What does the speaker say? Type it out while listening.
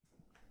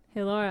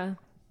Hey, Laura.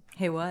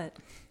 Hey, what?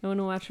 I want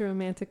to watch a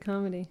romantic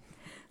comedy.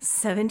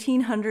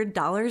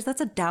 $1,700?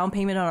 That's a down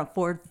payment on a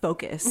Ford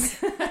Focus.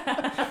 Oh,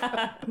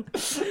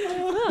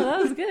 that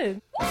was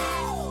good.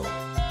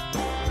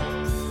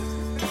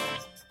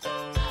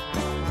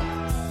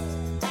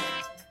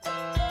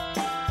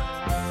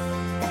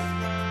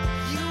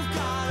 You've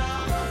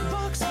got a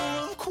box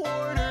full of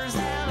quarters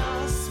and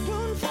a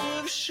spoonful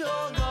of sugar.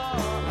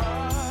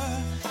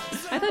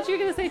 I thought you were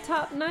going to say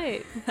top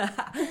night.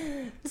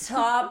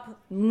 Top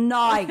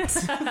night.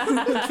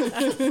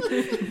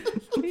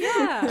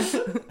 Yeah.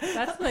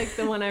 That's like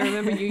the one I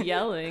remember you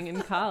yelling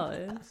in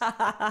college. Sounds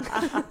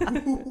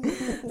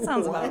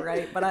about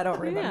right, but I don't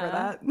remember Yeah.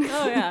 that.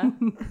 Oh, yeah.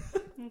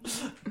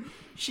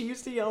 She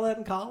used to yell that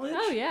in college?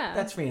 Oh, yeah.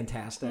 That's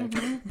fantastic.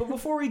 But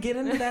before we get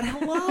into that,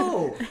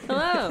 hello.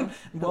 Hello.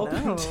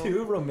 Welcome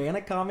to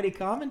Romantic Comedy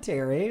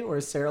Commentary, or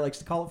as Sarah likes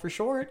to call it for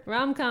short.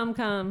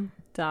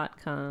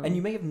 Romcomcom.com. And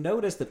you may have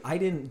noticed that I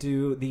didn't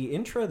do the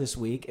intro this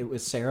week. It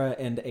was Sarah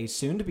and a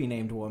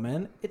soon-to-be-named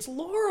woman. It's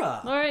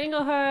Laura. Laura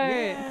Englehart.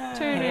 Yeah.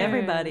 Turner. Hey,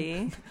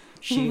 everybody.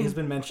 She has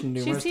been mentioned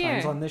numerous She's here.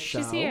 times on this show.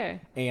 She's here.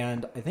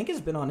 And I think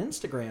has been on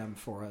Instagram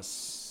for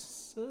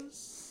us.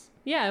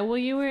 Yeah, well,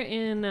 you were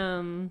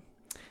in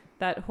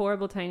that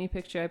horrible tiny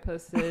picture I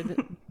posted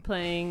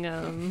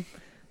playing,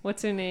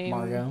 what's her name?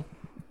 Margot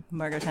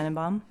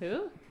Tenenbaum.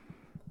 Who?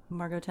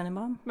 Margot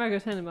Tenenbaum? Margot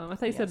Tenenbaum. I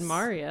thought you said Yes.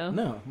 Mario.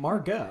 No,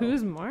 Margot.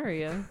 Who's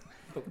Mario?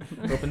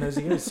 Open those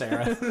ears,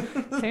 Sarah.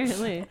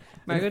 Apparently.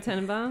 Margot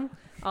Tenenbaum.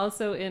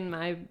 Also in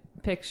my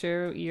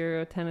picture,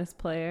 you're a tennis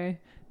player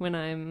when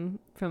I'm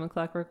from A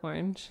Clockwork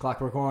Orange.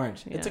 Clockwork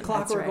Orange. It's a Yeah,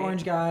 Clockwork that's right.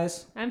 Orange,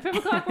 guys. I'm from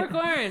A Clockwork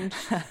Orange.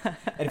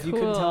 And if you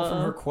couldn't tell from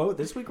Cool. her quote,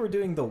 this week we're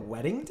doing the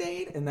wedding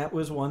date, and that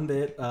was one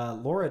that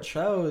Laura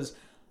chose.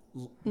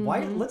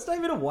 Why? Let's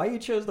dive into why you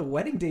chose the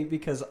wedding date,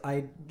 because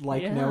I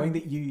like Yeah. knowing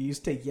that you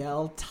used to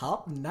yell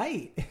 "top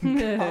night"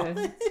 in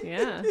college.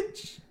 Yeah,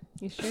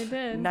 you sure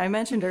did. Now, I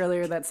mentioned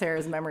earlier that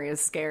Sarah's memory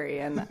is scary,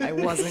 and I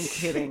wasn't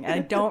kidding. I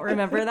don't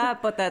remember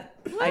that, but that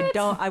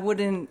I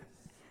wouldn't.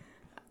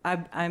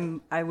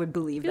 I would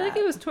believe I feel that. like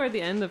it was toward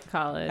the end of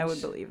college. I would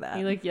believe that.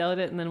 You like yelled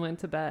it and then went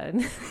to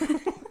bed.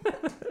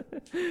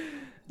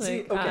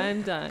 See, Like, okay.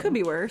 I'm done. Could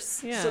be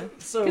worse. Yeah.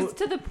 So- 'Cause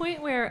to the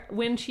point where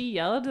when she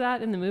yelled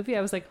that in the movie,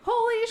 I was like,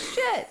 holy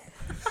shit!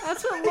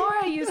 That's what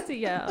Laura used to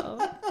yell.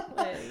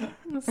 Like,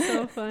 it was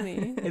so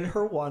funny. And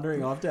her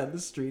wandering off down the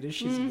street as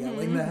she's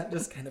yelling that,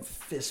 just kind of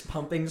fist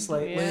pumping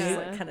slightly. Yeah.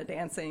 Like kind of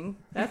dancing.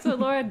 That's what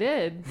Laura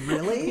did.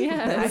 Really?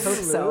 Yeah. That I was hope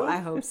the so. move? I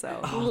hope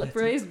so.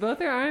 Raised both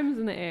her arms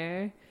in the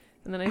air.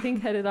 And then I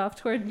think headed off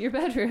toward your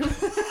bedroom.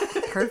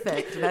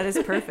 Perfect. That is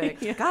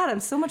perfect. Yeah. God, I'm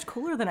so much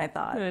cooler than I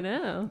thought. I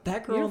know.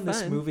 That girl You're in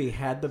this fun. movie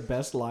had the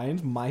best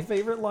lines. My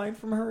favorite line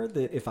from her,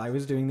 that if I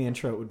was doing the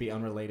intro, it would be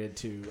unrelated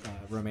to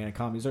romantic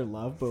comedies or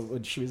love, but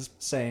when she was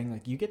saying,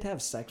 like, you get to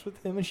have sex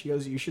with him, and she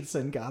goes, you should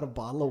send God a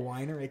bottle of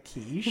wine or a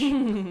quiche.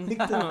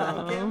 Like,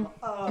 oh,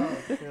 God.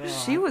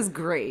 She was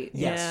great.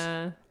 Yes.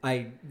 Yeah.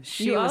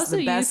 She You was also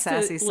the best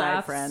used sassy to side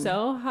laugh friend.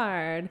 so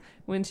hard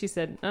when she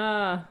said,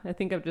 I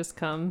think I've just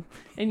come.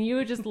 And you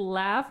would just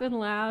laugh and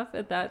laugh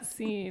at that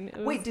scene. It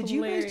was Wait, did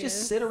you guys hilarious.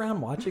 just sit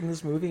around watching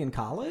this movie in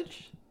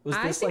college? Was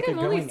I this think like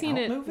I've a only going seen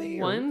out it movie?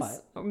 or once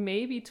what? or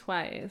maybe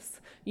twice.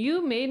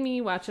 You made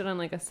me watch it on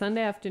like a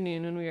Sunday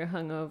afternoon when we were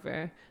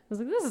hungover. I was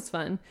like, this is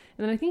fun. And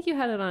then I think you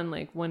had it on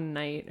like one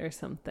night or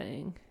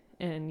something.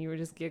 And you were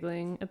just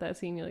giggling at that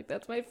scene. You're like,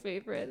 that's my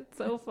favorite. It's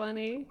so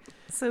funny.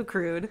 So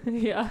crude.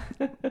 Yeah.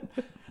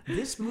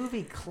 This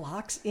movie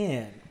clocks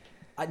in.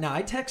 Now,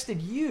 I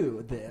texted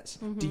you this.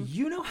 Mm-hmm. Do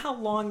you know how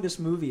long this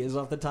movie is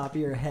off the top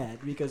of your head?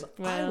 Because I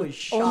Well, was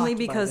shocked Only by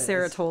because this.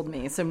 Sarah told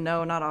me. So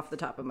no, not off the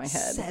top of my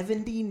head.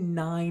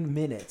 79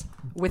 minutes.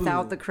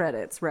 Without Boom. the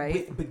credits,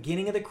 right? With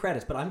beginning of the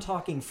credits, but I'm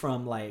talking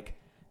from like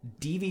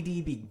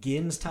DVD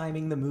begins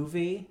timing the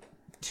movie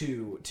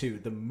to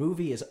the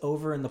movie is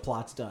over and the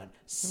plot's done.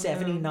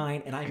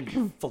 79, and I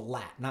mean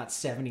flat, not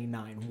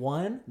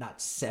 79.1, not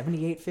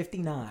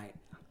 78.59.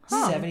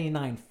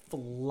 79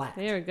 flat.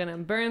 They are going to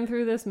burn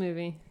through this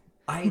movie.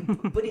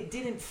 But it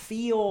didn't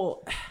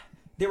feel.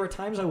 There were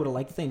times I would have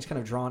liked things kind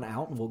of drawn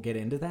out, and we'll get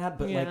into that.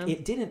 But Yeah. like,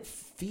 it didn't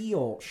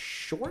feel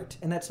short,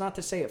 and that's not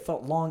to say it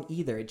felt long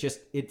either.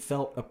 It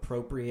felt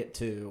appropriate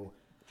to.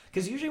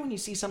 Because usually when you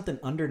see something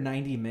under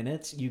 90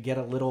 minutes, you get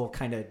a little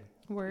kind of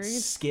Worried?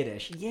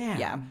 skittish. Yeah.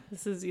 Yeah.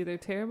 This is either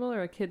terrible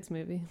or a kid's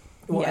movie.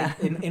 Well, Yeah.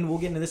 and we'll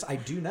get into this. I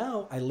do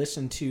know. I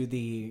listened to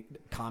the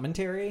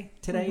commentary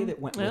today that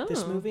went with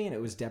this Oh. movie, and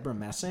it was Deborah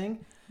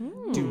Messing.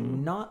 Do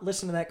not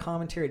listen to that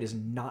commentary. It is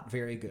not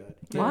very good.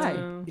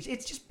 Why?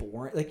 It's just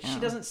boring. Like, she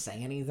doesn't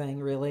say anything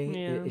really.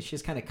 Yeah. It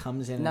just kind of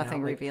comes in. Nothing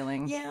and out. Like,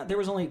 revealing. yeah,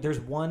 there's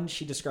one.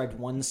 She described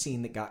one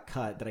scene that got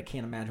cut that I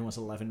can't imagine was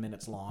 11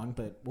 minutes long.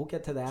 But we'll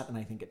get to that, and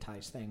I think it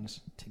ties things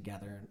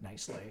together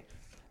nicely.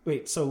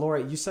 Wait, so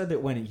Laura, you said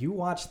that when you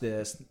watched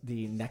this,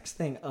 the next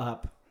thing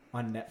up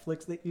on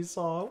Netflix that you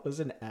saw was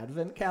an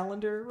advent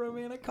calendar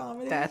romantic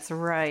comedy? That's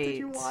right. Did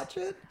you watch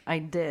it? I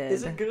did.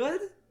 Is it good?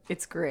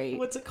 It's great.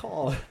 What's it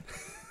called?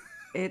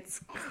 It's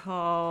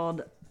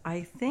called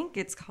I think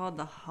it's called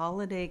The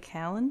Holiday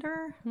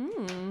Calendar.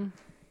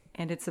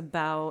 And it's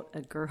about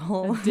a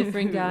girl.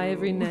 Different guy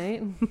every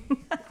night.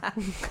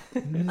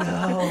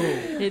 No.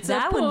 It's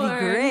That a would be porn.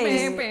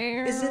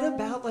 great. Is it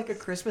about like a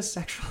Christmas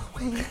sexual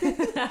awakening?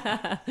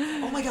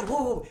 Oh my god!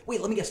 Whoa! Wait,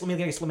 let me guess.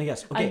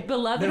 Okay. A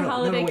beloved No,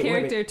 holiday wait.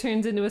 character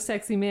turns into a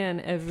sexy man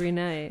every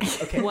night.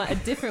 Okay. A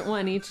different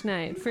one each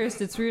night.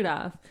 First it's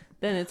Rudolph,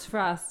 then it's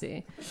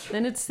Frosty,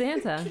 then it's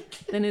Santa,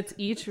 then it's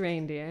each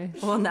reindeer.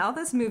 Well, now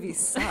this movie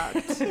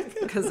sucked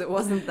because it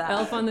wasn't that.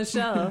 Elf on the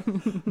Shelf.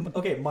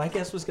 Okay, my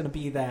guess was going to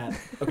be that.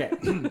 Okay,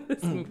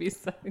 This movie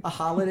sucks. a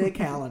holiday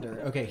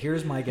calendar. Okay,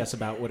 here's my guess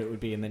about what it would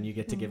be, and then you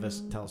get to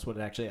tell us what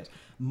it actually is.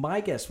 My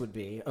guess would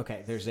be,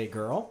 okay, there's a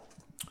girl.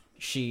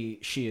 She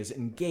is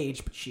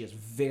engaged, but she is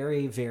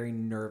very, very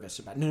nervous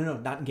about. No,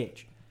 not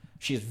engaged.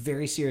 She is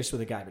very serious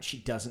with a guy, but she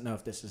doesn't know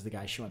if this is the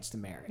guy she wants to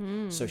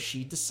marry. So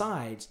she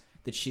decides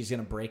that she's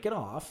going to break it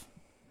off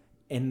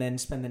and then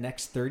spend the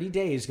next 30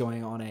 days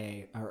going on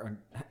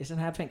isn't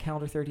an advent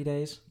calendar 30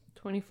 days?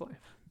 24.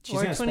 She's or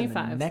going to spend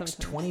 25. the next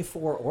sometimes.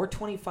 24 or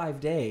 25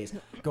 days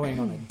going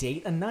on a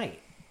date a night.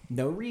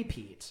 No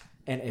repeats.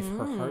 And if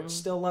her heart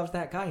still loves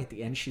that guy, at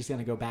the end she's going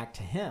to go back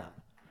to him.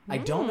 I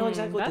don't know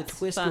exactly what the that's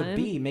twist fun. would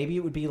be. Maybe it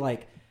would be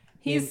like...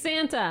 He's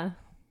Santa.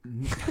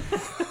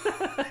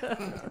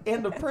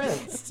 and the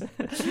prince.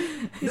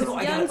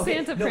 Young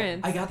Santa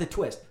prince. I got the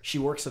twist. She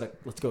works at a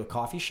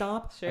coffee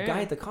shop. Sure. A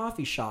guy at the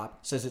coffee shop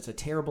says it's a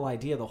terrible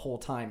idea the whole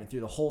time, and through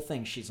the whole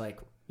thing, she's like,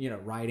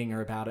 writing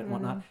her about it and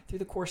whatnot. Through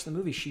the course of the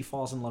movie, she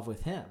falls in love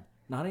with him.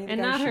 Not any of the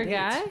And guys not she her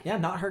dates. guy? Yeah,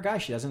 not her guy.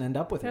 She doesn't end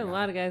up with There are her a guy.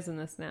 lot of guys in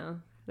this now.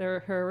 There were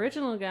her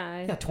original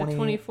guy, Yeah, 20 the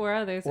 24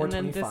 others, or and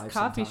then this 25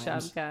 coffee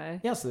sometimes. shop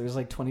guy. Yeah, so there's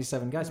like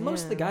 27 guys.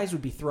 Most of the Yeah. guys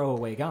would be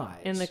throwaway guys.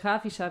 And the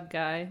coffee shop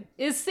guy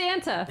is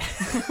Santa.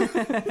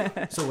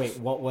 So wait,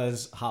 what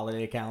was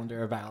Holiday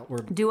Calendar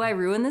about? Do I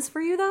ruin this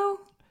for you though?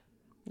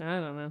 I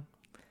don't know.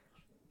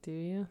 Do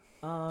you?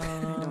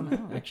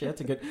 Actually,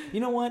 that's a good. You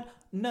know what?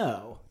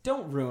 No,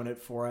 don't ruin it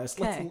for us.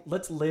 Okay.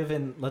 Let's live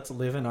in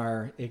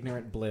our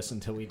ignorant bliss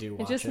until we do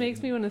watch It just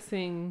makes me want to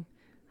sing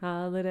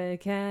Holiday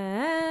Calendar,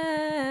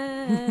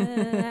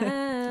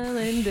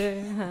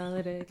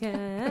 Holiday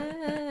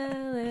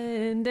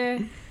Calendar.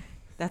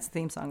 That's the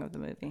theme song of the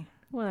movie.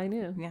 Well, I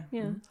knew. Yeah.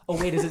 Yeah. Oh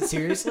wait, is it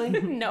seriously?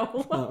 No.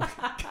 Oh,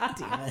 God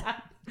damn it.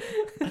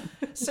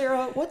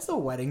 Sarah, what's the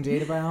wedding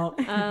date about?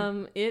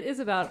 It is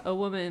about a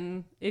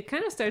woman. It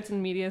kind of starts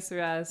in medias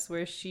res,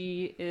 where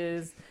she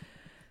is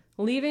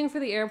leaving for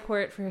the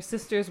airport for her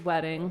sister's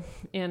wedding,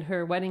 and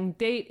her wedding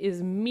date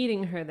is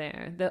meeting her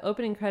there. The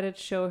opening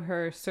credits show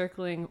her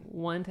circling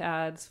want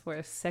ads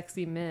for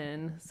sexy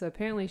men, so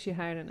apparently she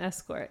hired an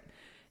escort,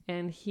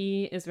 and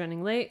he is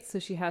running late, so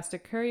she has to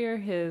courier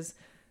his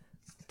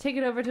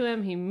ticket over to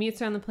him. He meets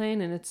her on the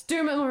plane, and it's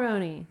Dermot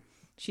Mulroney.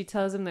 She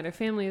tells him that her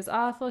family is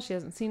awful. She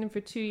hasn't seen him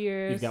for 2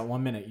 years. You've got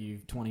 1 minute.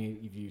 You've used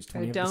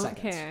 20 I of the don't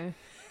seconds. care.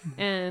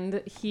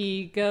 And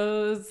he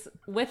goes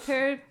with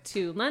her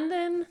to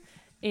London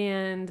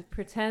and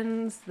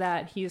pretends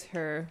that he's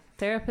her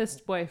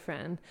therapist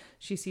boyfriend.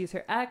 She sees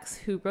her ex,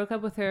 who broke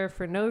up with her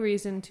for no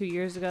reason 2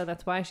 years ago.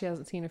 That's why she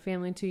hasn't seen her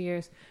family in 2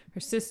 years.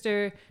 Her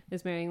sister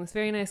is marrying this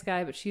very nice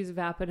guy, but she's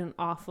vapid and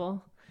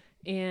awful.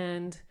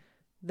 And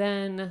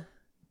then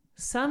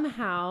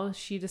somehow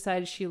she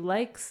decides she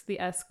likes the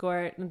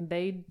escort, and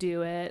they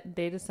do it.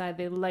 They decide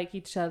they like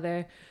each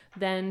other.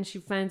 Then she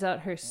finds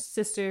out her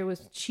sister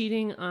was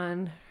cheating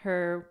on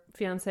her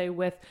fiance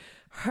with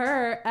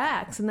her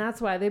ex, and that's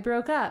why they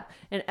broke up.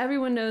 And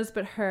everyone knows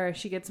but her.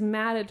 She gets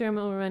mad at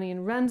Dermot Mulroney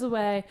and runs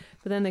away,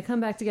 but then they come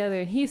back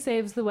together and he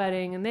saves the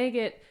wedding, and they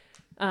get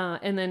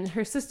and then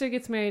her sister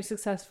gets married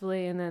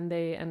successfully, and then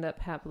they end up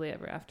happily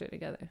ever after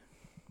together.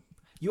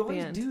 You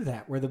always end. do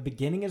that, where the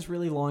beginning is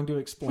really long to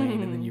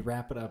explain, and then you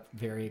wrap it up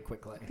very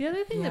quickly. The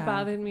other thing Yeah. that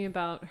bothered me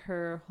about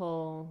her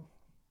whole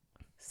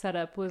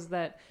setup was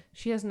that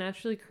she has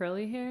naturally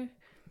curly hair,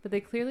 but they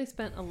clearly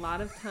spent a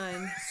lot of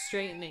time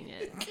straightening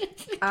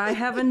it. I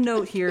have a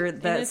note here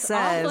that it's awful,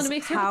 and says, it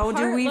makes her how do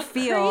part we look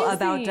feel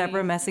about crazy.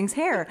 Deborah Messing's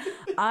hair?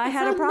 I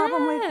had a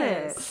problem with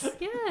this.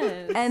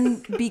 Yes.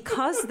 And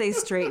because they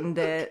straightened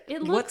it, It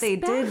what looks they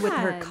did with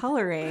her bad.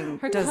 coloring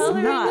Her does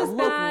coloring not was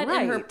look bad,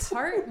 right. and her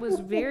part was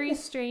very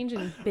strange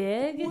and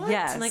big.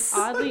 Yes. And like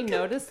oddly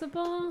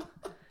noticeable.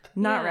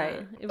 Not Yeah,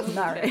 right. it wasn't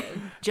Not right.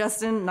 good.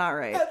 Justin, not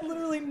right. At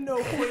literally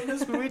no point in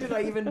this movie did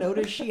I even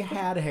notice she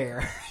had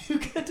hair. You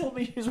could have told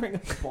me she was wearing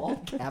a ball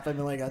cap. I'd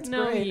been like, that's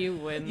No, great. you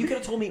wouldn't. You could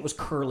have told me it was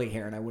curly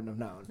hair, and I wouldn't have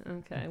known.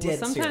 Okay. Well, Dead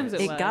sometimes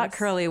serious. it It got was.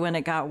 curly when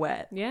it got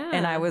wet. Yeah.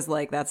 And I was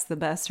like, that's the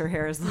best her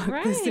hair has looked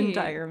this Right.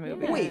 entire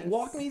movie. Yeah. Wait,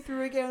 walk me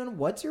through again.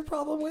 What's your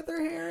problem with her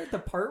hair? The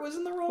part was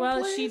in the wrong Well,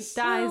 place? she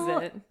dyes No.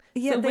 it.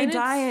 Yeah, So they when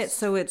dye it's it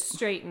so it's...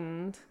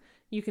 straightened.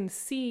 You can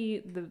see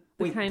the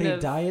Wait, kind they of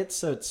dye it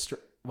so it's...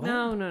 What?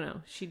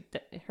 No.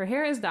 Her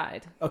hair is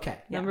dyed. Okay.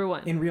 Number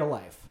one. In real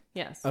life.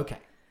 Yes. Okay.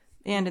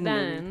 And in the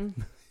movie.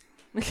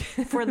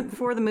 Then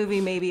For the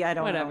movie, maybe, I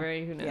don't whatever,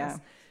 know. who knows? Yeah.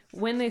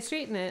 When they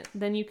straighten it,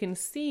 then you can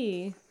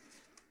see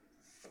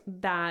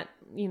that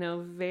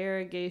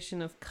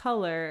variegation of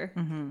color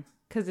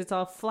because it's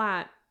all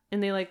flat,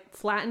 and they like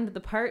flattened the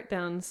part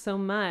down so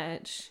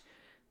much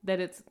that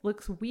it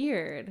looks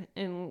weird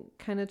and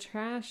kind of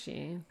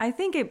trashy. I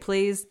think it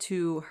plays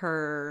to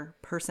her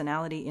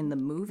personality in the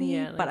movie,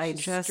 Yeah, like but I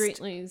she's just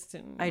straight-laced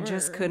and I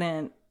just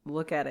couldn't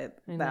look at it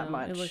I that know,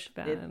 much. it looked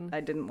bad. I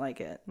didn't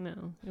like it.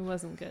 No, it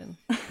wasn't good.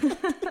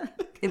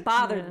 It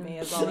bothered Yeah. me,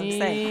 is all I'm Me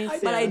saying. too.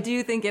 But I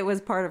do think it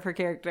was part of her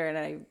character,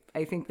 and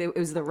I think that it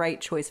was the right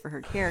choice for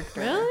her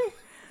character. Really?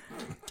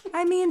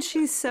 I mean,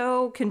 she's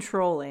so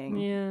controlling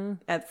Yeah.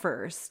 at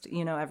first.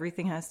 You know,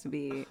 everything has to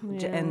be...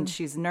 And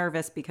she's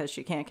nervous because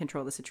she can't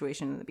control the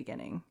situation in the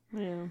beginning.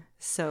 Yeah.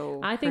 So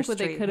I think her what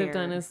they straight could have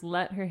done hair- is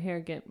let her hair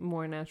get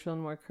more natural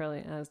and more curly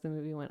as the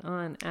movie went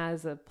on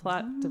as a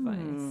plot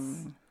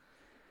device.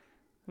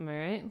 Am I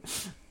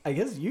right? I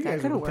guess you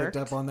guys would could've have picked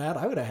worked. up on that.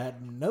 I would have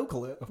had no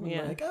clue. I'm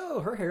Yeah. like, oh,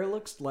 her hair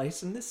looks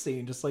nice in this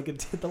scene, just like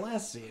it did the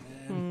last scene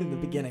and in the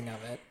beginning of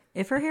it.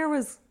 If her hair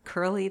was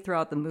curly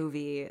throughout the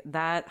movie,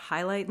 that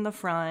highlight in the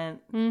front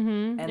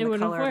and It the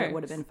would have color of it worked.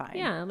 would have been fine.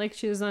 Yeah, like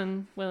she was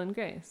on Will and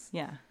Grace.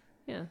 Yeah.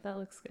 Yeah, that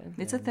looks good.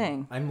 It's a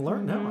thing. I'm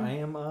learning. No,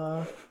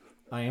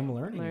 I am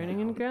learning. Learning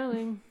now. and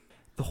growing.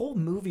 The whole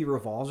movie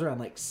revolves around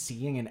like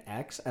seeing an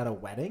ex at a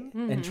wedding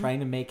and trying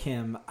to make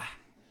him.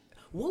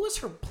 What was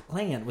her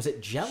plan? Was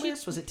it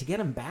jealous? Was it to get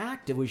him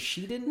back? Was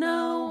she didn't know?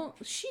 No,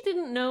 she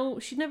didn't know.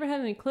 She never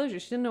had any closure.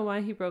 She didn't know why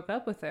he broke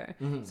up with her.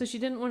 So she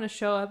didn't want to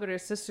show up at her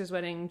sister's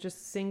wedding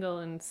just single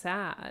and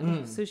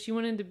sad. So she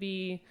wanted to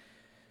be,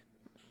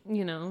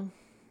 you know,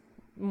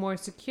 more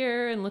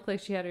secure and look like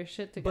she had her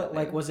shit together. But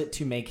like, was it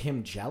to make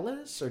him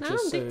jealous, or I just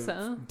don't think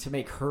so. to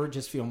make her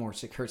just feel more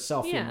secure,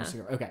 herself feel Yeah. more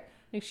secure? Okay.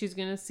 Like she's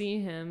gonna see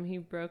him. He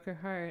broke her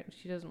heart.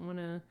 She doesn't want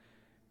to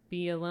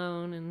be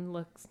alone and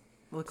look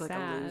Look like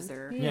sad. a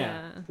loser.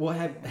 Yeah. Well,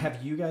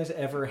 have you guys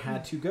ever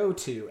had to go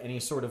to any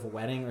sort of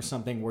wedding or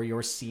something where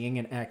you're seeing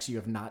an ex you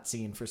have not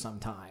seen for some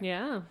time?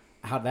 Yeah.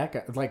 How'd that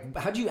go? Like,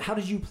 how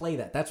did you play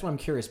that? That's what I'm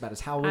curious about.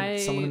 Is how would I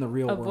someone in the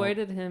real world?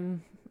 avoided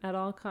him at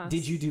all costs.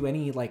 Did you do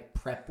any like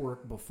prep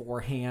work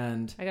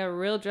beforehand? I got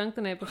real drunk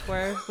the night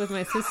before with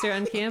my sister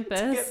on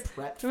campus. Get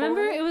prepped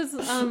Remember, for it was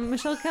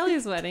Michelle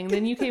Kelly's wedding.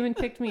 Then you came and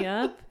picked me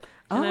up,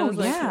 and I Oh, was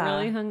like yeah.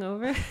 really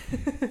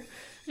hungover.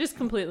 Just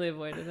completely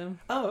avoided him.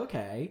 Oh,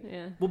 okay.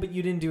 Yeah. Well, but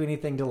you didn't do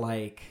anything to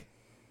like.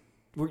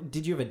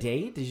 Did you have a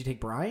date? Did you take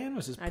Brian?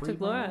 Was this I took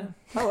pre-Brian?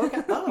 Laura. Oh,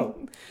 okay. Oh,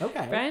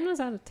 okay. Brian was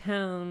out of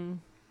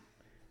town.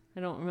 I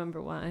don't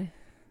remember why.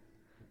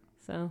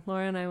 So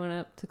Laura and I went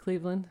up to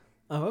Cleveland.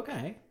 Oh,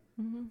 okay.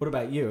 What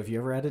about you? Have you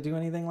ever had to do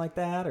anything like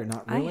that, or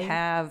not really? I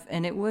have,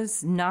 and it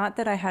was not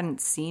that I hadn't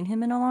seen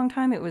him in a long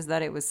time. It was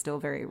that it was still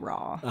very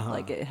raw.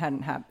 Like it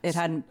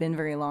hadn't been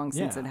very long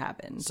since Yeah. it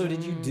happened. So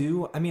did you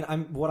do? I mean,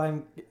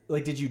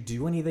 did you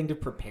do anything to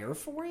prepare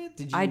for it?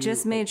 Did you? I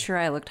just made sure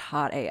I looked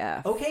hot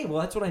AF. Okay,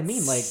 well that's what I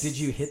mean. Like, did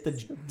you hit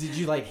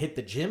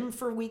the gym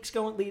for weeks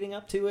leading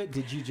up to it?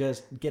 Did you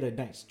just get a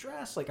nice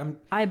dress? Like,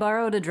 I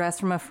borrowed a dress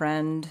from a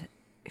friend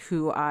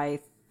who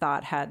I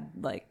thought had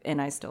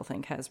and I still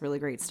think has really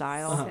great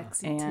style,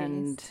 Sexy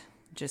and taste.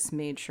 just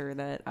made sure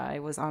that I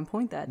was on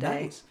point that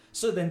day. nice.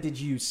 So then, did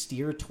you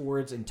steer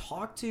towards and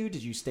talk to?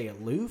 Did you stay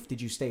aloof?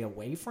 Did you stay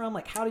away from?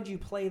 Like, how did you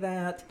play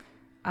that?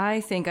 I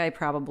think I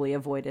probably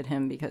avoided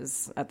him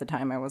because at the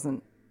time I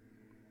wasn't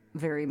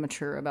very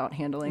mature about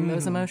handling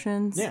those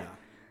emotions. Yeah.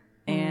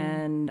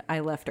 And I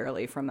left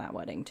early from that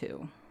wedding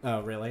too.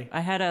 Oh, really?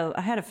 I had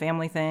a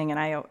family thing, and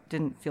I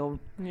didn't feel.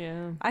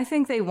 Yeah. I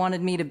think they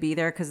wanted me to be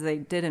there because they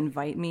did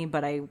invite me,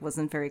 but I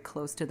wasn't very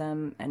close to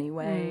them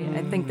anyway.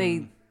 I think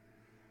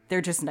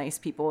they're just nice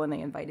people, and they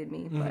invited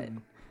me. But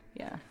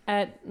yeah,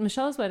 At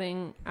Michelle's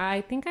wedding,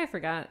 I think I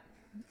forgot.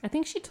 I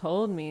think she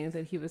told me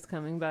that he was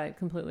coming, but I'd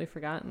completely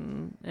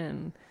forgotten,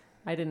 and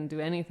I didn't do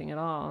anything at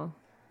all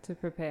to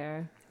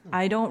prepare.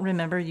 I don't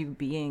remember you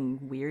being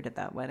weird at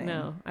that wedding.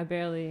 No, I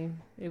barely.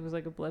 It was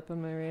like a blip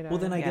on my radar. Well,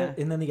 then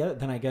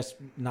Yeah. I guess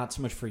not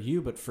so much for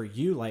you, but for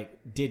you, like,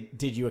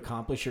 did you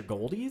accomplish your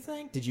goal? Do you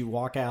think? Did you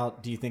walk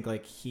out? Do you think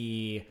like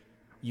you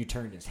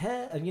turned his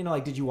head? You know,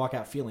 like, did you walk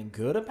out feeling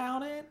good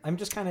about it? I'm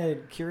just kind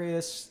of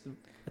curious.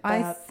 I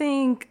That.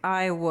 think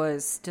I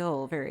was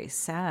still very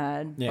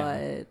sad, Yeah.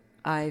 but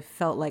I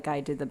felt like I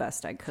did the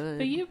best I could.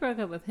 But you broke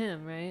up with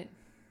him, right?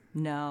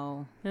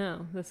 No,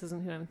 No, this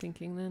isn't who I'm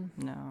thinking then.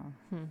 no,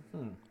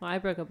 Well, I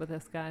broke up with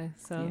this guy,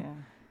 so yeah.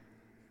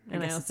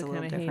 and I guess it's also a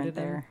little kind of different hated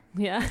there.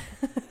 him. Yeah.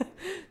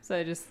 So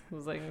I just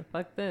was like,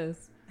 fuck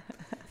this.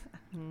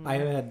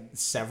 I've had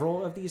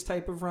several of these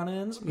type of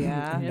run-ins.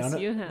 Yeah. Yes,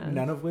 you have.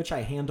 None of which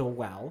I handle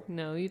well.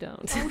 No, you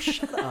don't. Oh,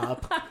 shut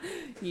up.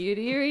 UD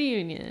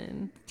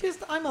reunion.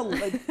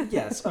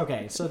 Yes.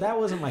 Okay. So that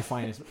wasn't my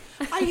finest.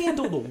 I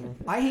handled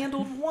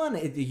one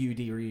at the UD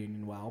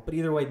reunion well, but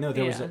either way, no.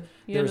 There Yeah,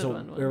 you handled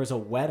one well. there was a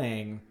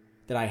wedding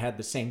that I had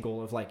the same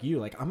goal of like you.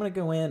 Like, I'm gonna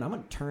go in, I'm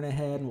gonna turn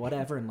ahead and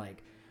whatever, and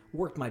like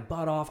worked my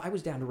butt off. I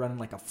was down to running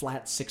like a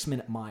flat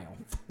 6-minute mile,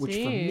 which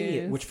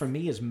Jeez. for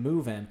me is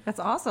moving. That's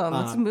awesome.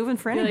 It's moving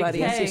for You're like,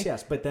 anybody. hey.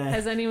 Yes. But then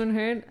Has anyone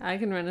heard? I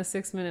can run a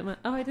 6-minute mile.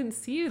 Oh, I didn't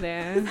see you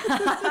there.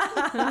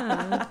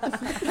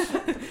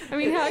 I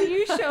mean, how do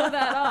you show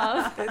that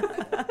off?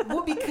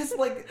 well, because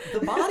like the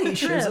body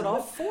shows it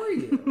off for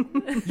you.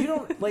 You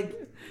don't like,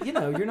 you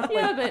know, you're not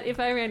Yeah, like. but if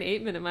I ran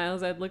 8-minute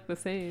miles, I'd look the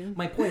same.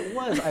 My point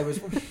was, I was.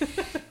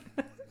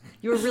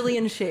 You were really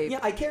in shape. Yeah,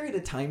 I carried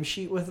a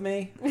timesheet with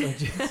me.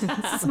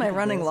 This is my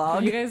running Have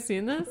log. you guys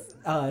seen this?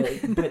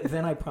 But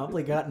then I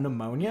promptly got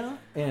pneumonia,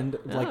 and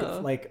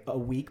Oh. like a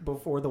week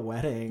before the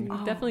wedding. You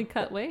definitely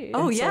cut weight.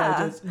 Oh, And so yeah.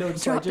 I just, no,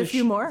 so I Dropped a just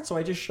few more? So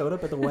I just showed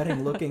up at the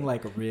wedding looking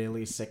like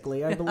really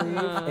sickly, I believe,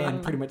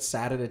 and pretty much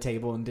sat at a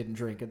table and didn't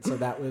drink. And so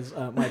that was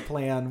my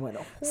plan. Went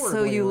horribly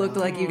So you looked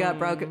wrong. like you got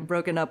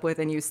broken up with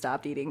and you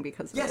stopped eating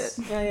because of Yes,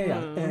 it. yeah.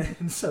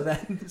 And so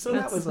that That's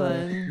was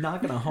fun.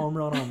 knocking a home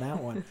run on that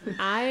one.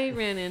 I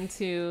ran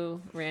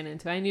into.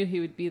 I knew he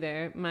would be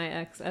there. My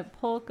ex at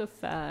Polka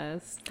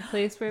Fest, the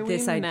place where we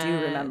This I met. do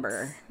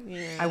remember.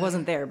 Yeah. I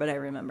wasn't there, but I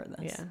remember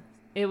this. Yeah.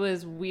 It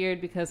was weird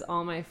because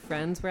all my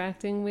friends were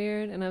acting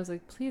weird, and I was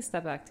like, please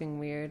stop acting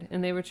weird.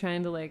 And they were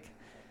trying to, like,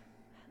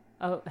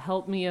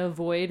 help me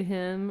avoid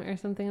him or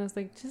something. I was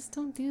like, just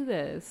don't do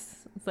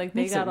this. It's like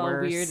they Makes got it all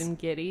worse. weird and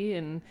giddy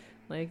and,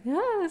 like,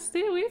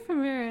 stay away from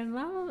her. And,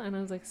 blah, blah, blah. And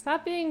I was like,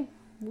 stop being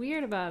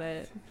weird about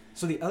it.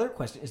 So the other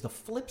question is the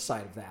flip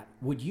side of that.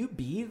 Would you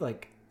be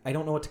like, I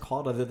don't know what to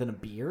call it other than a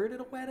beard at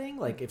a wedding?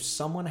 Like if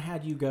someone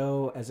had you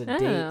go as a date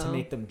to Oh.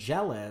 make them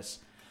jealous.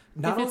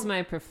 If Not it's on-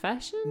 my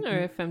profession or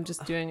if I'm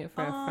just doing it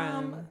for a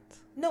friend.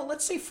 No,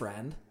 let's say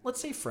friend.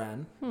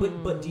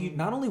 But do you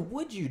not only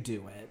would you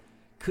do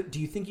it, do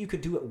you think you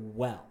could do it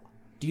well?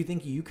 Do you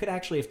think you could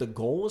actually, if the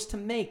goal was to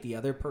make the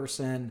other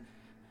person,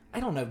 I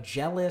don't know,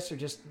 jealous or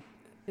just,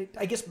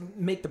 I guess,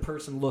 make the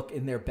person look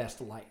in their best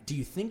light? Do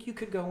you think you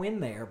could go in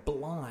there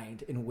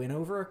blind and win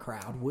over a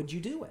crowd? Would you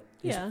do it?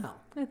 as Yeah, well?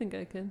 I think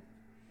I could.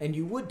 And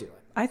you would do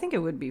it. I think it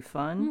would be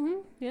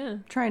fun Yeah.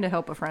 trying to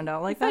help a friend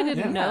out like If that. I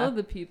didn't Yeah. know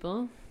the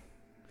people.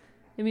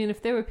 I mean,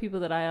 if there were people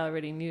that I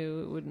already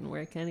knew, it wouldn't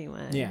work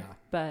anyway. Yeah.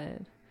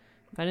 But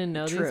if I didn't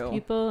know True. these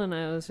people and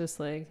I was just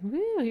like,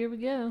 woo, here we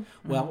go.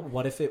 Well,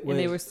 what if it was... And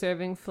they were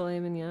serving filet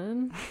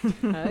mignon. Oh,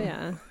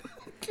 yeah.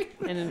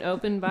 In an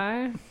open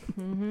bar.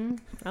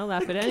 I'll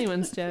laugh at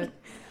anyone's joke.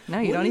 No,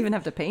 you don't even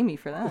have to pay me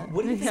for that.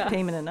 What do you It's Yeah.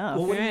 payment enough.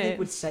 Well, what do you Right. think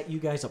would set you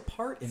guys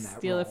apart in that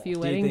Steal a role? few Do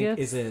you wedding think-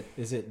 gifts?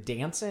 Is it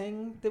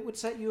dancing that would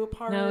set you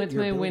apart? No, it's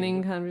Your my ability-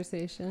 winning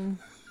conversation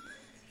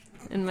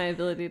and my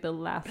ability to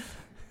laugh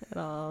at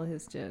all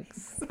his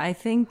jokes. I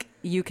think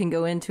you can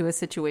go into a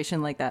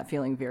situation like that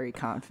feeling very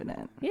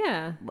confident.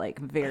 Yeah. Like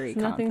very There's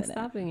nothing confident.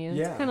 stopping you.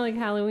 Yeah. It's kind of like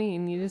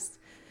Halloween.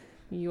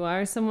 You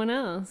are someone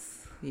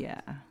else.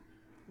 Yeah.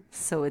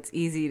 So it's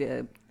easy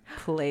to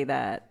play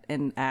that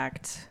and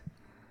act,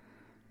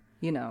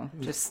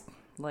 just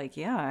like,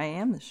 yeah, I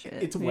am the shit.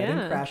 It's Wedding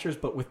Yeah. Crashers,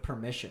 but with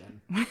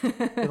permission.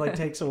 It like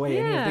takes away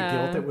any of the Yeah.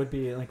 guilt that would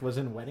be like was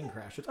in Wedding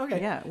Crashers.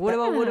 Okay. yeah. What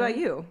about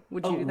you?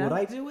 Would you do that? Would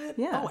I do it?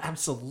 Yeah. Oh,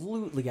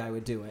 absolutely, I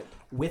would do it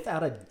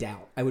without a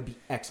doubt. I would be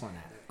excellent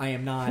at it. I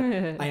am not.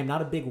 I am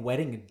not a big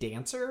wedding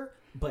dancer,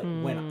 but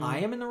when I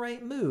am in the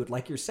right mood,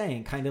 like you're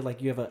saying, kind of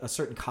like you have a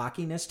certain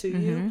cockiness to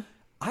you,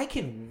 I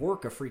can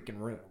work a freaking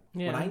room.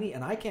 When Yeah. I need,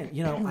 and I can,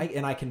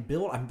 I can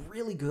build. I'm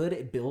really good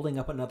at building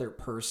up another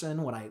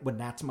person when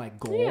that's my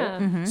goal.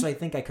 Yeah. So I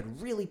think I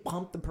could really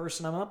pump the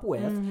person I'm up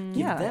with, give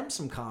Yeah. them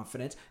some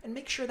confidence, and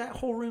make sure that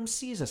whole room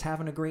sees us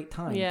having a great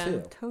time Yeah,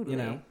 too.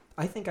 totally.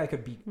 I think I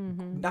could be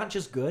not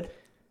just good,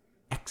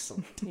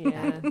 excellent.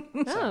 Yeah.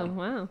 Oh,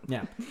 wow.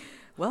 Yeah.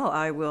 Well,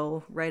 I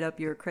will write up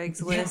your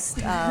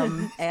Craigslist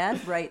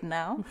ad right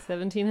now.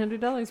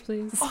 $1,700,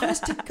 please.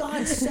 Honest to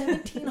God,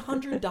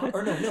 $1,700.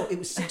 Or no, it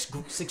was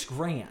six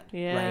grand.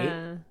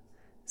 Yeah. Right?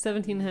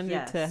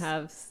 $1,700 to Yes.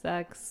 have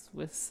sex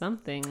with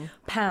something.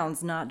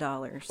 Pounds, not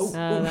dollars. Oh,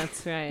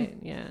 that's right.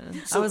 Yeah.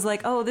 I was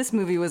like, oh, this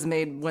movie was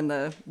made when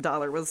the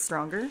dollar was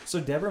stronger. So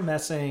Deborah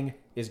Messing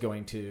is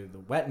going to the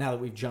wet. Now that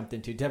we've jumped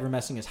into, Deborah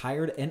Messing has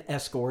hired an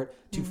escort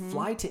to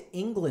fly to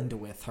England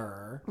with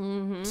her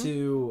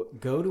to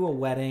go to a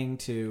wedding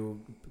to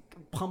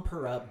pump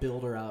her up,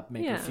 build her up,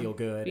 make her Yeah. feel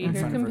good Be in her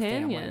front of her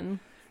family. companion.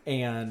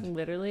 And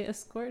Literally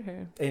escort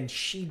her.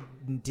 she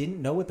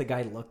didn't know what the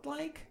guy looked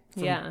like.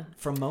 Yeah.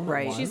 From moment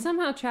Right. one. She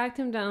somehow tracked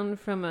him down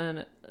from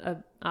a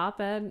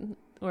op-ed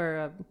or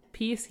a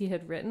piece he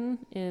had written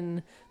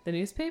in the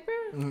newspaper.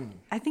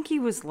 I think he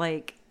was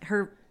like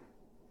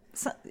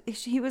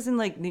he was in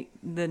like the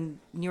New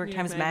York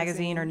Times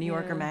Magazine or New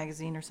Yorker yeah.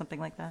 Magazine or something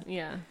like that.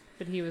 Yeah,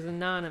 but he was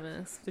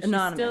anonymous. But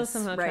Anonymous, she still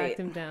somehow right. tracked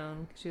him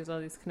down. She has all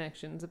these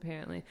connections,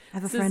 apparently. I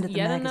have a This friend is at the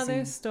yet magazine.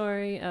 another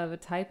story of a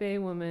Type A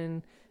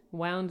woman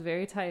wound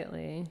very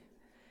tightly.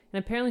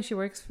 And apparently she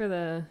works for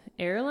the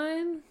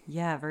airline.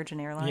 Yeah, Virgin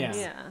Airlines. Yeah.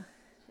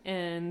 Yeah.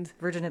 And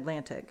Virgin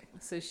Atlantic.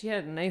 so she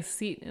had a nice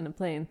seat in a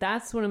plane.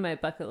 That's one of my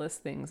bucket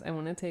list things. I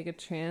want to take a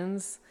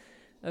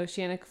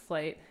transoceanic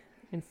flight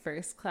in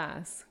first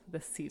class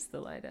with the seats to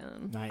lie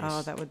down. Nice.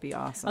 Oh, that would be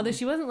awesome. Although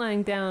she wasn't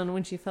lying down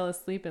when she fell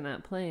asleep in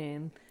that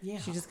plane. Yeah.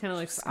 She just kind of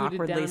like Just scooted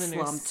awkwardly down in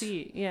her slumped.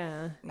 seat.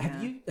 Yeah.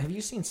 Have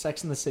you seen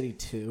Sex in the City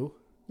 2?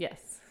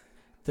 Yes.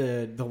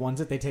 The ones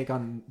that they take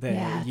on the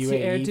Yeah, to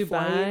Air UAE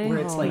flight Dubai. where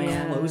it's Oh, like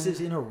man. closes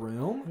in a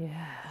room.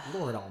 Yeah.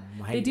 Lord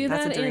Almighty. They do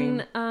That's that a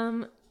dream.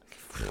 in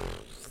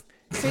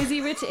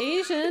Crazy Rich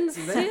Asians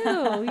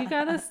too. You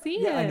gotta see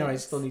it. Yeah, I know. I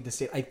still need to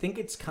see it. I think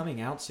it's coming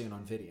out soon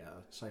on video,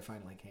 so I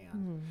finally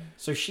can.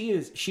 So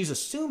she's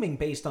assuming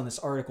based on this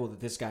article that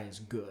this guy is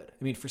good.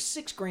 I mean, for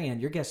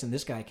 $6,000, you're guessing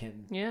this guy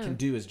can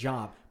do his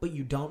job, but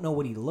you don't know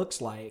what he looks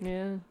like.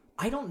 Yeah.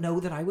 I don't know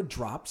that I would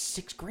drop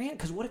 $6,000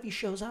 because what if he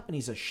shows up and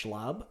he's a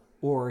schlub,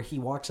 or he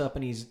walks up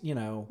and he's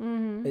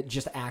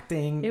just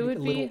acting It would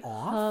a little be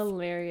off?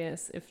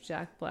 hilarious if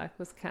Jack Black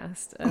was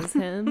cast as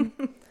him.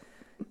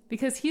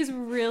 Because he's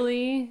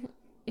really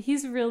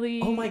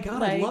Oh my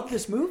god, I love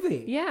this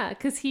movie. Yeah,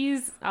 because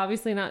he's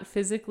obviously not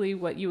physically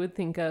what you would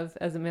think of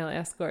as a male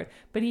escort,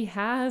 but he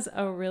has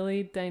a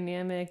really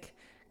dynamic,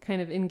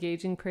 kind of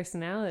engaging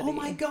personality. Oh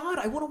my god,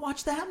 I want to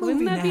watch that movie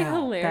Wouldn't that now. be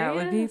hilarious? That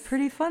would be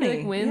pretty funny. He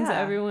like wins Yeah.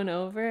 everyone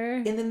over.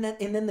 And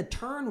then the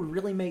turn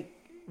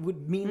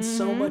would mean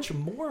so much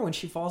more when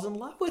she falls in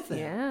love with him.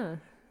 Yeah.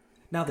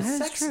 Now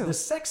That is true. the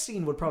sex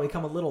scene would probably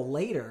come a little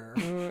later.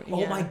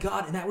 Oh yeah. my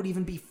god, and that would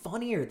even be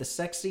funnier. The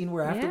sex scene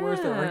where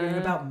afterwards they're arguing Yeah.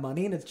 about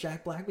money and it's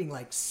Jack Black being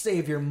like,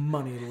 "Save your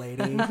money,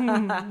 lady."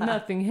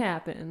 Nothing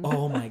happened.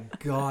 Oh my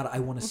god, I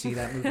want to see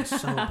that movie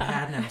so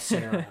bad now,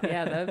 Sarah.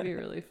 Yeah, that would be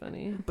really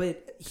funny.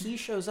 But he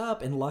shows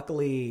up and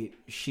luckily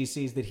she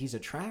sees that he's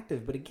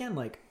attractive, but again,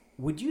 like,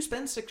 would you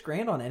spend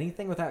 $6,000 on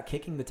anything without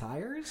kicking the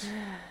tires?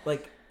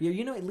 Like,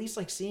 at least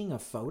like seeing a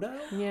photo?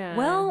 Yeah.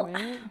 Well,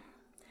 right?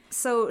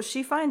 So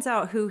she finds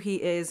out who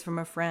he is from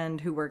a friend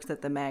who works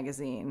at the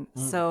magazine.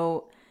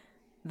 So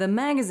the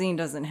magazine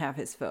doesn't have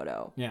his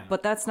photo. Yeah.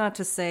 But that's not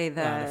to say the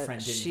that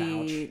friend didn't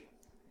she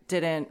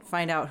didn't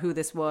find out who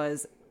this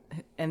was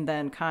and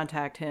then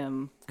contact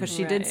him. Because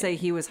she did Right. say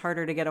he was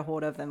harder to get a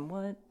hold of than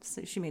what?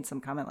 So she made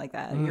some comment like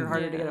that. You're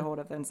harder to get a hold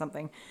of than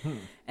something.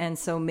 And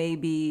so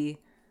maybe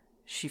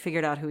she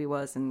figured out who he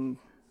was and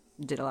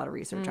did a lot of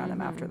research on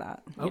him after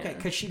that. Okay, Yeah.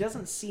 because she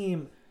doesn't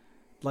seem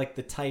like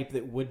the type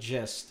that would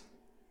just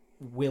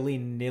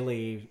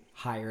willy-nilly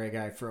hire a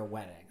guy for a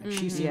wedding. Like,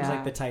 she seems Yeah.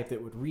 like the type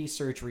that would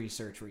research.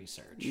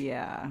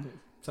 Yeah.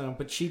 So,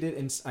 but she did,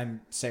 and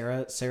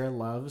Sarah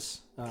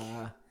loves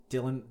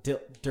Dermot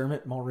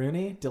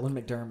Mulroney. Dylan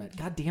McDermott.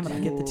 God damn it, I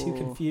get the two Ooh.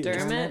 confused.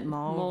 Dermot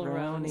Mulroney.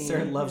 Mulroney.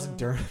 Sarah loves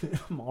Dermot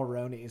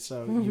Mulroney,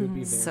 so you would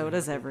be very So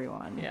does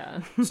everyone.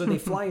 Yeah. So they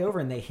fly over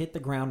and they hit the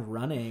ground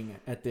running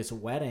at this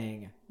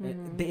wedding.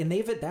 And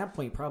they've at that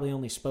point probably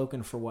only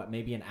spoken for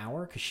maybe an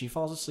hour because she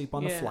falls asleep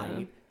on the Yeah.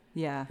 flight.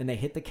 Yeah. And they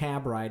hit the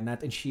cab ride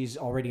and she's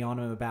already on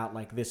him about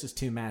like, this is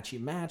too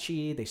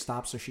matchy. They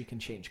stop so she can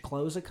change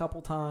clothes a couple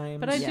times.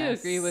 But I do Yes.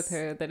 agree with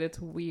her that it's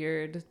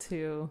weird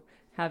to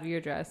have your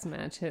dress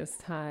match his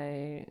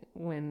tie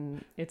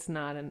when it's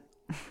not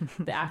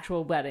the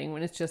actual wedding,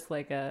 when it's just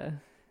like a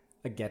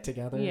get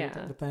together Yeah.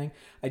 type of thing.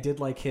 I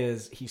did like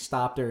he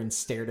stopped her and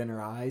stared in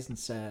her eyes and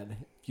said,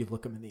 "If you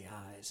look him in the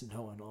eyes,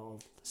 no one will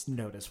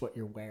notice what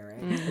you're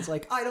wearing." It's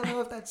like, I don't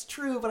know if that's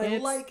true, but I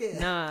It's like it.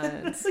 not.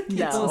 No.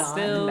 People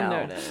still No.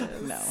 notice.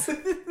 No.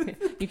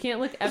 You can't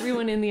look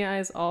everyone in the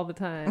eyes all the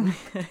time.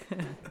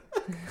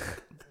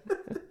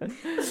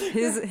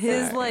 His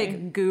Sorry.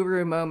 like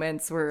guru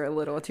moments were a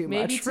little too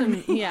Maybe much for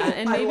me. yeah,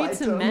 and maybe liked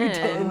to him.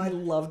 I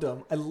men. loved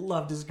him. I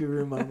loved his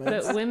guru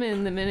moments. But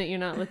women, the minute you're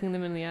not looking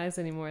them in the eyes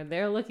anymore,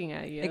 they're looking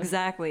at you.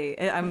 Exactly.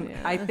 Yeah.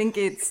 I think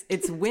it's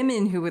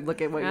women who would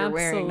look at what you're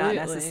wearing, not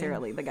Absolutely.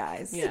 necessarily the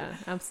guys. Yeah,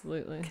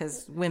 absolutely.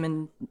 Because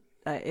women,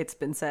 it's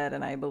been said,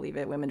 and I believe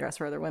it, women dress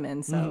for other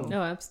women. So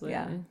No,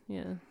 absolutely.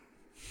 Yeah.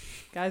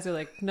 Guys are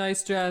like,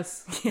 nice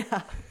dress.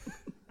 yeah.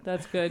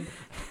 That's good.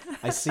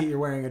 I see you're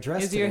wearing a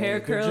dress. Is your today. hair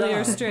Good curly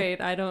or job. straight?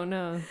 I don't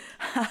know.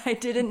 I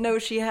didn't know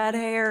she had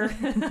hair.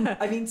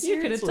 I mean, seriously,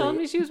 You could have told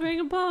me she was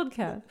wearing a bald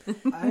cap.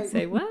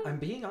 Say what? I'm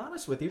being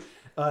honest with you.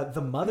 The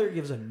mother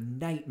gives a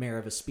nightmare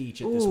of a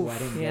speech at this Oof,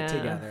 wedding yeah. get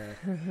together,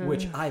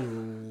 which I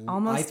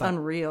Almost thought,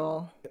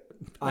 unreal.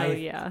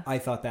 yeah. I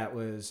thought that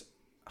was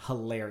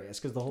hilarious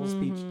because the whole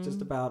speech is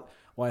just about,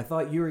 well, I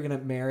thought you were gonna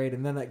get married,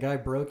 and then that guy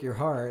broke your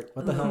heart.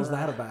 What the hell is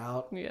that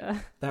about? Yeah.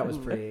 That was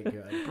pretty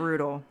good.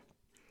 Brutal.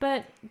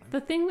 But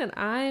the thing that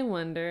I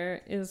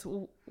wonder is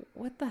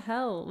what the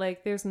hell?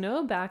 Like, there's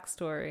no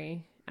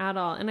backstory at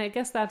all. And I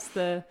guess that's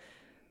the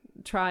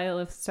trial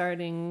of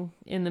starting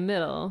in the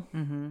middle.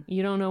 Mm-hmm.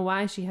 You don't know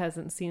why she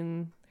hasn't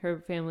seen her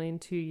family in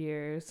 2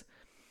 years.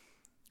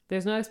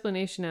 There's no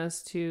explanation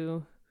as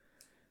to,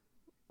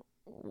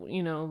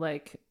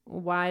 like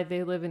why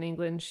they live in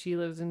England, she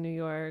lives in New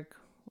York,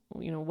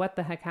 what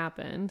the heck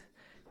happened.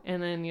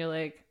 And then you're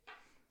like,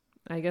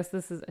 I guess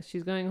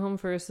she's going home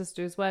for her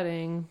sister's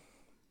wedding.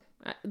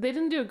 They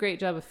didn't do a great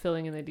job of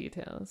filling in the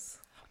details.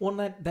 Well,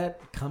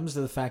 that comes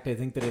to the fact I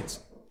think that it's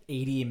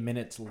 80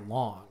 minutes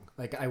long.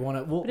 Like I want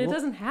to. But it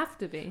doesn't have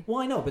to be. Well,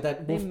 I know, but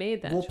that They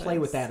made that we'll play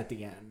with choice. that at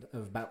the end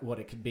of about what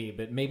it could be.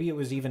 But maybe it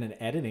was even an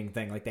editing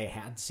thing. Like they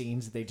had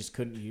scenes that they just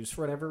couldn't use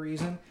for whatever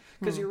reason.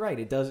 Because you're right,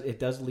 it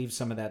does leave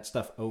some of that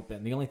stuff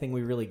open. The only thing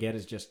we really get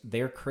is just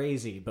they're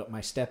crazy, but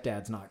my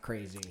stepdad's not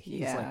crazy. He's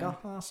Yeah. like a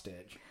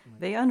hostage.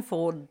 They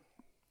unfold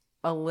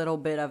a little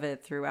bit of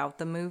it throughout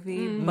the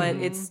movie, but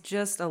it's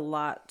just a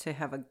lot to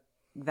have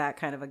that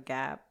kind of a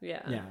gap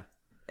Yeah. Yeah.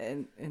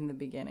 in the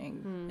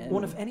beginning. And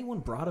Well, if anyone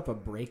brought up a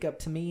breakup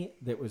to me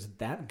that was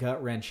that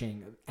gut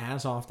wrenching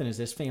as often as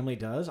this family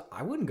does,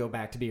 I wouldn't go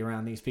back to be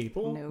around these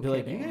people. No Be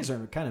like, kidding. you guys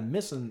are kind of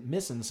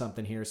missing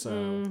something here.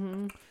 So,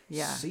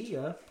 Yeah. see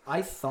ya.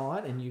 I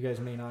thought, and you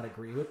guys may not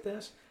agree with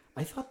this,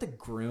 I thought the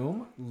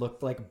groom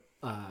looked like.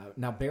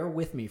 Now, bear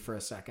with me for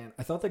a second.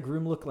 I thought the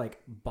groom looked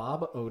like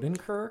Bob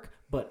Odenkirk,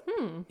 but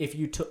if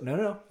you took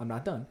no, I'm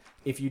not done.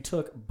 If you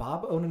took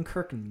Bob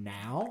Odenkirk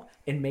now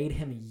and made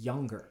him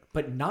younger,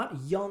 but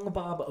not young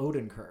Bob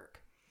Odenkirk,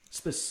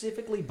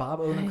 specifically Bob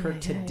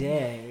Odenkirk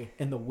today,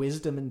 and the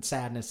wisdom and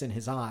sadness in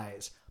his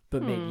eyes,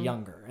 but made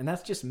younger, and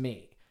that's just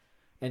me.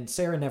 And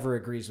Sarah never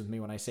agrees with me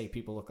when I say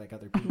people look like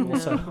other people,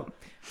 so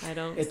I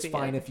don't it's see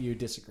fine it. if you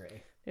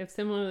disagree. They have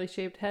similarly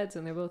shaped heads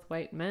and they're both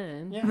white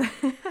men. Yeah.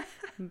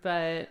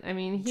 But, I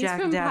mean, he's Jack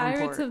from Davenport.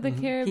 Pirates of the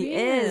Caribbean. He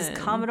is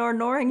Commodore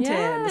Norrington.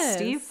 Yes.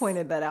 Steve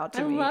pointed that out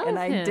to I me, love and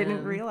I didn't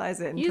him. realize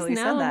it until He's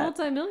he now said a that.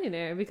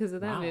 multimillionaire because of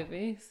that Wow.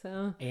 movie.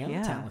 So, And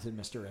Yeah. talented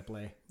Mr.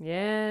 Ripley.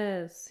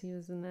 yes, he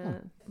was in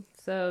that.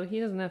 So, he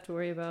doesn't have to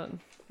worry about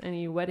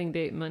any wedding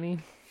date money.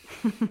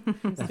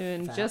 He's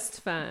doing Fact.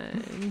 just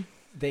fine.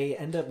 They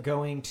end up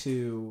going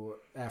to,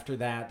 after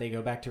that, they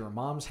go back to her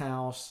mom's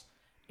house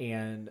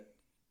and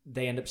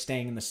they end up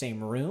staying in the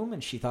same room,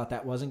 and she thought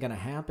that wasn't going to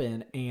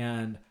happen.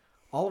 And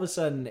all of a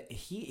sudden,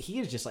 he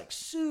is just like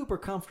super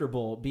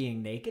comfortable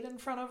being naked in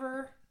front of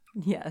her.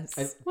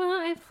 Yes. Well,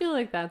 I feel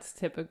like that's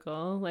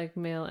typical, like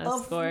male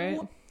escort.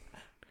 Of-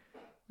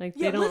 Like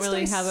Yeah, they don't let's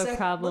really have a dissect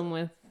problem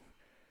with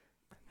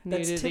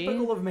That's nudity.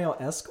 typical of male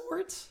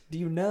escorts. Do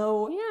you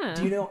know? Yeah.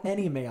 Do you know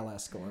any male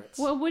escorts?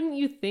 Well, wouldn't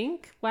you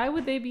think? Why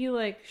would they be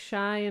like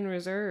shy and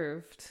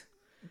reserved?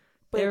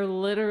 But- They're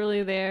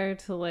literally there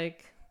to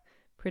like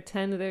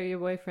pretend they're your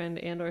boyfriend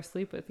and or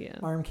sleep with you.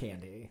 Arm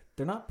candy.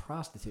 They're not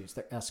prostitutes.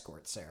 They're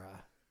escorts,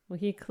 Sarah. Well,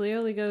 he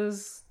clearly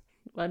goes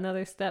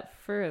another step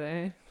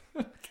further.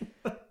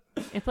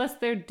 And plus,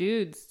 they're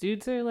dudes.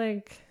 Dudes are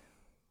like,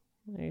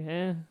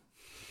 eh,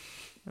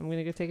 I'm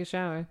gonna go take a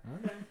shower.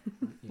 Okay.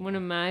 One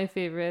of my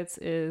favorites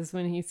is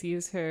when he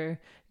sees her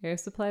Air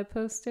Supply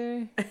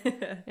poster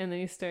and then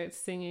he starts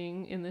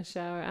singing in the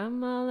shower,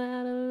 I'm all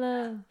out of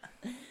love.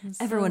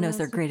 Everyone knows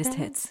their So greatest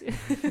surprised.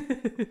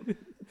 hits.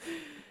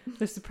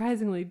 They're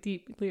surprisingly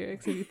deep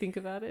lyrics if you think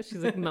about it.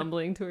 She's like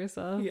mumbling to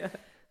herself. Yeah.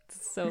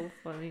 It's so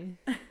funny.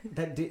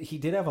 He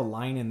did have a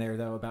line in there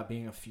though about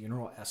being a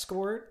funeral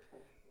escort.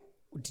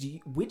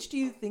 Which do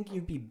you think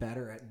you'd be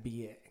better at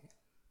being?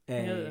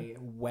 A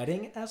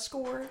wedding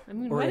escort? I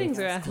mean, or weddings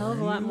are a hell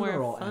of a lot more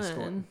funeral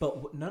fun.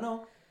 But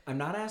no, I'm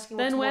not asking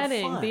what's Then more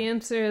wedding. fun. The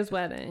answer is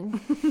wedding.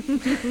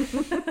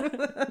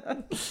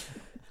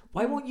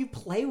 Why won't you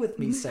play with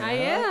me, Sarah? I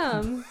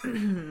am.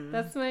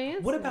 That's my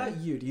answer. What about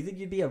you? Do you think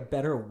you'd be a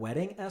better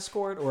wedding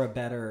escort or a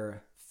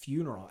better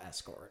funeral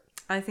escort?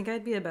 I think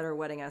I'd be a better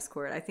wedding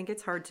escort. I think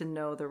it's hard to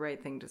know the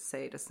right thing to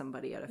say to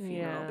somebody at a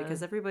funeral Yeah.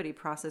 because everybody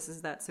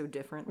processes that so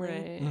differently.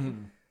 Right.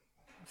 Mm-hmm.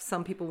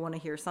 Some people want to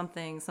hear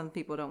something, some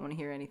people don't want to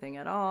hear anything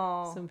at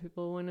all. Some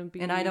people want to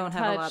be And I don't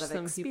touched, have a lot of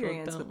some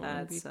experience people don't with wanna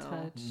that, be so-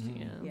 touched.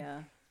 Yeah. Yeah.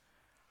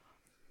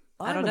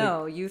 I'm I don't gonna-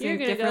 know. You You're think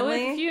gonna go with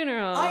differently?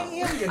 funeral. I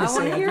am going to I say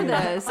wanna I'd hear be a-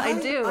 this. I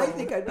do. I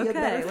think I'd be a Okay,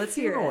 better let's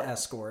hear funeral it.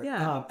 escort.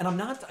 Yeah. And I'm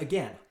not,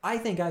 again, I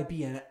think I'd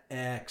be an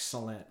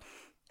excellent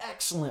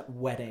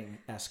wedding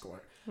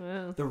escort.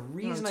 Wow. The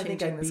reason I'm I think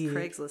changing I'd this be...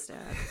 Craigslist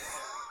ad.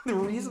 The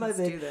reason I Let's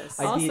think do this.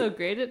 I'd be- Also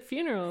great at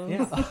funerals.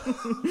 Yeah.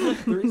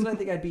 The reason I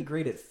think I'd be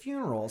great at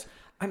funerals,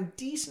 I'm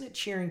decent at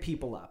cheering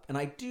people up. And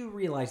I do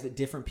realize that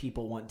different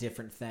people want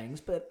different things,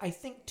 but I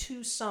think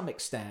to some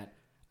extent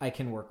I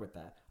can work with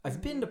that.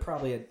 I've been to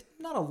probably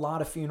not a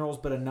lot of funerals,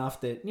 but enough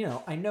that,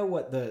 I know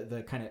what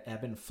the kind of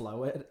ebb and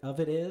flow of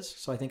it is.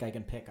 So I think I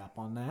can pick up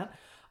on that.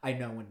 I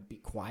know when to be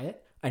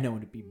quiet. I know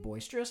when to be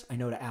boisterous. I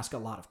know to ask a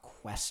lot of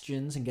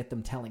questions and get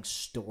them telling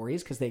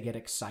stories because they get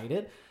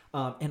excited.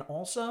 And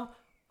also,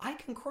 I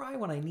can cry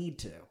when I need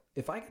to.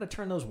 If I got to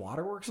turn those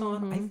waterworks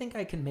on, I think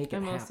I can make it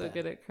I'm happen. also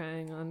good at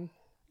crying on.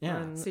 Yeah.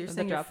 on So you're the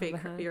saying you're drop of a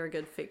hat. you're a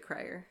good fake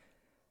crier.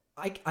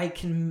 I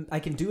can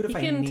do it if He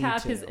I can need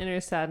tap to. his inner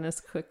sadness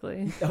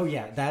quickly. Oh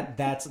yeah,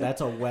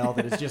 that's a well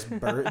that is just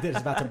that is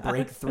about to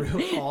break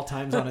through all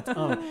times on its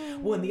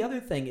own. Well, and the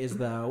other thing is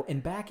though, in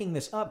backing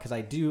this up, because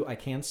I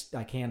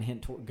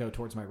can go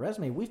towards my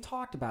resume. We've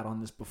talked about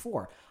on this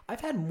before.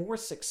 I've had more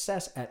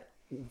success at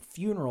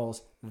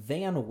funerals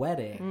than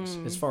weddings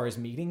as far as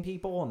meeting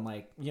people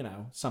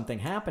and something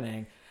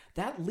happening.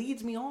 That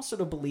leads me also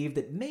to believe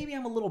that maybe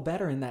I'm a little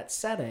better in that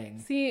setting.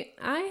 See,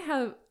 I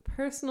have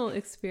personal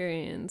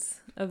experience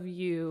of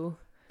you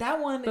That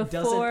one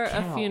before doesn't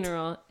count. a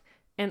funeral,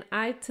 And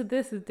I, to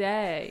this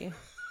day,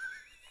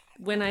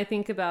 when I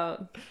think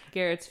about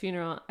Garrett's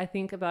funeral, I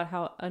think about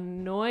how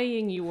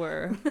annoying you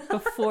were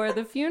before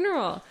the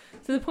funeral,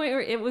 to the point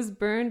where it was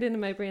burned into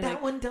my brain. That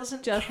like, one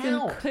doesn't Justin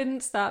count.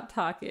 couldn't stop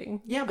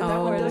talking. Yeah, but that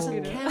one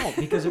doesn't Oh. count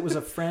because it was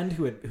a friend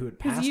who had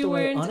passed You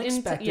away weren't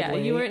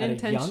unexpectedly. you weren't at a young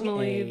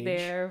intentionally age.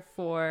 there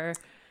for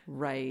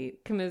Right.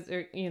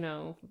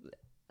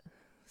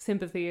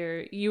 sympathy,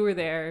 or you were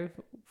there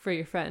for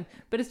your friend.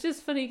 But it's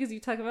just funny because you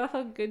talk about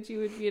how good you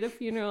would be at a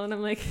funeral, and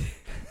I'm like,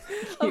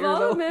 of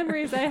all the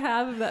memories I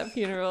have of that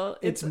funeral,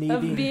 It's it's me of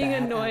being being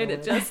bad annoyed at at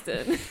it.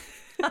 Justin.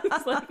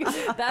 It's like,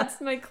 that's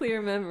my clear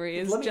memory.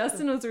 Is Let me-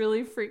 Justin was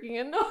really freaking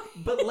annoyed.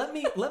 But let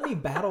me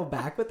battle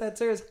back with that,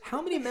 Sarah.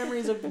 How many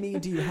memories of me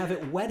do you have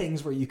at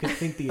weddings where you could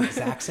think the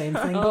exact same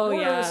thing? But Oh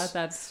yeah, worse?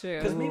 that's true.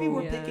 Because maybe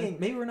we're Yeah. picking.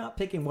 Maybe we're not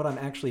picking what I'm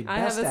actually I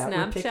have best a at.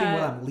 We're picking what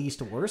Snapchat. I'm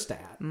least worst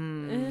at. I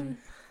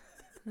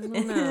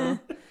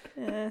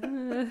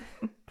don't know.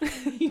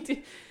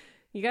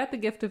 You got the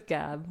gift of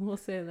gab. We'll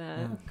say that.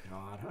 Oh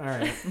God! All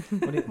right.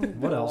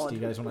 What else do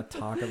you guys want to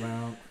talk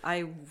about?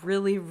 I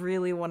really,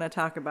 really want to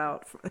talk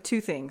about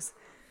two things.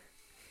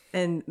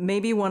 And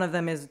maybe one of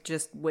them is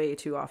just way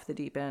too off the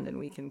deep end and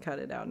we can cut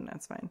it out and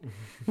that's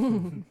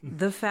fine.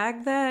 The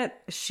fact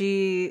that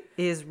she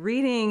is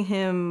reading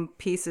him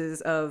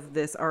pieces of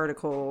this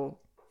article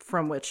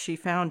from which she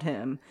found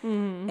him,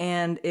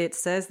 and it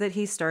says that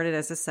he started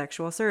as a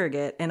sexual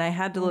surrogate, and I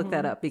had to look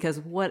that up because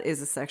what is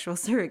a sexual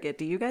surrogate?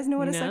 Do you guys know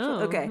what a sexual?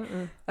 No. Okay,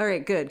 all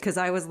right, good, because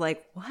I was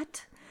like,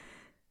 what?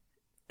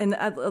 And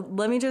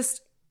let me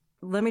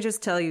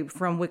just tell you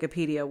from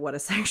Wikipedia what a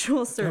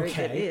sexual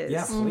surrogate is.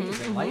 Yeah, please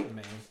enlighten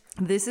me.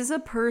 This is a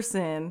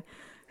person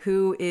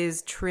who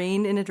is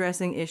trained in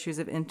addressing issues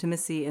of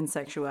intimacy and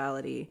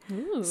sexuality.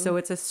 So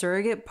it's a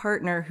surrogate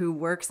partner who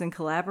works in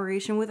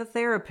collaboration with a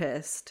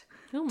therapist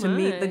to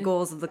meet the my.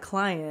 goals of the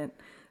client.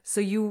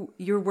 So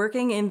you're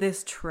working in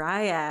this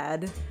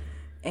triad,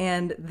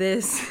 and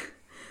this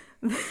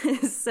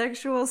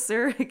sexual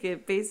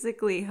surrogate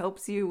basically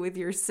helps you with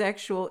your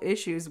sexual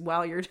issues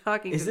while you're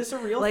talking. Is to this a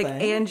real like,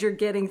 thing? and you're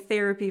getting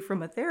therapy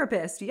from a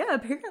therapist. Yeah,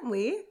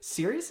 apparently.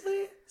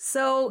 Seriously?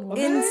 So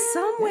in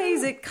some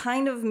ways it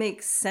kind of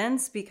makes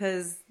sense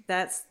because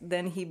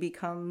then he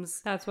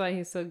becomes That's why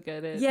he's so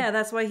good at.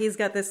 that's why he's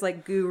got this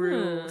like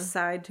guru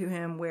side to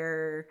him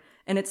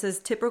and it says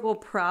typical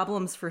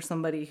problems for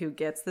somebody who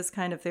gets this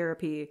kind of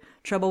therapy: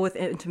 trouble with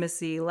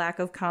intimacy, lack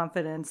of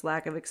confidence,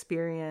 lack of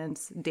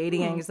experience,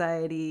 dating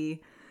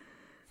anxiety.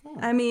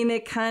 I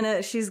mean,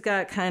 she's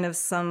got kind of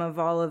some of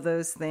all of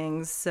those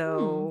things.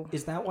 So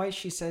Is that why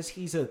she says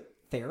he's a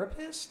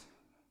therapist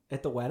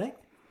at the wedding?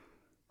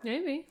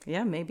 Maybe.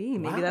 yeah, maybe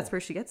Wow. that's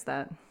where she gets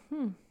that.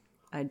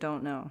 I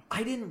don't know.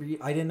 I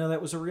didn't know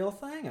that was a real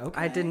thing. Okay.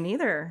 I didn't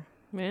either.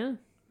 Yeah.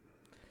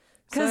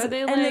 'Cause- So are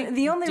they and like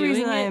the only doing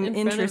reason it I am in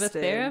front of a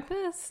interested-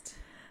 therapist?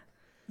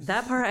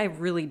 That part I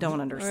really don't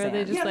Or understand. are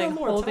they just Yeah, like no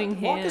more. holding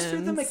Walk hands? us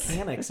through the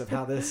mechanics of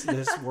how this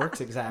works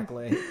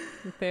exactly.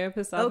 The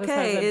therapist's office has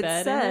Okay, a it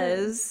bed in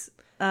it? says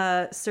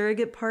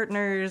surrogate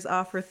partners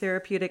offer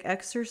therapeutic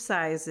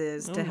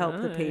exercises to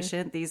help the my.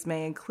 patient. These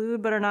may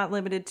include, but are not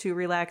limited to,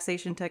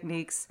 relaxation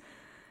techniques,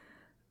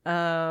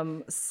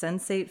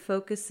 sensate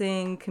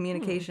focusing,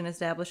 communication,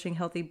 establishing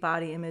healthy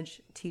body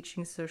image,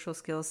 teaching social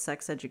skills,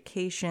 sex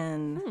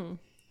education,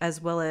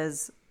 as well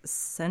as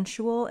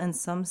sensual and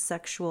some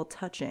sexual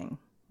touching.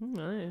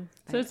 Nice.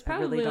 So it's I really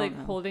probably don't like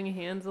know. holding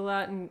hands a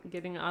lot and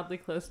getting oddly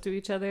close to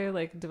each other,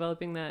 like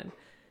developing that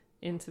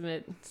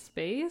intimate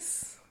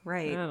space.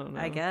 Right, I don't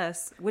know. I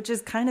guess, which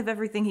is kind of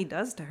everything he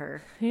does to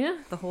her Yeah.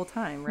 the whole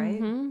time,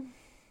 right?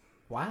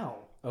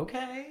 Wow.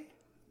 Okay.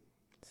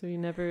 So you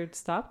never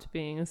stopped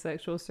being a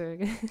sexual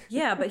surrogate.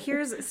 Yeah, but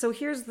here's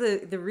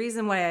the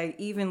reason why I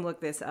even looked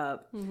this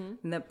up. And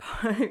the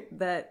part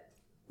that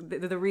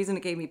the reason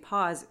it gave me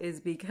pause is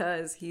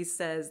because he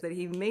says that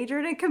he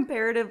majored in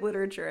comparative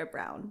literature at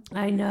Brown.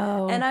 I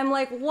know. And I'm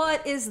like,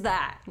 what is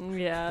that?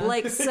 Yeah.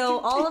 Like, so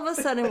all of a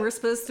sudden we're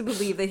supposed to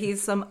believe that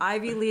he's some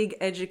Ivy League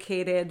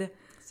educated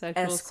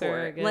Sexual escort.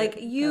 surrogate.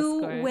 Like, you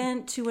escort.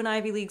 went to an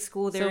Ivy League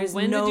school. There is so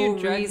when no did your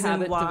drug reason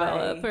habit why.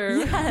 develop? Or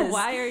Yes.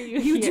 why are you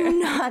You here? do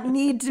not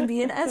need to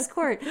be an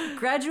escort.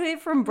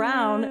 Graduate from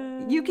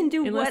Brown. You can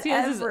do Unless whatever. he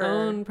has his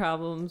own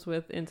problems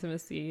with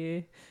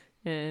intimacy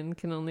and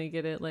can only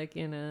get it like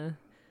in a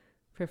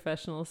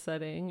professional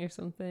setting or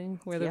something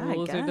where the Yeah, I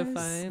rules are guess.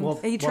 defined. Well,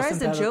 He tries wasn't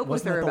to that- joke with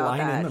wasn't her that the about line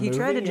in that. the He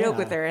tried to movie? joke Yeah.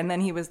 with her, and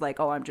then he was like,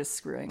 "Oh, I'm just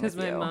screwing with Because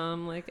my you."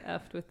 mom like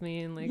effed with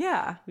me and like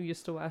Yeah. we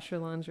used to wash her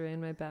lingerie in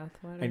my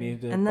bathwater. I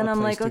needed. And then a I'm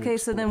place like, to okay,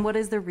 so explore. then what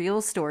is the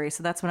real story?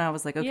 So that's when I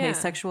was like, okay, Yeah.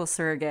 sexual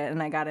surrogate,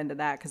 and I got into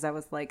that because I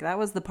was like, that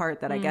was the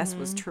part that I guess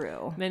was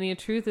true. Many a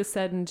truth is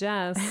said in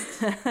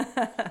jest.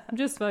 I'm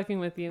just fucking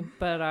with you,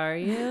 but are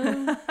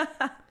you?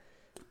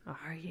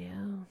 Are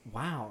you?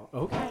 Wow.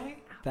 Okay.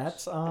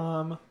 That's There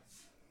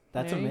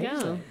you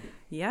amazing. go.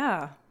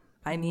 Yeah.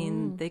 I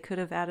mean, they could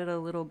have added a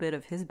little bit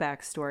of his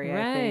backstory,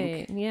 I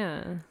think, Right?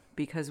 Yeah.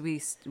 because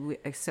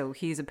so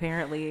he's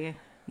apparently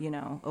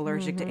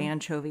allergic to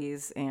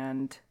anchovies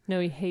and No,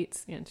 he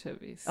hates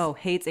anchovies.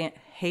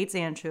 hates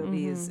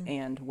anchovies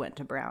and went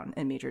to Brown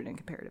and majored in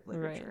comparative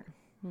literature.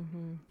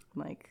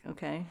 Like,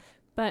 okay.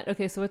 But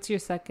okay, so what's your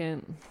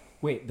second?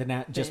 Wait,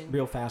 just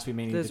real fast, we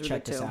may need Those to were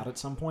check the this two. out at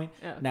some point.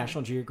 Oh, okay.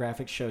 National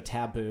Geographic show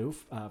Taboo,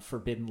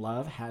 Forbidden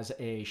Love, has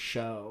a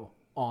show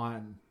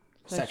on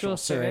sexual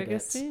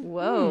surrogates. surrogacy?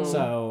 Whoa.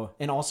 So,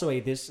 and also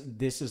This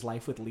Is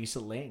Life with Lisa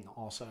Ling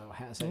also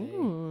has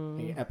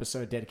a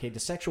episode dedicated to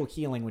sexual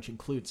healing, which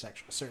includes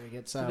sexual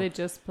surrogates. So, They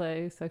just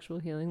play sexual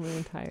healing the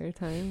entire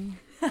time.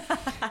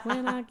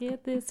 When I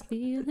get this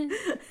feeling.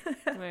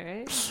 Am I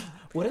right?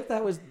 what if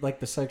that was like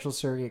the sexual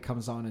surrogate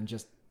comes on and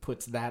just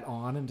puts that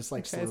on and just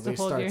like Tries slowly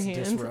to hold your starts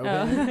hand.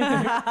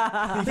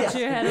 disrobing? Put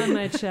your head on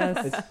my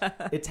chest.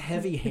 It's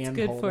heavy hand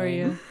It's good for holding.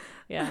 you.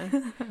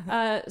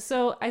 Yeah.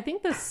 So I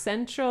think the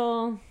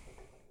central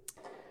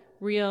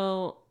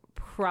real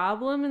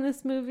problem in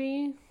this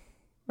movie,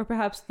 or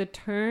perhaps the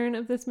turn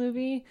of this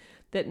movie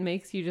that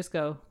makes you just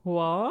go,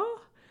 what?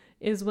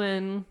 Is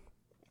when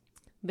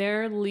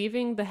they're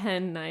leaving the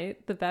hen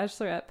night, the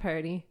bachelorette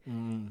party,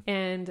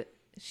 and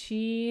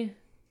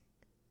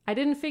I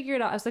didn't figure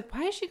it out. I was like,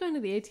 why is she going to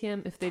the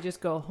ATM if they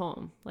just go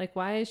home? Like,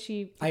 why is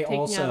she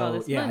taking out all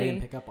this I money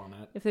didn't pick up on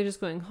that. if they're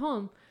just going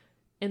home?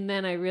 And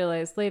then I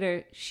realized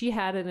later she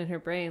had it in her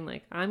brain,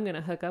 like, I'm going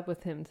to hook up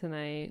with him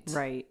tonight.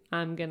 Right.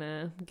 I'm going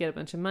to get a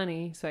bunch of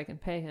money so I can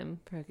pay him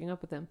for hooking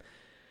up with him.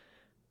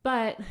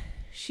 But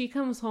she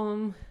comes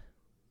home.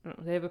 I don't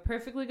know, they have a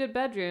perfectly good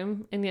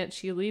bedroom, and yet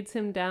she leads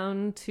him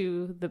down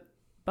to the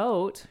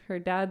boat, her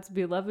dad's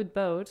beloved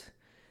boat,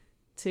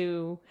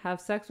 to have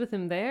sex with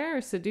him there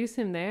or seduce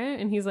him there.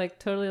 And he's like,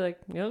 totally like,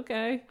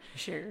 okay,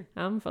 Sure.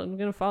 I'm going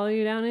to follow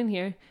you down in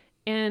here.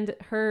 And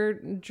her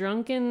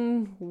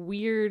drunken,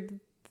 weird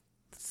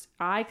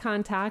eye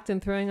contact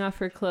and throwing off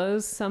her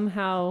clothes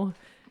somehow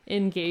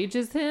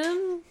engages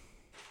him.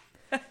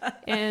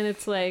 And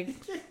it's like,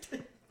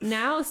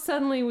 now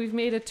suddenly we've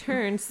made a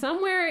turn.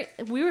 Somewhere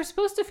we were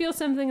supposed to feel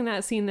something in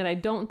that scene that I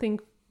don't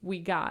think we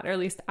got, or at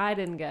least I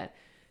didn't get,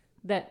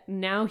 that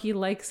now he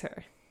likes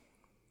her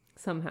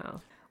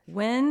somehow.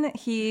 When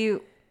he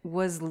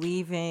was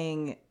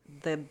leaving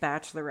the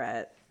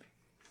bachelorette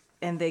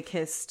and they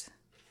kissed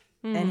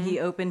and he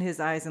opened his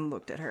eyes and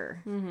looked at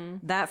her,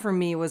 that for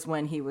me was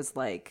when he was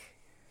like,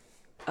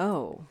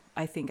 oh,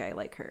 I think I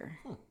like her.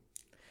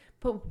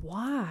 But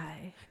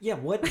why? Yeah,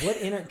 what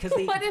because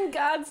they What in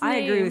God's name? I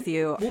agree with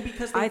you. Well,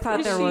 because they I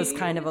thought there was she-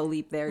 kind of a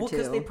leap there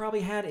because they too.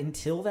 probably had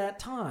until that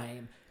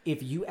time.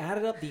 If you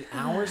added up the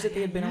hours that they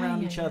had been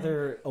around each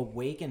other,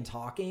 awake and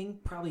talking,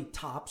 probably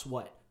tops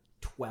what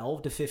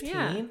 12 to 15.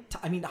 Yeah.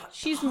 I mean,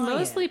 She's high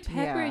mostly end.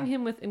 peppering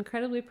him with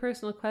incredibly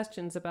personal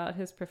questions about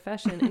his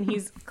profession, and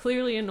he's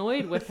clearly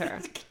annoyed with her.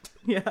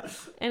 Yeah.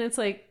 And it's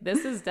like,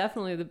 this is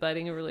definitely the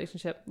budding of a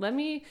relationship. Let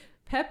me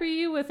pepper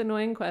you with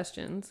annoying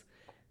questions,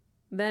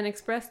 then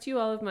express to you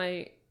all of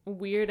my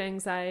weird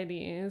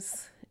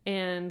anxieties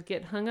and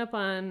get hung up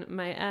on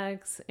my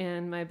ex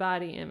and my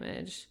body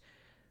image.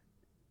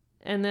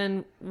 And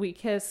then we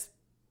kiss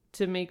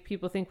to make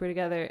people think we're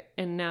together,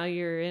 and now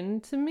you're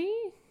into me?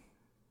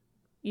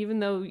 Even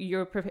though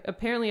you're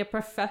apparently a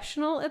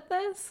professional at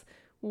this?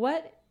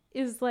 What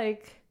is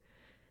like,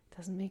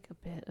 doesn't make a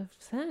bit of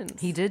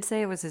sense. He did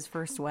say it was his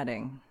first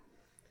wedding.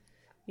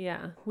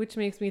 Yeah, which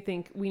makes me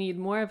think we need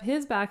more of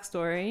his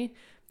backstory,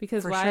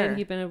 because For why sure. had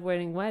he been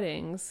avoiding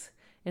weddings?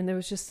 And there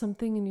was just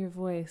something in your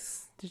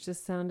voice that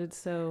just sounded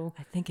so...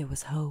 I think it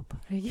was hope.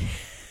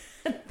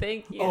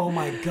 Thank you. Oh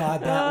my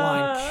God, that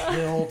line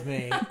killed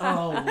me.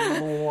 Oh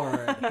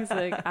Lord. He's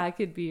like, I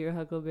could be your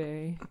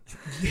Huckleberry.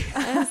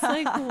 And it's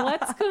like,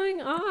 what's going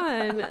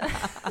on?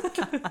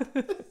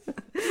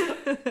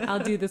 I'll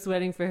do this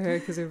wedding for her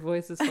because her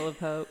voice is full of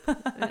hope.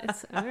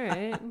 It's all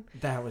right.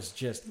 That was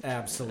just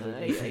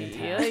absolutely Ay,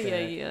 fantastic.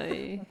 ay, ay,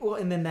 ay. Well,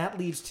 and then that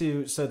leads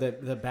to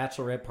the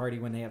bachelorette party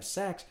when they have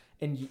sex,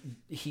 and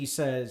he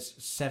says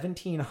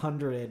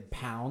 1,700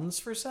 pounds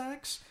for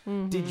sex.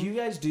 Did you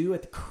guys do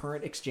at the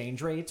current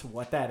exchange rates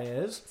what that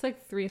is? It's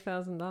like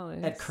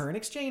 $3,000. At current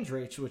exchange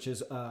rates, which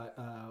is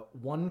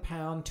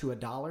 £1 to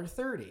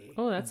 $1.30.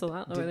 Oh, that's a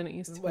lot lower than it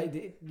used to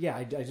be.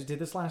 I just did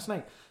this last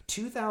night.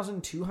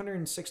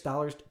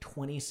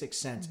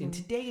 $2,206.26 in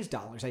today's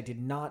dollars. I did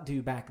not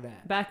do back then.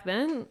 Back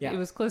then, Yeah. it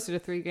was closer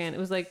to $3,000. It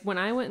was like when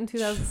I went in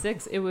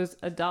 2006, it was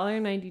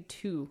 $1.92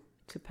 to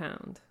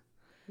pound.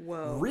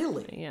 Whoa.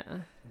 Really? Yeah.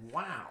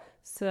 Wow.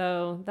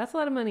 So that's a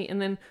lot of money. And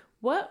then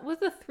what was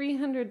the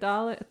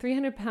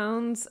 $300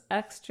 pounds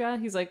extra?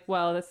 He's like,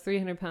 well, that's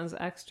 300 pounds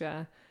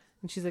extra.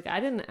 And she's like, I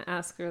didn't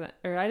ask her that,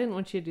 or I didn't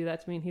want you to do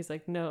that to me. And he's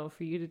like, no,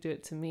 for you to do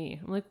it to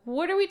me. I'm like,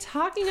 what are we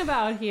talking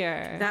about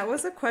here? That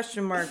was a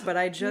question mark, but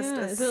I just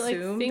Yeah, is it like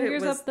assumed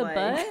fingers it was up the like...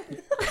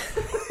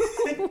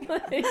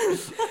 butt?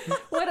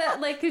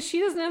 Like, because she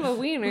doesn't have a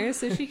wiener,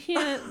 so she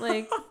can't,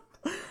 like,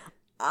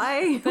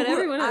 but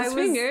everyone has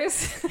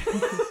fingers.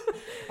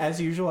 as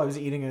usual, I was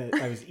eating,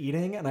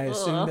 and I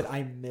assumed that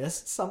I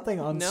missed something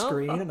on Nope.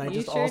 screen, and I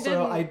You just sure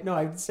didn't. I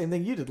did the same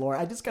thing you did, Laura.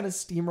 I just kind of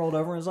steamrolled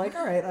over and was like,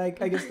 all right,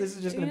 I guess this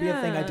is just going to be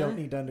a thing I Yeah. don't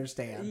need to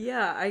understand.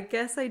 Yeah, I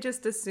guess I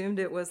just assumed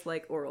it was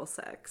like oral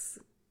sex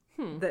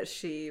that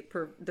she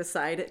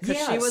decided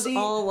because she was see,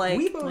 all like,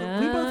 we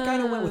both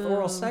kind of went with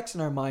oral Oh. sex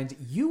in our minds.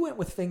 You went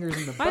with fingers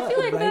in the I butt feel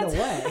like right that's-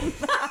 away.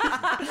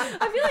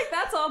 I feel like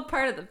that's all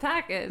part of the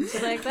package.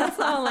 Like that's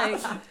all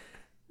like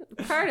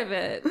part of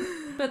it.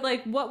 But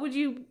like, what would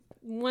you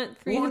want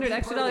What would be $300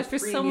 extra part of dollars the for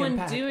premium someone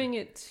package? doing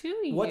it to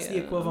you? What's the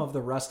equivalent of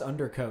the rust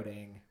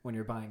undercoating when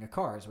you're buying a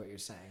car? Is what you're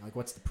saying? Like,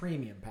 what's the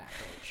premium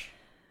package?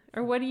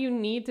 Or what do you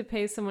need to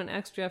pay someone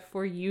extra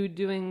for you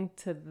doing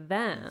to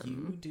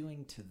them? You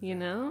doing to them? You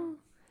know?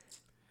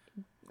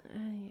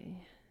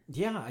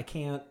 Yeah, I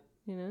can't.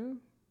 You know?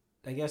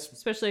 I guess.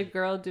 Especially a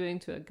girl doing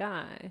to a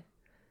guy.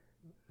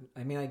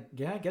 I mean,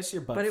 I guess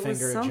your butt but it was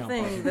finger jump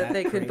something wasn't that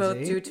they could both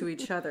crazy. do to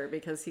each other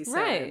because he said,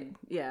 Right.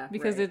 yeah,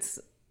 Because right. it's,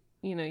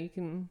 you know, you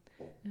can.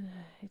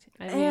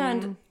 I mean,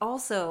 And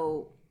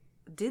also,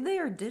 did they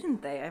or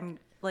didn't they? I'm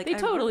like, They I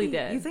totally really-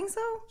 did. You think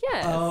so?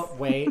 yes. Oh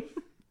wait,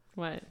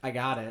 What? I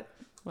got it.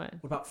 What?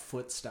 What about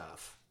foot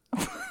stuff?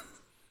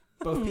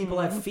 Both people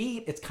have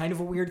feet. It's kind of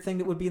a weird thing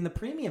that would be in the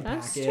premium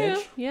That's package.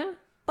 true. Yeah.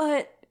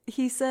 But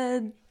he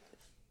said,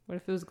 What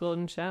if it was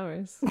golden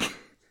showers?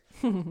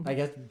 I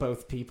guess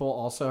both people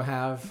also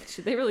have.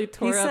 They really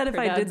tore he up said if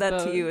her I did dad's that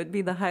to boat. you, it'd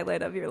be the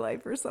highlight of your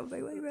life or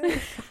something like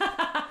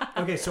that.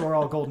 Okay, so we're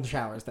all golden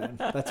showers then.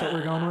 That's what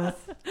we're going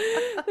with.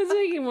 It's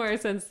making more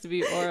sense to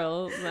be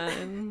oral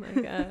then,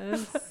 I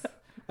guess.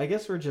 I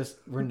guess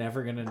we're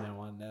never gonna know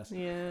on this.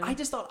 Yeah. I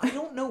just thought I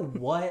don't know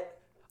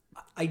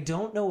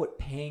what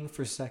paying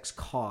for sex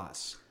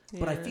costs,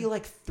 but I Yeah. feel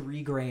like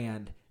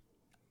 $3,000.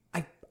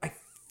 I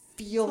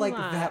feel It's a like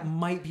lot. that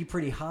might be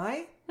pretty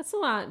high. That's a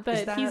lot,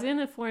 but that- he's in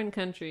a foreign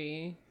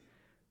country.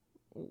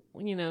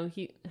 You know,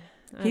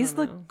 He's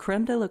the don't know.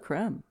 creme de la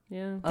creme.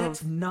 Yeah.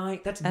 That's nine.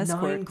 That's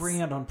escorts.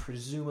 $9,000 on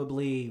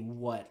presumably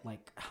what?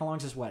 Like how long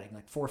is this wedding?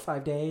 Like 4 or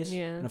 5 days?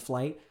 Yeah. In a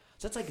flight.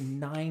 So that's like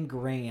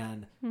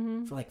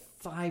 $9,000 for like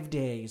 5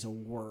 days of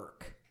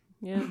work.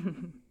 Yeah.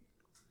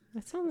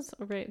 That sounds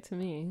right to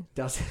me.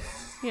 Does it?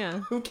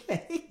 Yeah.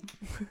 Okay.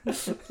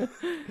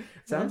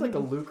 Sounds like a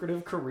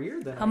lucrative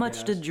career then. How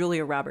much did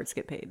Julia Roberts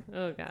get paid?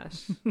 Oh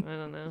gosh. I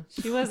don't know.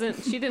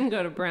 She didn't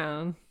go to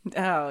Brown.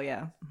 Oh,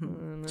 yeah.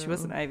 She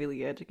wasn't Ivy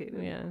League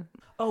educated. Yeah.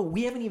 Oh,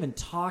 we haven't even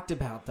talked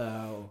about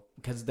though,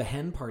 because the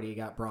hen party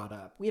got brought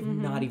up. We have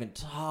not even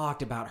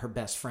talked about her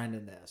best friend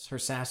in this. Her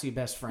sassy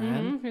best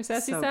friend. Her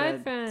sassy So side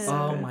good. friend.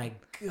 Oh my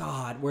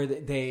god, where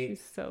they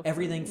She's so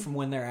everything funny. from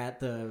when they're at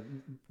the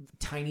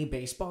tiny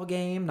baseball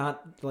game,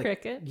 not like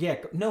Cricket? Yeah,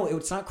 no,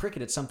 it's not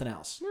cricket. It's something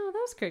else. No, that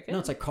was cricket. No,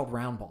 it's like called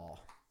round ball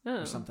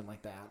oh. or something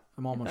like that.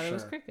 I'm I almost thought sure. it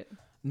was cricket.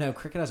 No,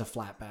 cricket has a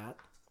flat bat.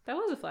 That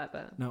was a flat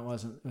bat. No, it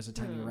wasn't. It was a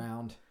tiny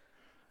round.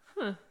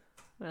 Huh.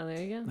 Well,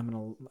 there you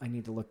go. I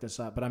need to look this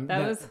up, but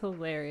That was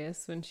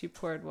hilarious when she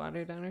poured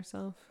water down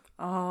herself.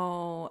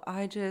 Oh,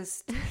 I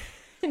just...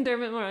 And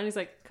Dermot Mulroney's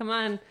like, come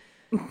on,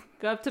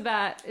 go up to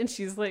bat. And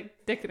she's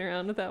like dicking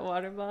around with that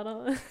water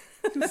bottle.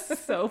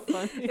 It's so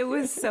funny. It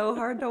was so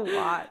hard to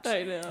watch.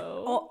 I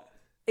know. Oh,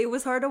 it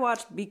was hard to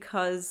watch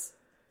because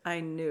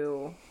I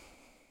knew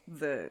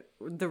the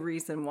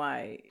reason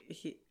why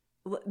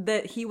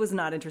he was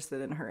not interested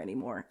in her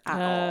anymore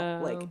at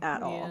all, like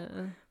at all.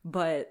 Yeah.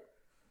 But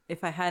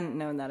if I hadn't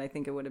known that, I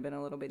think it would have been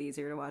a little bit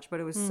easier to watch. But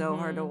it was so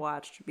hard to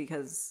watch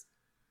because,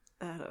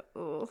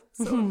 so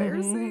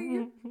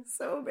embarrassing,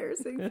 so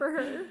embarrassing for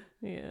her.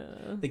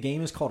 Yeah. The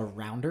game is called a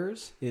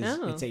Rounders.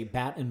 Oh. It's a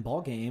bat and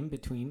ball game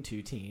between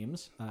two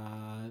teams.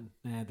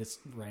 This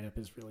write-up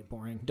is really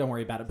boring. Don't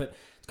worry about it, but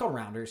it's called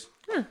Rounders.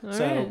 All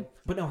right.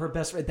 But no, her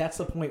best friend, that's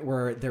the point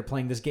where they're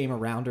playing this game of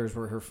Rounders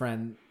where her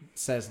friend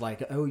says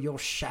like, oh, you're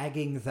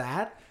shagging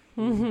that?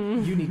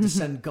 You need to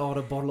send God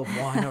a bottle of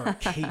wine or a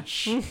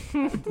quiche.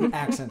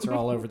 Accents are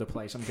all over the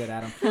place. I'm good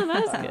at them. Oh,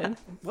 that was good.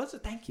 Was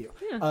it? Thank you.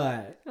 Yeah,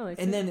 I liked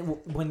and it. then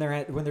when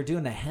they're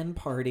doing the hen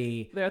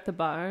party, They're at the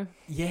bar.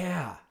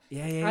 yeah.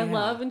 I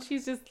love when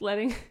she's just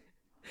letting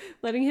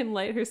him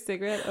light her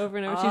cigarette over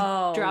and over. She's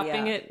Oh,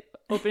 dropping yeah. it,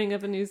 opening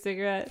up a new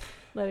cigarette,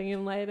 letting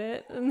him light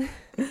it. And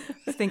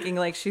Thinking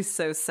like she's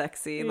so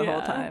sexy the whole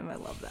Yeah. time. I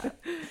love that.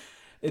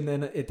 And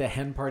then at the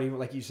hen party,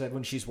 like you said,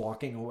 when she's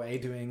walking away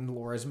doing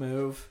Laura's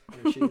move,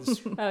 where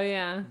she's oh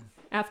yeah,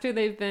 after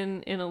they've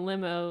been in a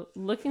limo,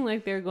 looking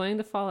like they're going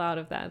to fall out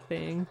of that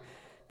thing.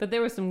 But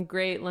there were some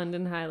great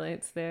London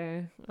highlights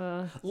there.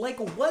 like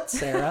what,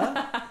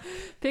 Sarah?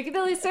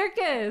 Piccadilly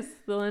Circus,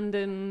 the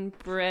London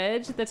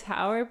Bridge, the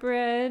Tower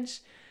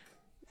Bridge,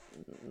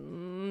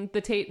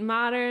 the Tate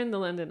Modern, the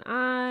London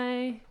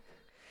Eye.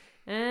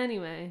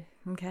 Anyway,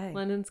 Okay.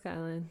 London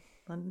Skyline.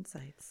 London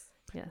sights.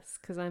 Yes,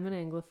 because I'm an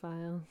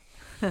Anglophile.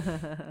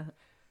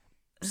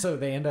 So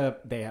they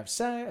have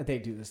sex. They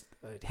do this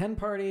hen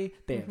party.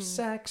 They have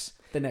sex.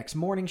 The next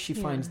morning, she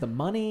finds the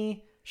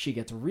money. She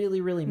gets really,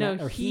 really No,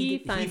 mad. Or he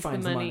finds the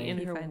money in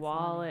He her finds the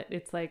wallet.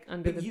 It's like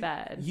under the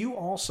bed. You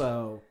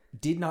also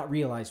did not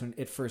realize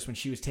at first when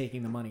she was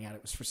taking the money out,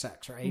 it was for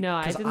sex, right? No,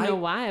 I 'Cause didn't know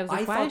why. I was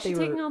like, why is she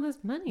taking were- all this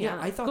money Yeah,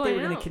 out? I thought they were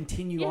going to out?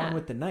 continue on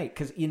with the night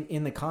because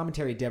in the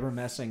commentary, Deborah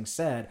Messing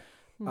said,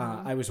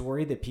 I was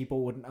worried that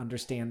people wouldn't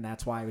understand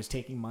that's why I was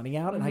taking money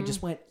out. And I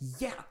just went,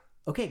 yeah,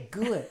 okay,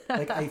 good.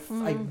 Like I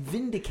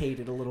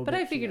vindicated a little But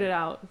bit. I figured it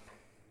out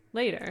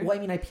later. Well, I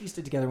mean, I pieced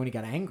it together when he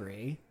got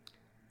angry.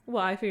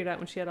 Well, I figured out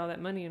when she had all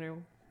that money in her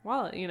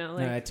wallet, you know,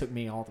 like, No, it took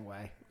me all the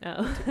way.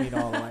 oh. Took me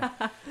all the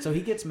way. So he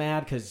gets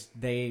mad because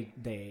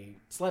they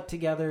slept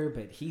together,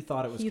 but he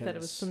thought it was He 'cause- thought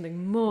it was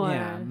something more.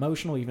 Yeah,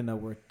 emotional, even though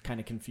we're kind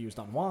of confused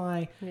on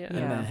why. Yeah. And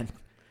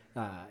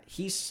then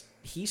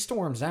he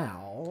storms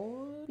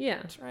out. Yeah.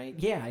 That's right.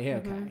 Yeah,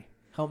 okay.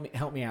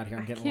 Help me out here.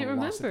 I'm I getting can't a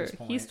little lost at remember. this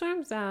point. He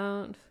storms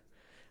out.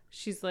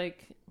 She's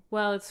like,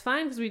 well, it's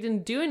fine because we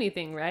didn't do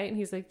anything, right? And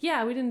he's like,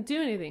 yeah, we didn't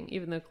do anything,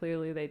 even though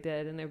clearly they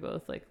did. And they're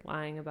both like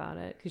lying about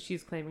it because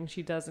she's claiming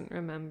she doesn't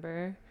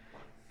remember,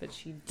 but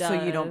she does.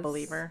 So you don't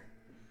believe her?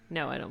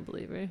 No, I don't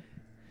believe her.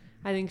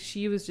 I think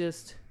she was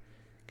just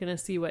going to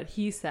see what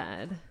he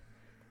said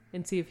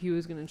and see if he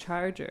was going to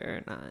charge her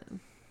or not.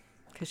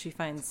 Because she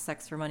finds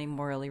sex for money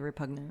morally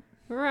repugnant.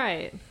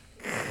 Right.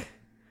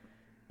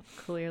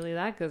 Clearly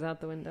that goes out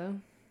the window.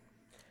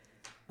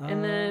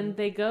 And then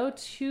they go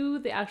to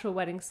the actual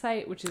wedding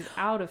site, which is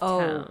out of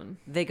town.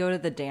 They go to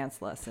the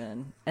dance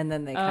lesson, and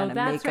then they Oh, kind of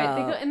that's make right. up.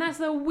 They go, and that's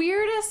the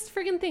weirdest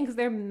freaking thing because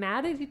they're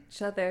mad at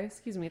each other.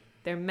 Excuse me.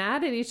 They're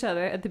mad at each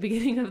other at the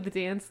beginning of the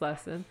dance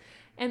lesson.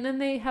 And then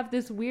they have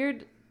this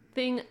weird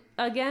thing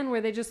again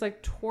where they just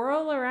like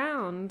twirl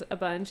around a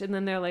bunch and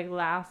then they're like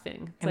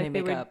laughing. It's And like they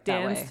they make were up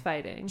that way. dance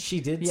fighting.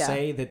 She did Yeah.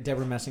 say that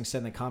Deborah Messing said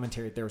in the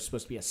commentary that there was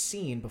supposed to be a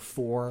scene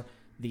before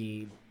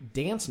the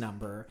dance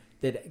number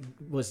that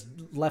was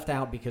left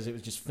out because it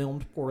was just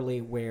filmed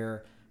poorly,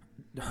 where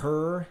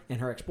her and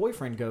her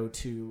ex-boyfriend go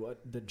to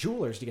the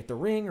jeweler's to get the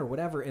ring or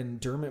whatever, and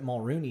Dermot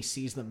Mulrooney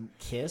sees them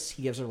kiss.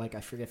 He gives her, like,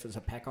 I forget if it was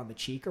a peck on the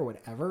cheek or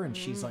whatever, and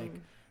she's like,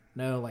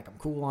 no, like, I'm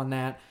cool on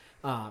that.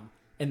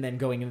 And then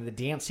going into the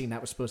dance scene,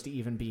 that was supposed to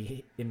even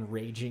be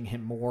enraging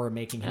him more,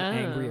 making him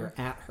angrier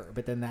at her.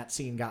 But then that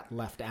scene got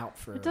left out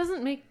for... It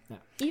doesn't make,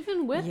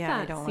 even with Yeah, I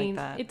that don't like scene,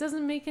 that. it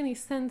doesn't make any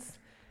sense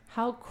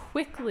how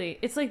quickly.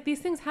 It's like these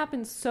things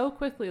happen so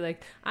quickly.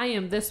 Like, I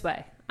am this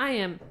way. I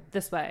am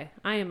this way.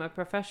 I am a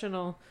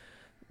professional,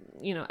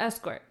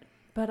 escort.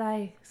 But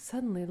I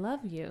suddenly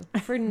love you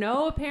for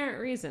no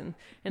apparent reason.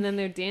 And then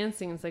they're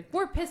dancing. And it's like,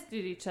 we're pissed at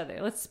each other.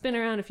 Let's spin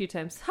around a few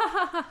times. Ha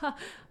ha ha ha.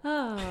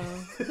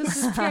 Oh, this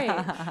is great.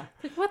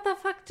 Like, what the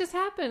fuck just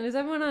happened? Is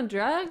everyone on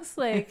drugs?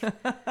 Like,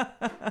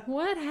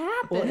 what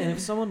happened? Well, and if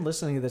someone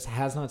listening to this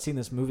has not seen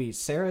this movie,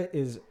 Sarah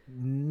is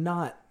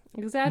not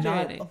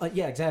Exaggerating.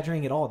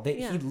 exaggerating at all.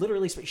 Yeah. He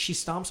literally, she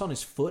stomps on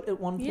his foot at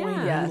one point, Yeah.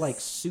 and Yes. he like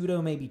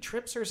pseudo maybe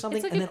trips or something,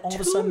 It's like and a then all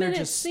of a sudden they're 2-minute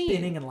just scene.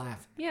 spinning and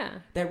laughing. Yeah.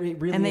 That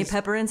really And they is-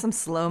 pepper in some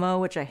slow-mo,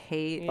 which I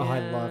hate. Oh, I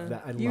Yeah. love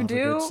that. I You love do?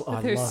 A good, I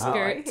With her love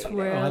skirt it.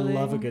 twirling. I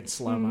love a good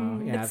slow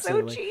mo. Yeah, It's so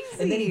absolutely.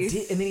 And then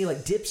cheesy. he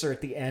like dips her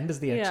at the end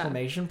as the Yeah.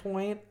 exclamation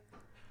point.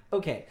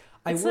 Okay,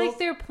 It's like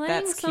they're playing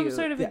That's some cute.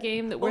 sort of a Yeah.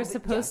 game that Well, we're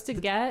supposed to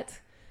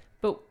get,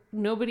 but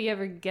nobody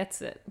ever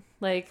gets it.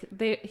 Like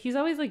he's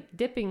always like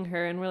dipping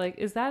her, and we're like,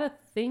 "Is that a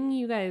thing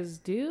you guys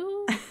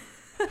do?"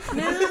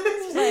 now,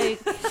 like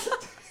ta-da,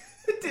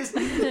 This is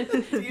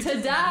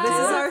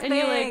our and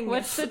you're like, thing.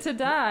 "What's the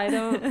ta-da?" I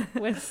don't.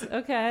 What's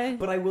okay?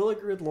 But I will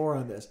agree with Laura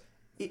on this.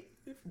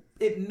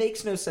 It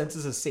makes no sense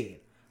as a scene.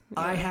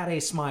 I had a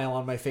smile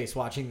on my face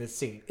watching this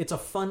scene. It's a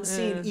fun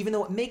scene, even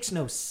though it makes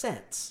no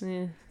sense.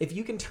 Yeah. If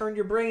you can turn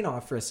your brain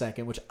off for a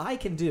second, which I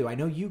can do, I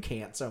know you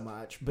can't so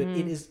much, but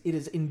it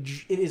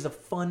is a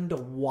fun to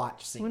watch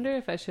I scene. wonder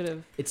if I should have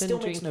It been still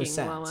makes drinking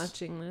no while sense.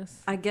 watching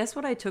this. I guess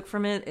what I took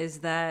from it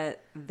is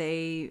that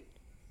they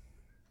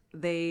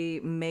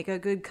make a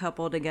good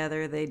couple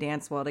together. They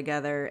dance well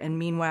together, and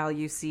meanwhile,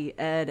 you see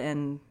Ed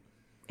and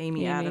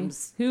Amy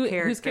Adams'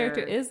 whose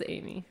character is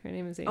Amy. Her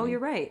name is Amy. Oh, you're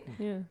right.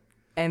 Yeah.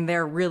 And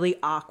they're really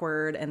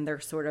awkward, and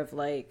they're sort of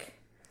like,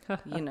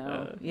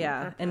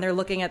 yeah. And they're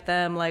looking at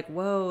them like,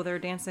 "Whoa, they're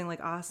dancing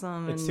like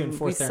awesome." It's and to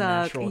enforce we their suck.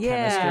 natural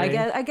Yeah,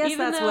 chemistry. I guess Even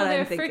that's though what their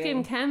I'm thinking.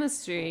 freaking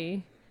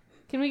chemistry.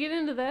 Can we get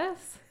into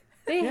this?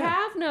 They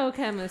have no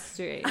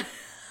chemistry.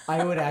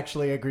 I would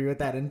actually agree with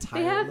that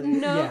entirely. They have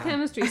no Yeah.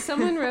 chemistry.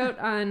 Someone wrote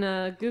on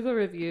Google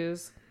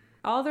reviews,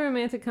 all the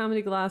romantic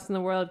comedy gloss in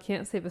the world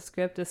can't save a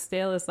script as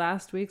stale as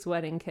last week's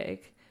wedding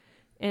cake.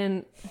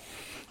 And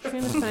I'm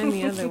trying to find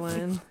the other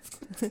one.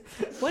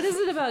 What is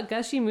it about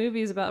gushy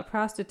movies about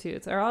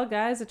prostitutes? Are all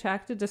guys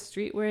attracted to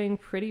street-wearing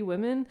pretty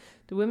women?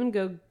 Do women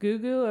go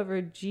goo-goo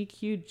over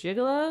GQ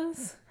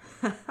gigolos?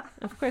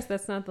 Of course,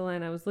 that's not the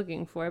line I was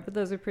looking for, but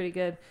those are pretty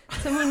good.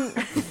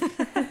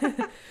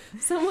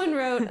 Someone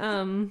wrote,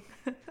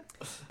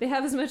 they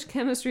have as much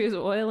chemistry as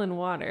oil and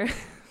water.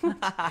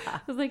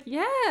 I was like,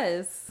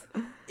 yes.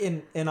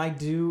 And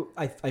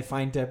I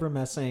find Deborah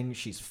Messing,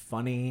 she's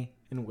funny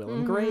in Will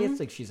and Grace. It's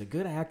like she's a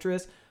good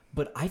actress,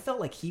 but I felt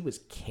like he was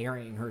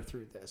carrying her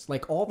through this.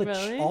 Like all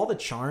the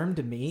charm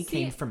to me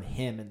came from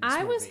him in this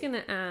I movie. was going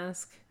to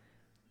ask,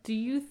 do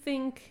you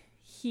think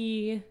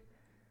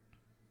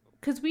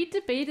because we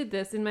debated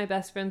this in my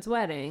best friend's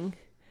wedding.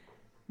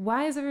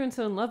 Why is everyone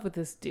so in love with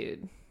this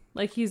dude?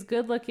 Like, he's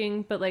good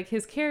looking, but like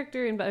his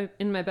character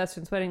in my best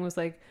friend's wedding was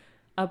like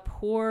a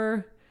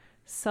poor,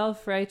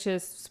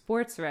 self-righteous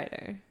sports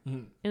writer.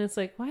 And it's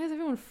like, why is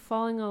everyone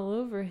falling all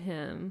over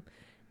him?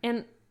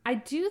 And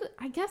I'm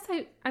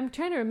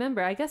trying to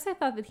remember. I guess I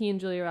thought that he and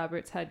Julia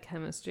Roberts had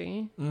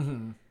chemistry.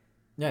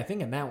 Yeah, I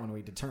think in that one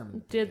we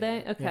determined. Did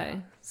they? Okay. Yeah.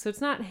 So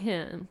it's not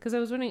him. Because I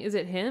was wondering, is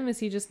it him? Is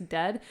he just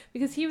dead?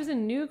 Because he was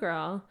in New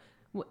Girl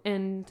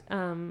and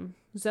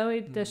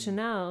Zoe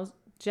Deschanel,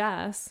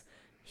 Jess.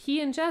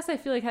 He and Jess, I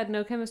feel like, had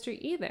no chemistry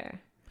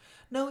either.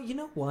 No, you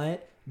know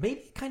what?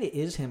 Maybe it kind of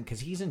is him because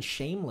he's in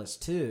Shameless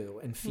too,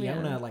 and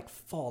Fiona like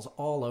falls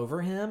all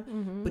over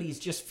him, but he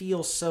just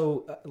feels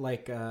so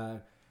like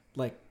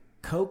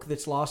Coke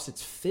that's lost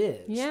its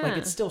fizz. Yeah. Like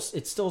it's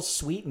still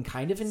sweet and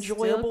kind of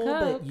enjoyable,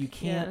 but you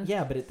can't.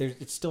 Yeah. But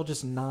it's still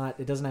just not.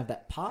 It doesn't have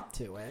that pop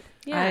to it.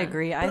 Yeah. I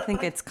agree. I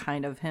think it's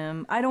kind of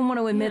him. I don't want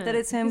to admit that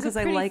it's him He's a because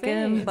I pretty like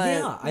him, face.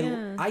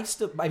 but I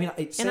still. I mean,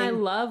 And I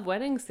love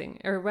Wedding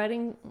Singer.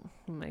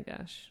 Oh my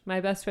gosh.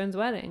 My Best Friend's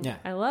Wedding. Yeah.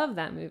 I love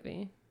that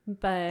movie.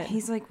 But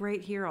he's like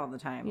right here all the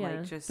time. yeah.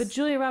 Like just But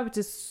Julia Roberts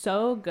is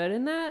so good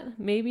in that.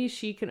 Maybe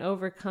she can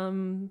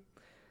overcome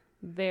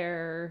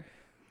their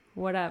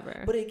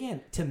whatever. But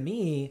again, to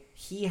me,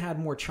 he had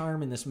more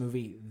charm in this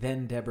movie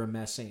than Deborah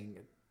Messing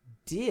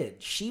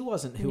did. She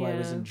wasn't who I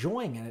was Yeah.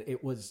 enjoying in it.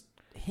 It was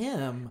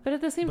him. But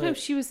at the same time,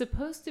 she was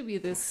supposed to be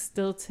this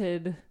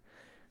stilted,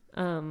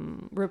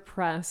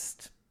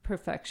 repressed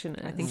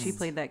perfectionist. I think she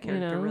played that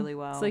character really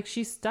well. It's like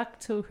she stuck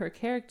to her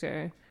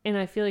character. And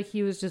I feel like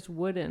he was just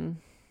wooden.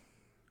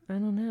 I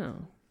don't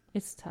know.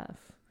 It's tough.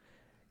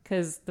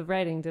 Because the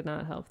writing did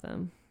not help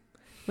them.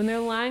 When they're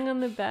lying on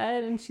the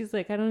bed and she's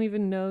like, I don't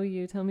even know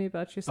you. Tell me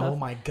about yourself. Oh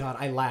my God,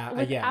 I laugh.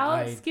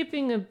 Without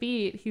skipping a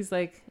beat, he's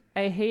like,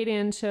 I hate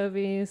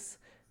anchovies.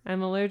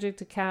 I'm allergic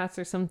to cats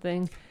or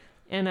something.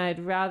 And I'd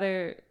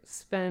rather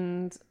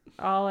spend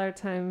all our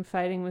time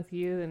fighting with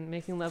you than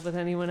making love with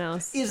anyone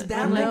else. Is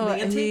that I'm like,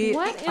 romantic?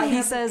 what in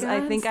he says,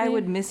 I think I God's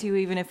would name? miss you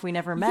even if we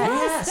never met.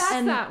 Yes, that's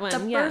and that one.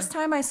 The Yeah. first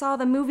time I saw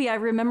the movie, I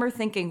remember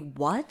thinking,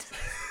 what?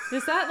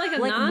 Is that like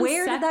a Like, non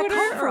where did that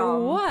come or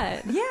from?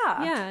 what?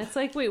 Yeah. Yeah, it's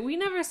like, wait, we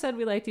never said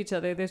we liked each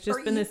other. There's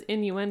just been this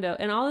innuendo.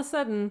 And all of a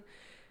sudden,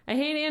 I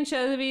hate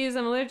anchovies,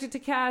 I'm allergic to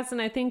cats,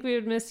 and I think we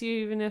would miss you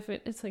even if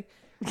it's like,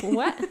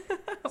 what?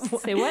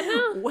 Say what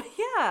now? Well,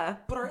 yeah.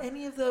 But are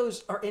any of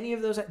those?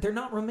 They're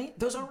not romantic.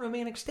 Those aren't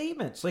romantic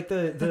statements. Like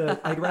the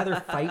I'd rather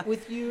fight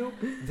with you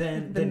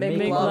than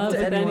Make love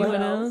with anyone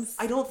else.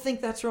 I don't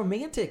think that's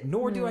romantic.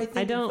 Nor do I think.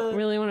 I don't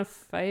really want to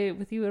fight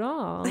with you at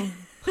all.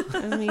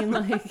 I mean,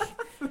 like,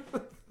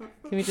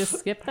 can we just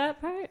skip that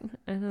part?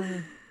 I don't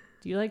know.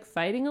 Do you like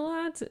fighting a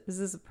lot? Is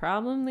this a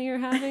problem that you're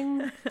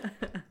having?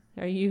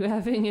 Are you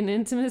having an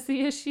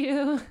intimacy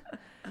issue?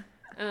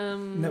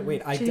 No,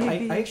 wait. I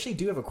actually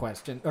do have a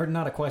question, or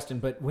not a question,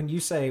 but when you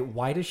say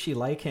why does she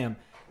like him,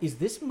 is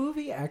this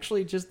movie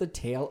actually just the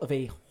tale of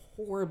a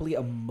horribly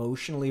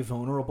emotionally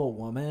vulnerable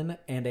woman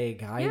and a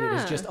guy that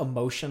is Yeah. just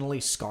emotionally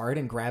scarred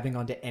and grabbing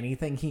onto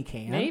anything he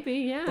can? Maybe,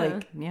 yeah.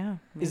 Like, Yeah.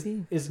 is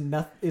Maybe.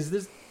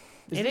 It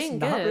this ain't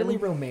not good. really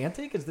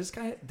romantic? Is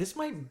this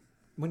might,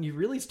 when you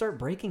really start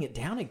breaking it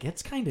down, it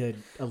gets kind of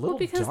a little well,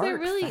 because dark there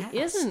really fast.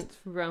 isn't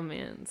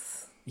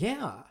romance.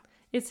 Yeah.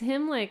 It's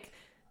him like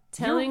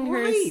telling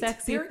her right.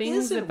 sexy There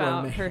things isn't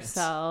about romance.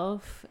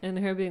 herself and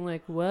her being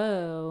like,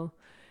 whoa.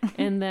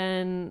 And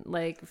then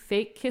like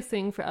fake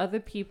kissing for other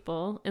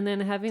people and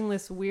then having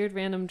this weird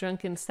random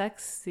drunken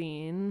sex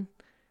scene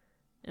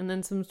and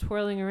then some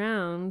twirling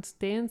around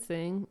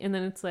dancing and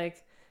then it's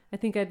like, I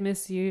think I'd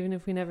miss you even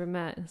if we never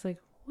met. It's like,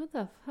 what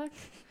the fuck?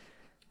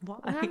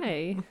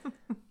 Why?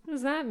 What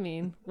does that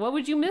mean? What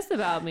would you miss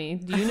about me?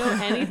 Do you know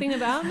anything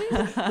about me?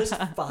 List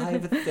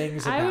 5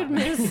 things about I would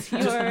me. miss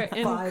your Just 5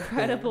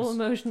 incredible things.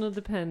 emotional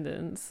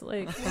dependence.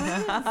 Like,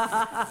 what?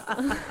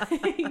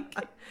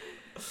 Like,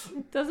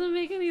 it doesn't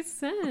make any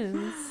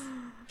sense.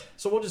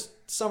 So we'll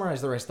just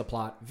summarize the rest of the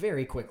plot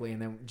very quickly,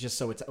 and then just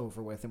so it's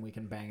over with, and we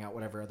can bang out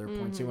whatever other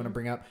points you want to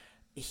bring up.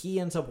 He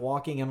ends up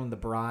walking in on the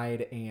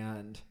bride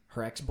and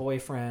her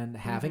ex-boyfriend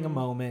having a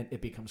moment. It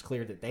becomes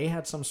clear that they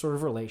had some sort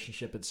of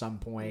relationship at some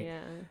point.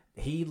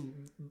 Yeah.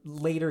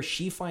 Later,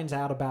 she finds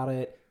out about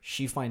it.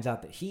 She finds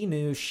out that he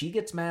knew. She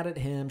gets mad at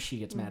him. She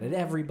gets mad at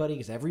everybody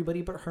because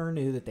everybody but her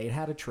knew that they'd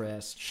had a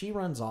tryst. She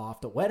runs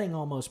off. The wedding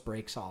almost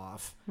breaks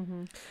off.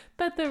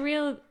 But the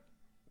real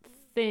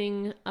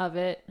thing of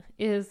it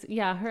is,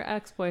 yeah, her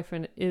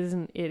ex-boyfriend is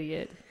an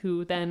idiot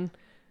who then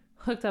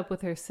hooked up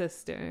with her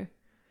sister.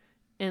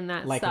 And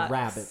that Like sucks.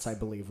 rabbits, I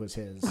believe was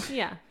his.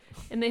 Yeah.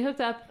 And they hooked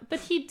up,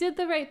 but he did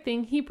the right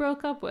thing. He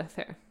broke up with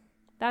her.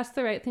 That's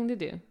the right thing to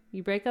do.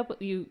 You break up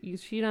with you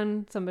cheat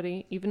on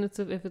somebody, even if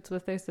it's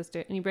with their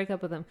sister, and you break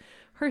up with them.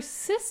 Her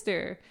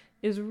sister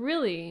is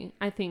really,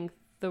 I think,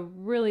 the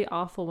really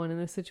awful one in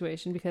this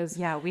situation because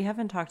Yeah, we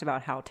haven't talked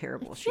about how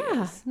terrible she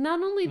yeah, is.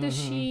 not only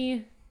does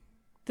do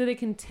they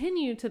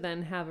continue to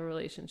then have a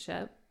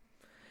relationship,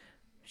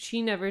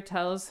 she never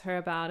tells her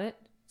about it.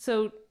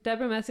 So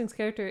Deborah Messing's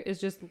character is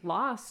just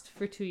lost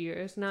for 2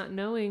 years, not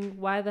knowing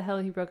why the hell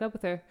he broke up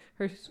with her.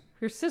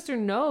 Her sister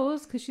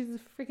knows because she's the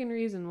freaking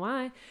reason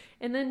why.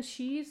 And then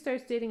she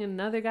starts dating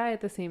another guy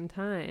at the same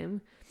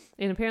time.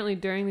 And apparently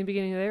during the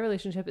beginning of their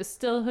relationship is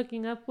still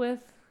hooking up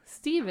with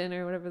Steven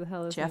or whatever the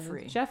hell his name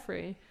Jeffrey. is.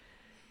 Jeffrey.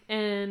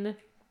 And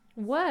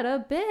what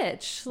a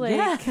bitch. Like,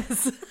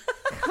 Yes.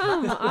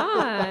 come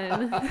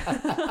on.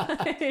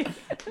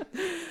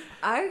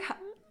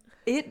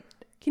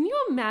 Can you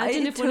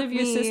imagine It if one of took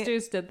your me-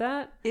 sisters did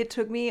that? It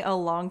took me a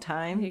long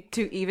time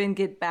to even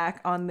get back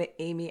on the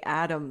Amy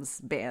Adams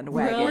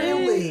bandwagon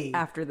Really?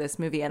 after this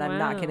movie, and I'm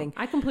not Wow. kidding.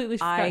 I completely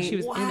forgot she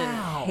was in it.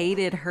 Wow.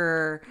 Hated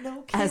her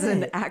No as an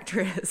kidding.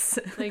 actress.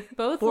 Like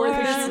both For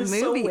Laura this and-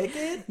 movie. So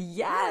wicked?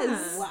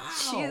 Yes, Wow.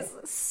 she is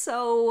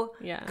so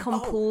Yeah.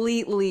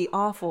 completely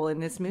awful in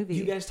this movie.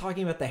 You guys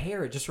talking about the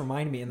hair, it just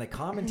reminded me in the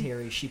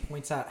commentary, she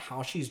points out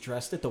how she's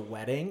dressed at the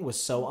wedding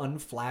was so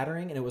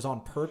unflattering, and it was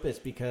on purpose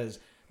because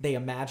they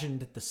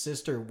imagined that the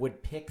sister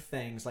would pick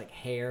things like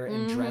hair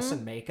and dress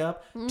and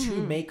makeup to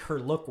make her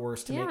look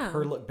worse, to make Yeah.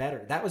 her look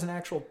better. That was an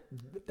actual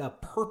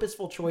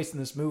purposeful choice in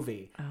this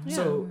movie.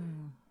 So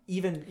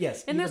even,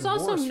 yes. And even there's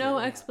also worse for no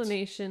the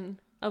explanation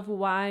of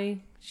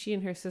why she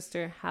and her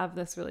sister have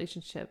this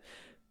relationship.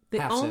 The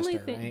Half-sister, only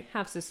thing, right?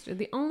 half sister.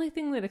 The only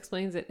thing that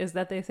explains it is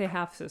that they say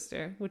half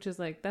sister, which is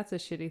like that's a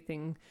shitty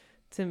thing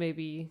to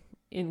maybe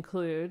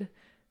include.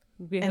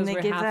 Because And they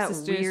we're give half that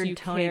sisters, weird you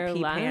Tony care P.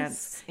 less.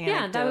 Pants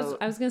Yeah, that was. anecdote.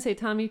 I was gonna say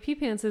Tommy P.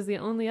 Pants is the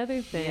only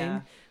other thing.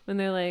 Yeah. When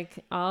they're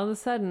like, all of a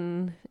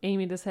sudden,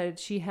 Amy decided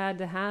she had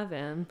to have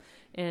him,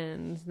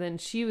 and then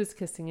she was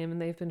kissing him,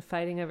 and they've been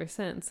fighting ever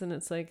since. And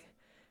it's like,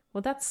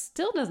 well, that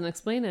still doesn't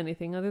explain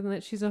anything other than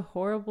that she's a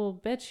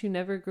horrible bitch who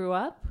never grew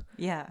up.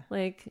 Yeah.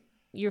 Like,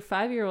 your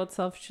 5-year-old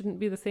self shouldn't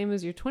be the same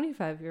as your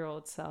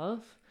 25-year-old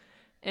self.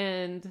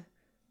 And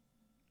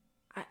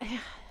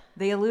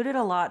They alluded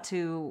a lot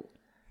to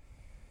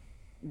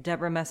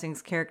Deborah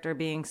Messing's character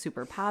being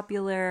super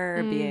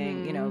popular,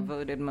 being,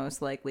 voted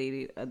most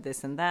likely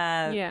this and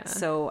that. Yeah.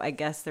 So I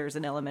guess there's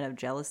an element of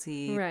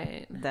jealousy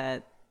right.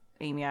 that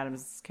Amy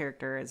Adams'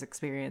 character has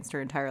experienced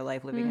her entire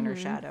life living in her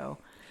shadow.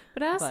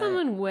 But as But-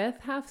 someone with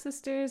half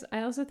sisters,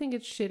 I also think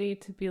it's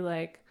shitty to be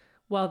like,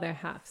 well, they're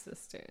half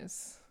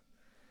sisters.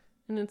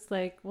 And it's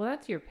like, well,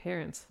 that's your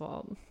parents'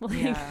 fault. Like,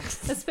 Yeah.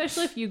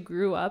 especially if you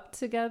grew up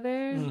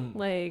together,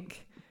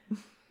 like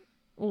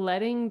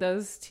letting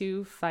those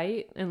two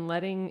fight and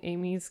letting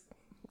Amy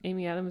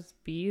Adams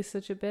be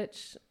such a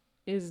bitch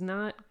is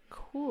not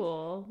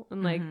cool.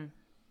 And like,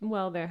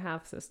 well, they're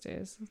half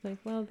sisters. It's like,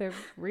 well, they're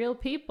real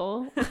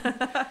people.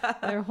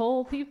 They're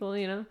whole people,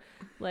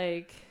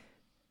 like,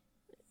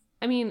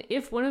 I mean,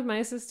 if one of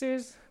my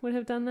sisters would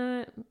have done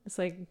that, it's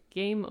like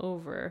game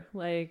over.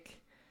 Like,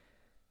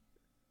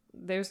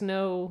 there's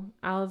no,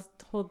 I'll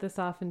hold this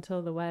off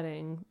until the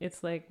wedding.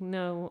 It's like,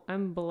 no,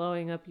 I'm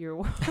blowing up your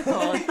world.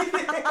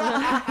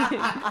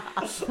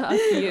 Fuck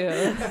you.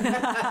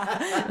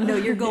 No,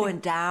 you're going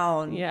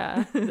down.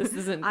 Yeah, this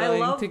isn't I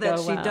going love to that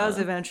go she well. does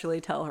eventually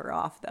tell her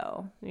off,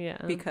 though, Yeah.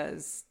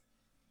 because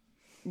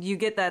you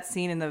get that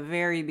scene in the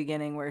very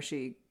beginning where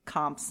she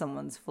comps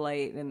someone's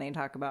flight and they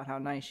talk about how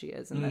nice she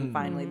is, and then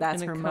finally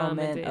that's And her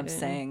moment of accommodating.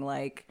 saying,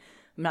 like,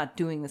 I'm not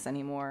doing this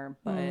anymore.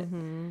 But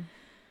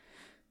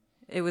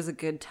it was a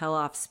good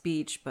tell-off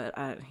speech, but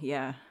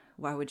yeah,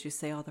 why would you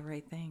say all the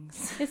right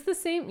things? It's the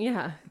same,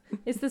 yeah.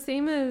 It's the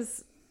same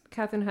as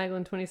Katherine Heigl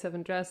in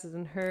 27 Dresses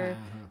and her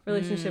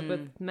relationship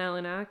with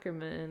Malin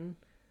Ackerman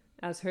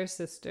as her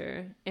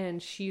sister.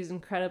 And she's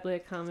incredibly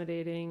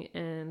accommodating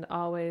and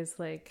always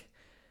like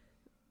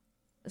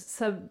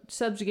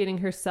subjugating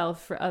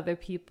herself for other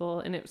people.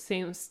 And it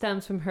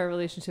stems from her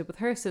relationship with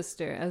her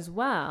sister as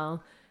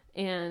well.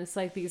 And it's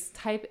like these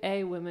type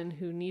A women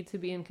who need to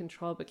be in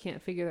control but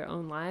can't figure their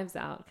own lives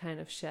out kind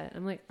of shit.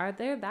 I'm like, are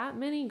there that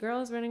many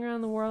girls running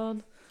around the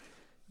world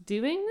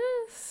doing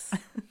this?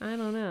 I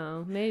don't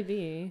know.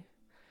 Maybe.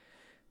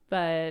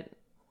 But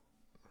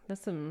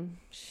that's some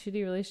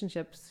shitty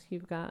relationships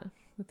you've got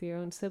with your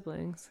own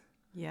siblings.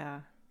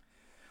 Yeah.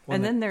 Well,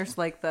 And then there's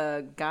like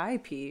the guy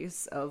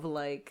piece of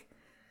like,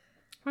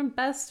 My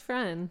best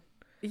friend.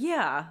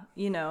 yeah,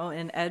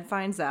 and Ed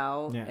finds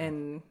out Yeah.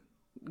 and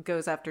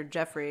goes after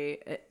Jeffrey,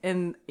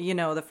 and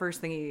the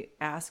first thing he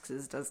asks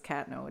is, does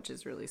Kat know, which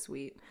is really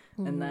sweet.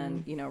 And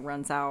then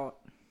runs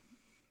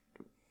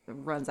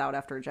out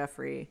after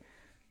Jeffrey.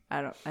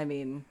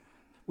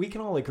 we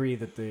can all agree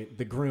that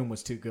the groom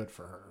was too good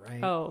for her,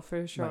 right? Oh,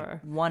 for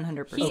sure.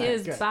 100%. He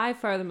is good. by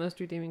far the most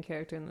redeeming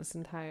character in this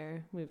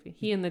entire movie.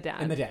 He and the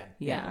dad. And the dad.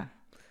 Yeah.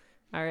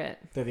 All right.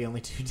 They're the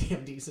only two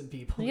damn decent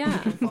people Yeah.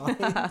 you can find.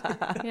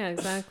 Yeah,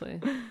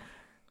 exactly.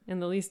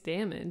 And the least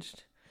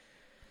damaged.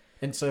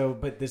 And so,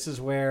 but this is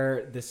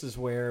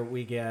where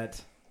we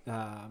get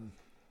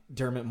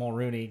Dermot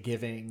Mulroney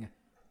giving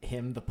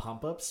him the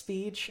pump up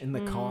speech in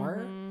the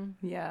car.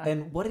 Yeah.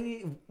 And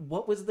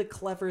what was the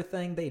clever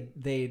thing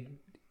they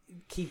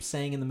keep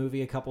saying in the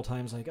movie a couple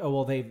times, like, oh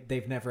well,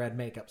 they've never had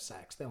makeup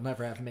sex, they'll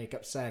never have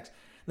makeup sex.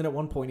 Then at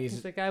one point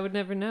He's like, I would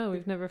never know.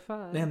 We've never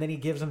fought. and then he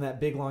gives him that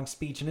big long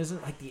speech, and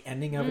isn't like the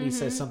ending of it? He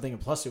says something,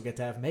 and plus you'll get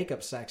to have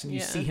makeup sex, and you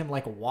Yeah. see him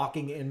like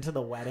walking into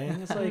the wedding.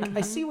 It's like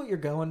I see what you're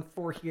going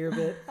for here,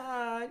 but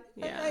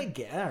Yeah. I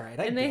get all right.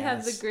 And they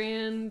have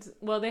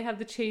they have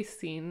the chase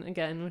scene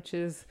again, which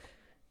is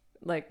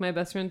like my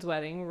best friend's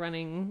wedding,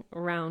 running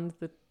around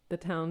the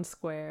town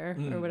square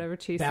or whatever,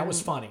 chasing. That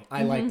was funny.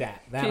 I like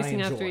that. That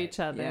chasing I after enjoy. each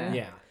other.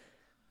 Yeah.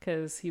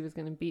 Because he was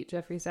going to beat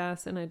Jeffrey's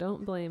ass, and I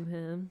don't blame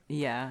him.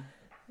 Yeah.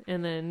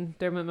 And then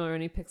Dermot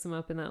Mulroney picks him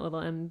up in that little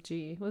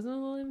MG. Wasn't it a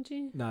little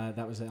MG? No,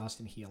 that was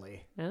Austin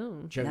Healy.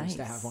 Oh. Joe used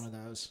to Nice. have one of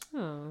those.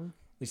 Oh.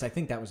 At least I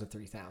think that was a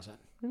 3000.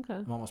 Okay.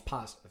 I'm almost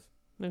positive.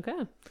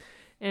 Okay.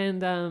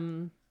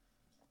 And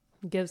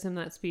gives him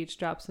that speech,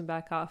 drops him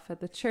back off at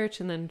the church,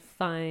 and then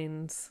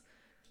finds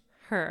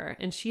her.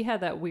 And she had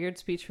that weird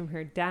speech from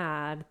her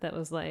dad that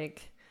was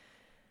like,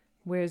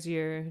 where's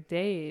your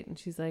date? And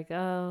she's like,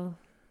 oh,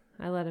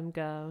 I let him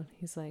go.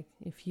 He's like,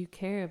 if you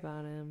care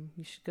about him,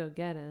 you should go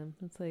get him.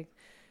 It's like,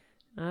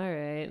 all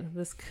right,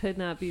 this could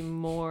not be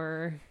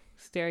more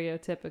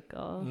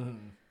stereotypical.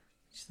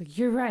 She's like,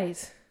 you're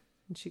right.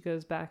 And she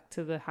goes back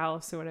to the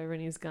house or whatever,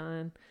 and he's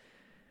gone.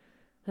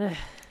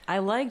 I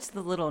liked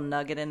the little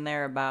nugget in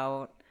there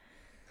about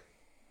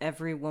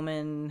every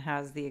woman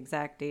has the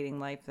exact dating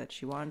life that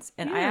she wants.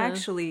 And I Yeah.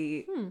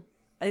 actually,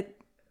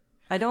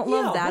 I don't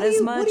love that what as do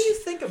you, much. What do you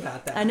think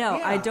about that? I know.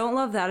 I Yeah. don't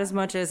love that as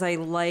much as I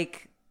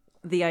like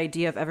the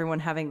idea of everyone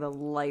having the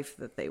life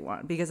that they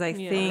want, because I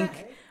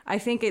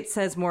think it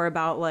says more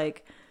about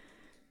like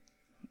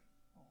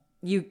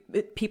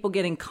people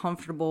getting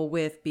comfortable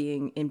with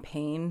being in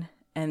pain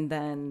and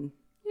then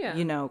Yeah.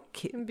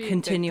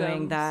 continuing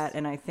victims. that.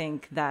 And I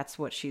think that's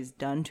what she's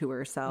done to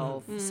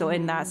herself. So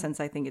in that sense,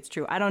 I think it's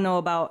true. I don't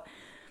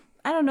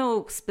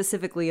know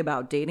specifically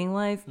about dating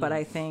life, but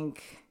I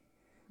think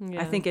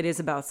it is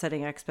about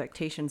setting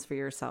expectations for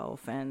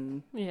yourself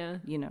and Yeah.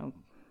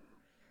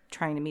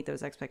 trying to meet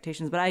those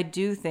expectations. But I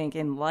do think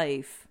in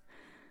life,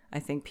 I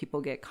think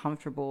people get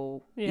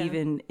comfortable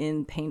even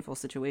in painful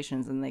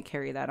situations, and they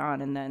carry that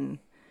on, and then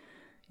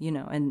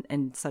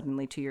and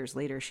suddenly 2 years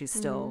later she's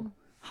still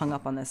hung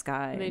up on this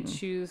guy. They and-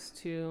 choose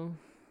to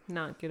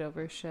not get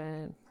over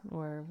shit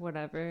or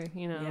whatever,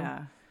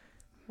 yeah.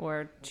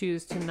 or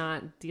choose to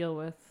not deal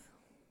with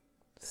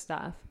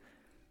stuff.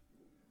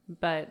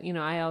 But,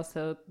 I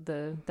also,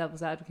 the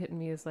devil's advocate in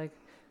me is like,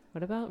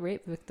 what about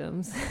rape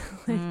victims?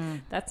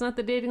 That's not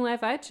the dating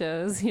life I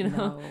chose,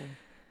 No.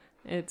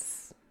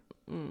 It's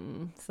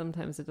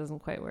sometimes it doesn't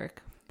quite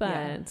work, but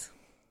Yeah.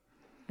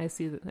 I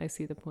see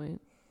the point.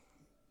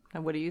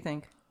 And what do you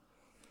think?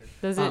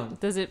 Does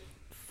it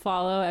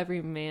follow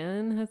every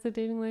man has the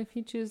dating life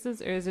he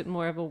chooses, or is it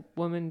more of a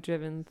woman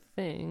driven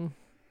thing?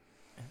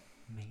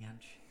 Man,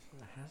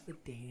 Jesus, has the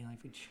dating life.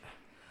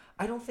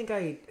 I don't think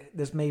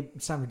this may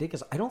sound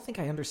ridiculous. I don't think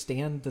I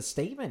understand the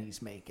statement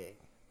he's making.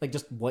 Like,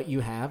 just what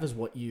you have is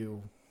what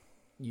you've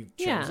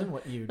chosen.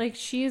 What you like,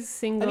 she's I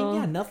single.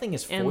 mean, yeah, nothing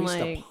is and, foisted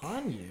like-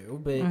 upon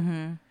you,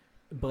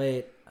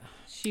 but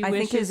She I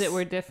think wishes it it's-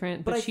 were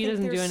different, but but I she think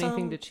doesn't do there's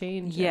anything some- to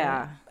change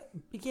Yeah.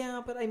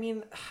 yeah, but I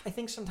mean, I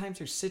think sometimes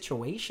there's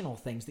situational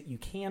things that you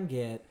can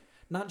get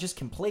not just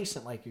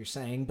complacent, like you're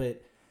saying,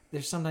 but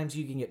there's sometimes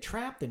you can get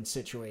trapped in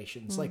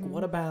situations. Like,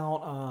 what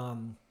about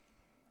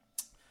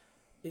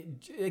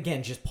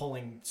again, just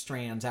pulling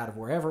strands out of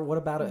wherever. What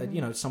about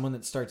someone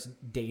that starts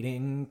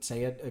dating,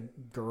 say, a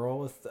girl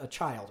with a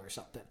child or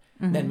something?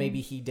 Then maybe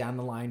he down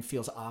the line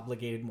feels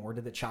obligated more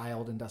to the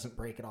child and doesn't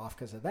break it off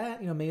because of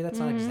that. Maybe that's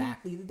not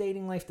exactly the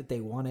dating life that they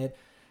wanted.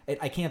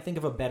 I can't think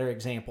of a better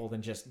example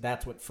than just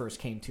that's what first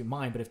came to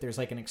mind. But if there's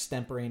like an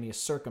extemporaneous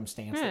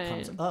circumstance that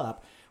comes Right.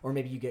 up, or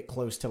maybe you get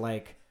close to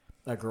like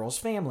a girl's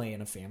family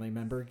and a family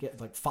member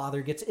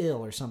father gets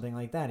ill or something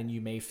like that, and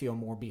you may feel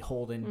more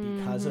beholden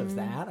because of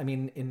that. I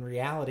mean, in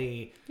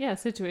reality, Yeah,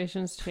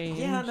 situations change.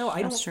 yeah, no,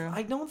 I That's don't. true.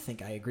 I don't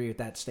think I agree with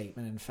that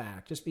statement. In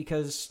fact, just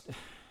because,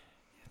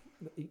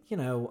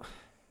 well,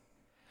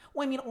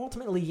 I mean,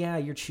 ultimately, yeah,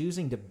 you're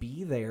choosing to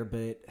be there,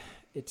 but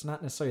it's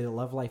not necessarily the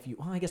love life you.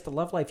 Well, I guess the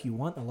love life you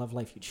want, and the love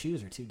life you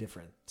choose, are two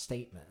different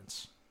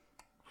statements.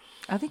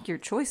 I think your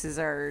choices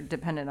are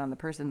dependent on the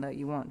person that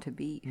you want to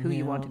be, who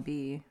you want to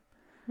be.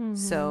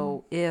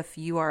 So if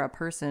you are a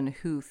person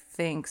who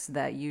thinks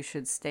that you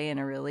should stay in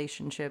a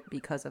relationship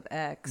because of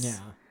X, Yeah,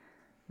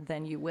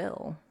 then you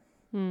will.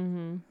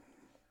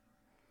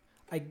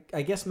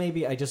 I guess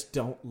maybe I just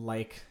don't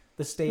like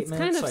the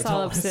statement. kind of so I don't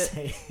wanna solipsistic.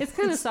 say, It's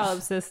kind of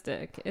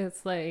solipsistic.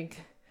 It's like,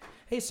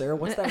 hey, Sarah,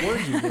 what's that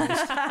word you used?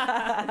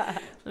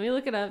 let me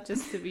look it up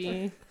just to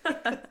be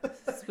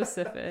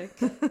specific.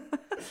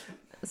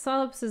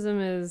 Solipsism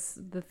is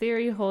the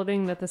theory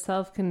holding that the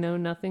self can know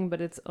nothing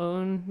but its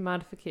own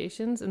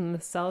modifications, and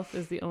the self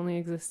is the only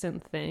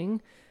existent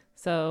thing.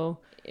 So,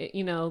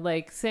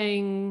 like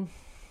saying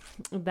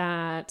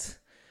that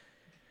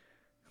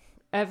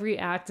every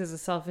act is a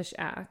selfish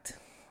act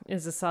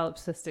is a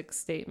solipsistic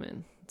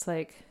statement. It's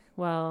like,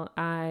 well,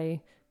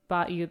 I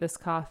bought you this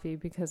coffee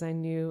because I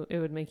knew it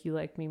would make you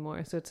like me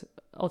more. So it's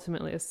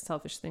ultimately a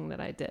selfish thing that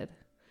I did.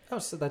 Oh,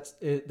 so that's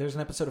there's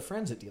an episode of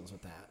Friends that deals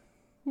with that.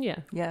 Yeah.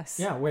 Yes.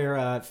 Yeah,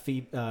 where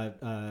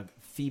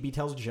Phoebe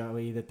tells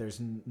Joey that there's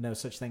no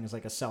such thing as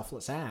like a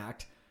selfless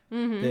act.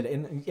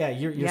 That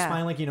you're Yeah.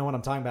 smiling like you know what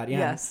I'm talking about. Yeah.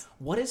 Yes.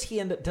 What does he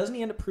end up? Doesn't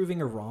he end up proving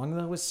her wrong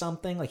though with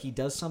something? Like he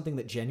does something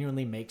that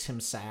genuinely makes him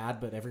sad,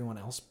 but everyone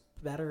else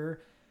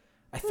better.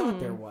 I thought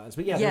there was,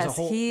 but yeah, there's a Yes,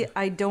 whole.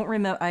 I don't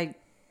remember.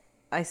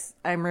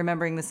 I'm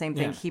remembering the same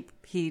thing. Yeah.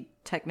 He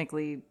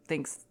technically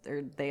thinks,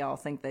 or they all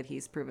think that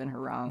he's proven her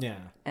wrong. Yeah.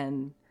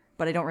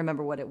 But I don't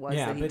remember what it was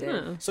Yeah, that he but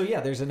did. so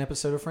yeah, there's an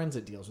episode of Friends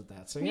that deals with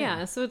that. So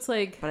Yeah. So it's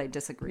like But I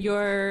disagree.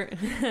 you're.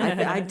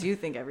 I do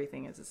think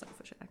everything is a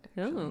selfish act.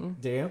 Oh.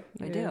 Do you?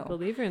 I You're a do.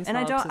 believer in And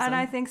I don't. And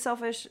I solipsism. think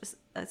selfish.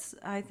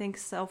 I think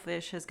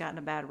selfish has gotten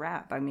a bad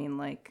rap. I mean,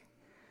 like,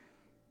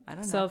 I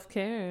don't know.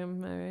 Self-care,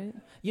 am I right?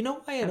 You know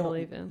why I I don't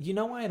believe in. You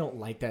know why I don't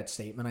like that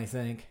statement, I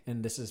think,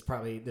 and this is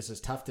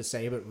tough to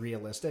say but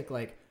realistic.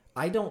 Like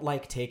I don't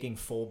like taking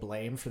full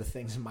blame for the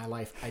things in my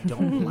life I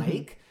don't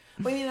like.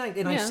 I mean, I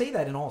Yeah. say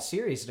that in all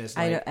seriousness.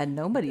 I Like, don't- and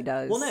nobody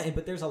does. well, no,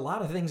 but there's a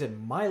lot of things in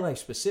my life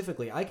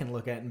specifically I can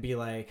look at and be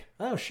like,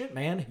 "Oh shit,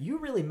 man, you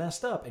really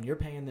messed up, and you're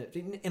paying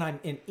the."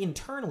 And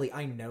internally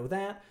I know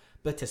that,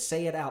 but to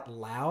say it out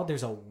loud,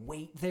 there's a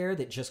weight there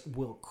that just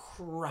will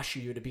crush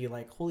you to be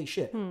like, "Holy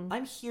shit,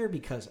 I'm here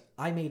because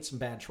I made some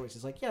bad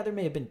choices." Like, yeah, there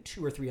may have been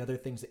 2 or 3 other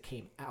things that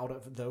came out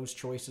of those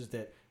choices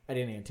that I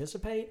didn't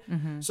anticipate.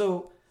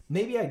 So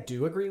maybe I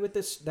do agree with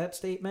that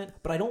statement,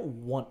 but I don't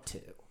want to.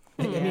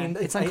 I mean,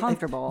 It's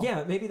uncomfortable.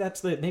 yeah, maybe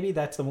that's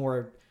the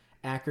more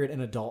accurate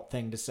and adult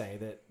thing to say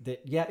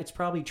that yeah, it's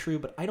probably true,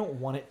 but I don't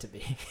want it to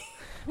be.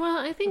 Well,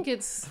 I think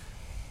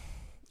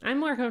I'm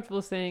more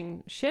comfortable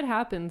saying shit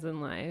happens in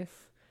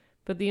life,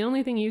 but the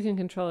only thing you can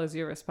control is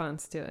your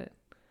response to it.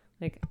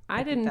 Like, I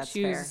think didn't that's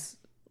choose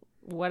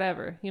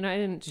whatever. You know, I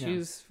didn't Yeah.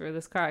 choose for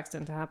this car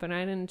accident to happen.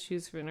 I didn't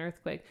choose for an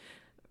earthquake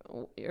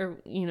or,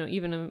 you know,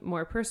 even a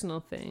more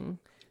personal thing.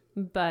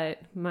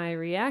 But my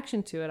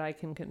reaction to it, I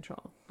can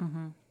control.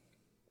 Mm-hmm.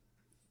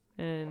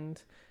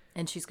 And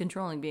and she's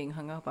controlling being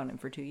hung up on him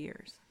for 2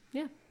 years.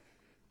 yeah,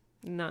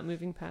 not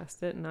moving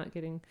past it, not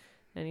getting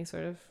any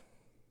sort of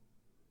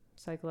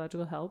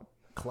psychological help.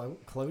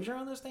 Closure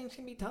on those things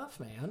can be tough,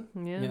 man.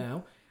 Yeah. You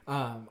know,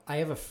 I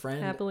have a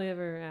friend. Happily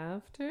ever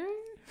after?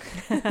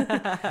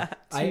 I-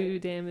 Two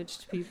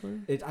damaged people.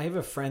 I have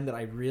a friend that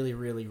I really,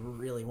 really,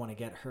 really want to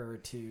get her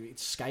to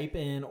Skype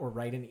in or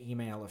write an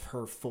email of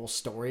her full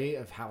story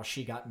of how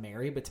she got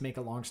married. But to make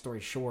a long story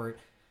short,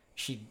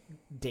 she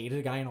dated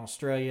a guy in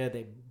Australia.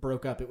 They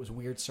broke up. It was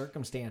weird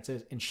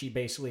circumstances. And she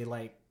basically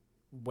like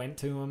went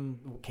to him,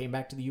 came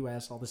back to the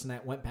U.S., all this and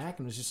that, went back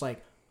and was just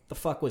like, the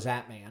fuck was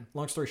that, man?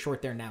 Long story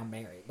short, they're now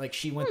married. Like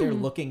she went there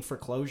looking for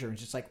closure and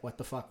just like, what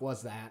the fuck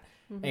was that?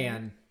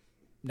 And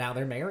now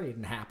they're married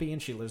and happy,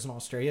 and she lives in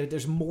Australia.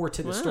 There's more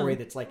to the story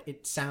that's like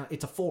it's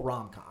a full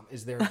rom-com.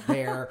 Is their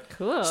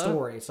Cool.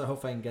 story? So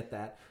hopefully I can get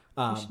that.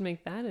 You should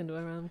make that into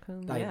a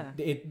rom-com. Yeah.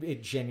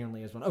 It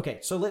genuinely is one. Okay,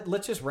 so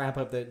let's just wrap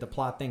up the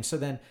plot thing. So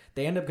then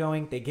they end up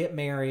going, they get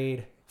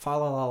married. Fa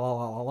la la la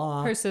la la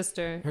la. Her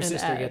sister and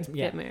Ed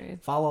get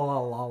married. Fa la la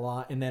la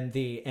la, and then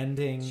the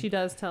ending. She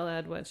does tell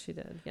Ed what she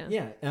did. Yeah.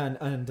 Yeah,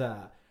 and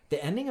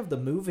the ending of the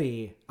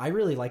movie, I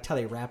really liked how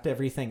they wrapped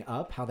everything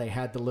up. How they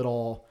had the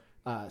little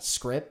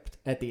script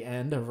at the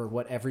end over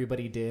what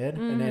everybody did,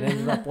 and it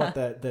ended up what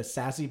the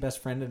sassy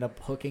best friend ended up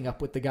hooking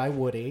up with the guy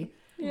Woody.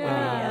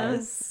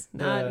 Yes.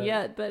 Not the-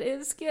 yet, but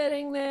it's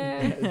getting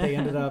there. They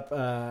ended up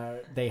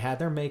they had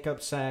their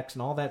makeup sex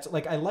and all that.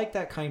 Like I like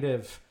that kind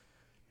of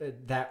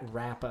that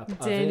wrap up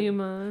of it.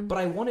 Denouement. But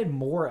I wanted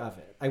more of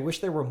it. I wish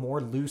there were more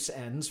loose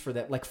ends for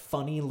that, like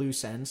funny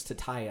loose ends to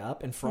tie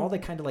up, and for all the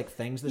kind of like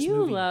things this You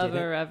movie love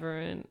didn't.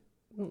 irreverent,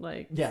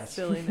 like, Yes.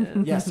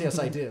 silliness. Yes,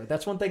 I do.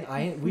 That's one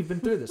thing we've been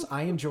through this.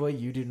 I enjoy,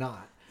 you do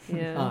not.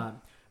 Yeah.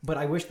 But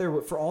I wish there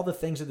were, for all the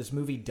things that this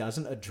movie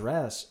doesn't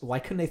address, why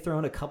couldn't they throw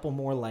in a couple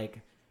more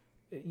like,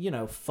 you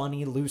know,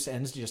 funny loose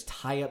ends to just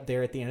tie up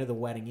there at the end of the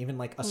wedding? Even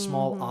like a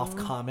small off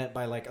comment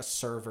by like a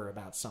server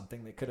about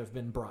something that could have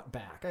been brought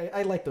back.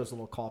 I like those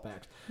little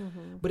callbacks.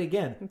 But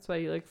again, That's why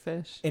you like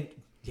fish. and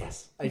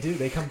yes, I do.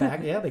 They come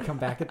back. Yeah, they come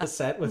back at the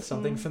set with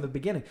something from the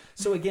beginning.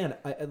 So again,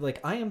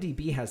 like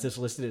IMDb has this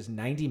listed as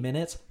 90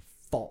 minutes.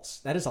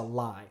 False. That is a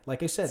lie.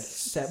 Like I said,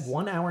 set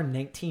 1 hour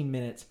 19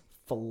 minutes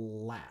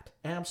flat.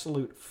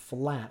 Absolute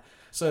flat.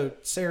 So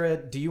Sarah,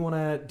 do you want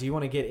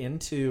to get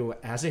into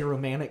as a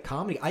romantic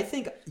comedy? I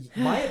think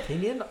my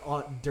opinion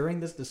on during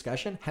this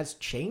discussion has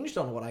changed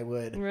on what I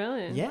would.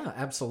 Really? Yeah,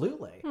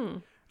 absolutely.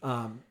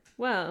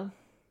 Well,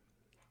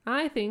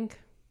 I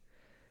think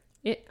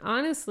it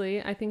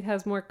honestly, I think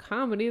has more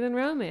comedy than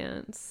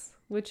romance,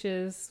 which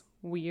is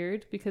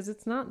weird because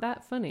it's not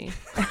that funny.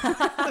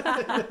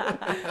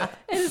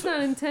 And it's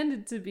not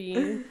intended to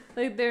be.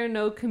 Like, there are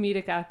no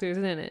comedic actors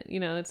in it. You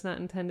know, it's not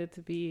intended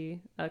to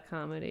be a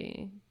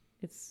comedy.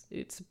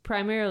 It's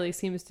primarily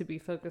seems to be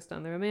focused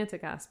on the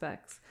romantic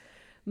aspects.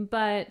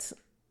 But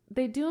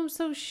they do them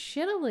so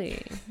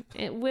shittily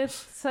with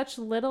such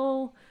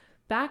little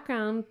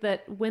background that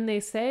when they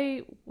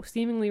say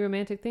seemingly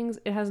romantic things,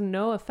 it has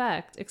no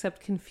effect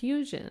except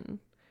confusion.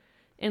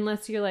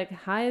 Unless you're like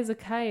high as a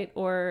kite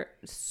or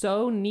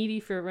so needy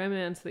for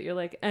romance that you're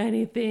like,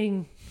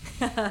 anything.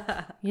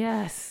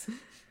 Yes.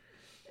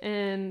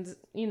 And,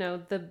 you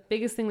know, the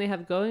biggest thing they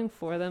have going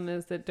for them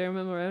is that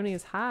Dermot Mulroney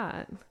is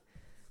hot.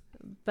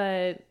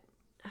 But,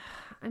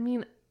 I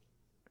mean,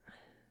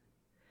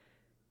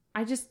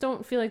 I just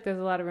don't feel like there's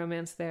a lot of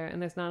romance there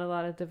and there's not a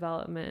lot of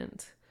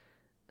development.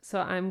 So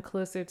I'm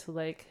closer to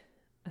like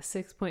a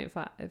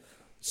 6.5.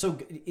 So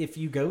if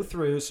you go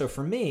through, so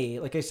for me,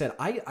 like I said,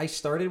 I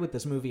started with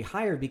this movie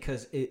higher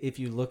because if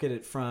you look at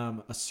it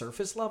from a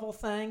surface level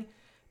thing,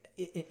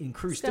 in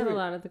Cruise It's got through a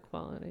lot of the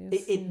qualities.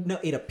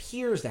 it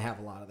appears to have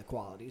a lot of the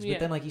qualities, but Yeah.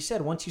 then, like you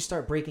said, once you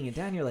start breaking it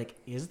down, you're like,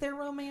 is there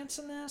romance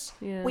in this?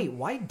 Yeah. Wait,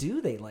 why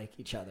do they like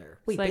each other?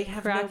 Wait, It's like they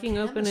have cracking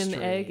no open an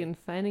chemistry. egg and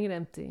finding it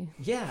empty.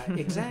 Yeah,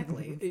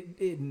 exactly.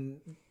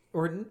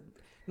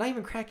 Not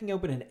even cracking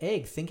open an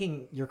egg,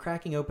 thinking you're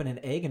cracking open an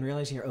egg and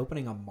realizing you're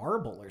opening a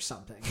marble or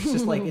something. It's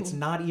just like, it's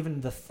not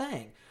even the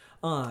thing.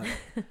 I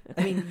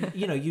mean,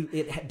 you know,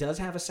 it does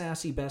have a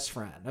sassy best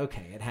friend.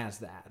 Okay, it has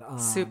that.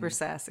 Super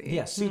sassy.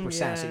 Yeah, super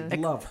sassy. Yeah.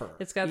 Love her.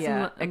 It's got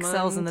Yeah, some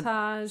excels in the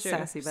montage or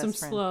sassy best some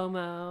friend.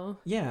 slow-mo.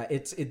 Yeah,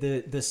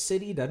 the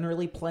city doesn't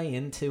really play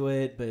into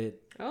it, but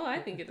Oh, I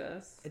think it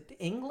does.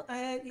 England.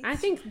 I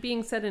think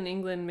being set in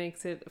England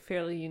makes it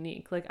fairly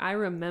unique. Like, I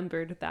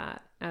remembered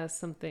that as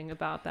something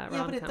about that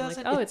Yeah, but it rom-com. Like,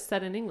 doesn't- oh, it- it's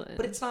set in England.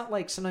 But it's not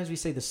like sometimes we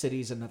say the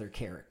city's another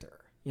character.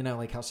 You know,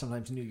 like how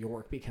sometimes New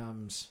York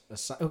becomes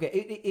okay.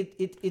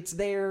 It's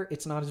there.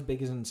 It's not as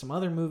big as in some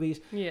other movies.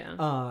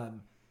 Yeah.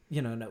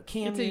 You know, no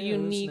cameos. It's a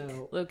unique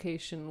no...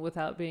 location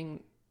without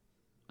being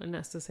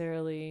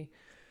necessarily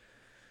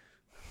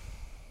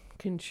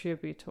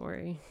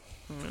contributory.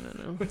 I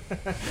don't know.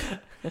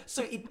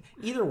 So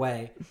either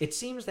way, it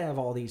seems to have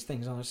all these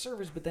things on the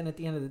surface, but then at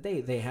the end of the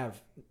day, they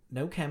have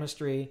no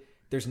chemistry.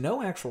 There's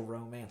no actual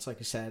romance, like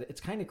I said.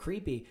 It's kind of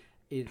creepy.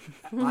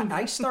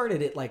 I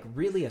started it like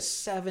really a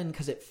 7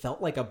 because it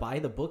felt like a by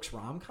the books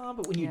rom-com,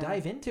 but when you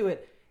dive into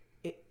it,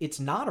 it's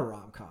not a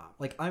rom-com.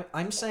 Like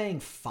I'm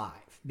saying 5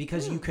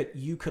 because you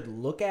could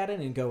look at it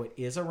and go, it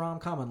is a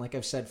rom-com, and like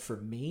I've said, for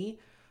me,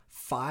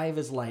 5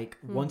 is like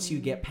once you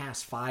get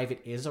past 5,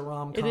 it is a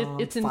rom-com.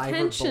 Its 5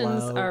 intentions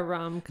or below. are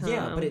rom-com.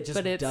 Yeah, but it just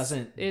it's,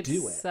 doesn't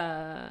do it.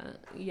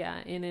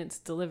 Yeah, in its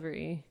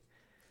delivery,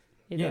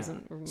 it Yeah.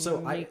 doesn't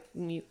So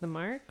meet the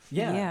mark.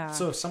 Yeah.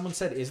 So if someone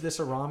said, "Is this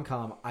a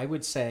rom-com?" I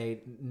would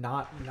say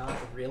not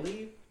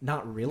really.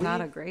 Not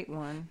Not a great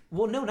one.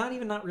 Well, no,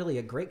 not really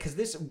a great, because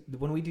this,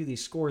 when we do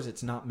these scores,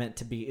 it's not meant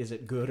to be, is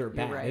it good or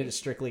bad? right. It is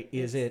strictly,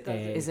 is it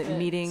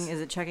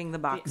checking the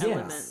boxes?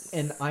 elements.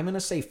 And I'm gonna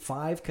say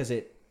 5 because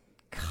it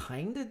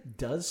kind of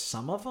does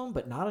some of them,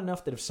 but not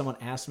enough that if someone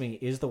asked me,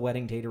 "Is The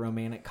Wedding Date a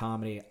romantic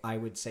comedy?" I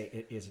would say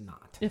it is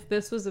not. If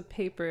this was a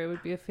paper, it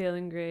would be a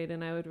failing grade,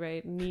 and I would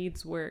write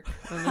needs work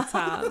on the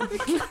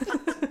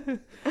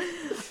top.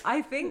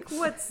 I think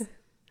what's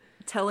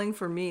telling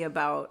for me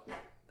about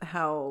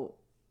how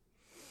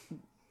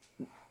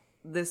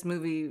this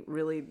movie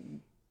really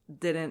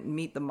didn't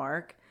meet the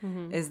mark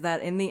is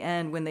that in the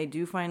end, when they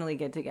do finally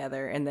get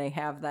together and they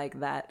have like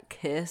that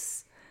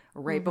kiss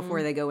right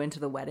before they go into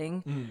the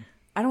wedding,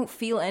 I don't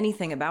feel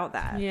anything about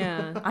that.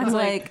 Yeah. I'm It's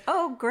like,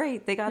 oh,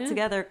 great, they got Yeah.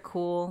 together,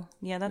 cool.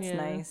 Yeah, that's Yeah.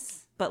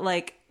 nice. But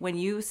like when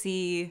you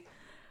see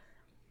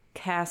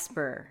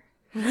Casper,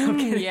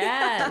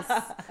 yes,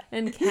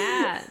 and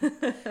cat.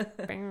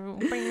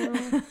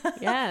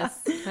 Yes,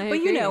 I but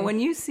you know, agree. when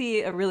you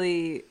see a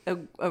really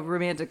a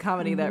romantic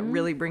comedy that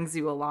really brings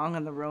you along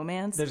on the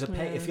romance, There's a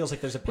pay. It feels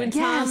like there's a pay. When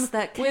Yes, Tom,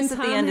 that when kiss at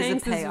the Tom end is a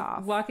Hanks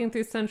payoff. walking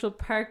through Central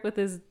Park with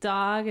his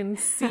dog and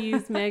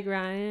sees Meg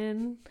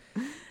Ryan,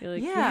 you're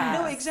like, Yeah.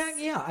 No,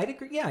 exactly. Yeah, I'd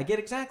agree. Yeah, I get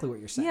exactly what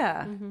you're saying.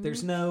 yeah,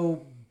 There's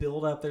no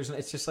build up.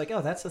 It's just like,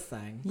 oh, that's a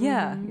thing.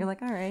 yeah, you're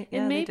like, all right,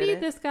 yeah, And they did maybe it.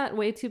 this got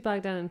way too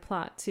bogged down in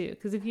plot too,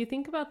 because if you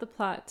think about the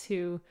plot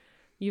to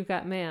You've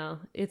Got Mail,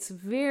 it's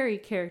very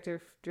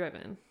character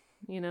driven,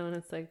 you know, and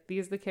it's like,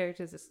 these are the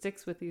characters, it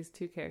sticks with these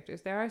two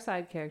characters. There are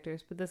side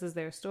characters, but this is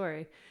their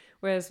story.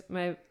 Whereas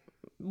My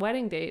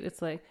Wedding Date,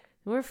 it's like,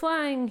 we're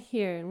flying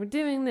here and we're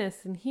doing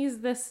this and he's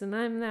this and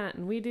I'm that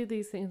and we do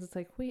these things. It's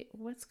like, wait,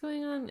 what's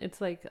going on?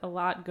 It's like a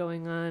lot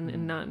going on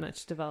and not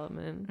much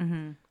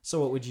development.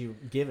 So what would you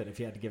give it if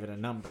you had to give it a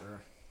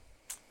number?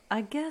 I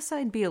guess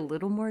I'd be a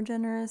little more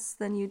generous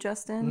than you,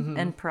 Justin,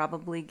 and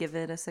probably give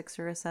it a 6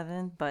 or a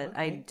 7. But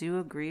I do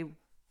agree,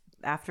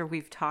 after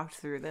we've talked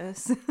through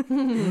this,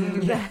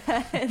 that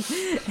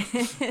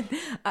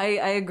I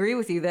agree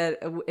with you that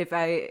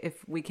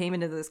if we came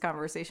into this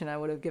conversation, I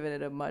would have given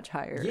it a much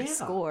higher Yeah.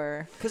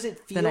 score. Because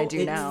it than I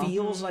do now.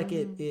 feels like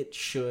it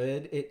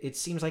should. It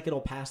seems like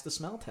it'll pass the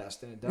smell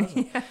test, and it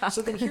doesn't.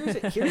 So then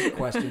here's a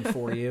question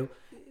for you.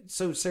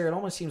 So Sarah, it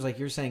almost seems like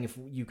you're saying if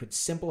you could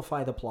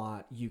simplify the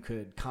plot, you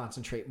could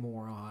concentrate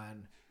more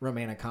on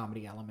romantic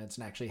comedy elements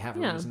and actually have a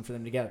Yeah. reason for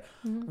them together.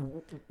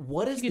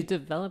 What is You could the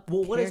develop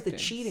well? What does the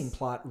characters. cheating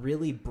plot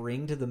really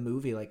bring to the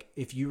movie? Like,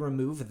 if you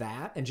remove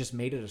that and just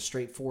made it a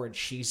straightforward,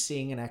 she's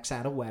seeing an ex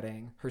at a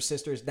wedding, her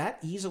sister's, that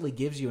easily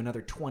gives you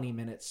another 20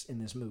 minutes in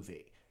this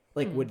movie.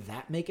 Like, would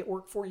that make it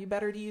work for you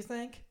better? Do you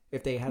think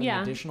if they had an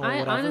Yeah, additional I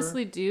whatever?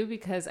 honestly do,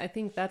 because I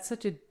think that's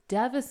such a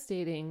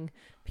devastating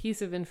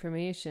piece of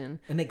information.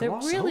 And they that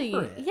gloss really,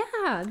 over it.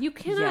 yeah, you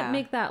cannot Yeah.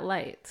 make that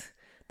light.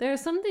 There are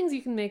some things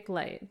you can make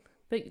light,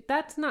 but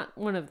that's not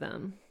one of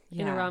them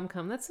in a Yeah.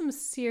 rom-com. That's some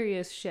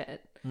serious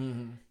shit.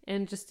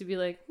 And just to be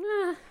like,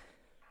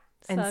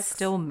 And sucks.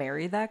 still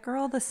marry that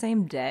girl the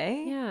same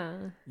day? Yeah.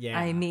 Yeah,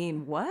 I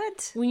mean,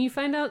 what? When you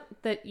find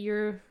out that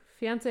your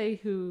fiance,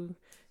 who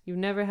you've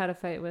never had a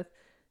fight with,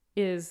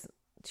 is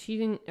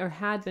cheating or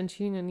had been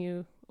cheating on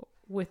you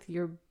with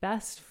your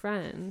best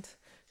friend,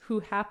 who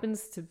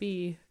happens to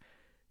be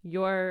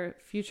your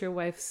future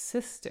wife's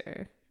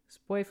sister's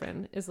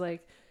boyfriend, is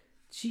like,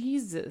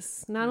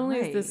 Jesus, not only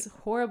is this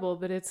horrible,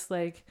 but it's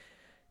like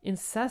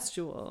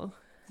incestual.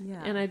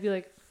 Yeah. And I'd be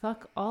like,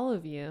 fuck all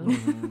of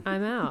you.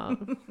 I'm out.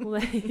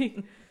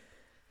 Like,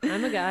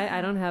 I'm a guy.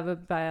 I don't have a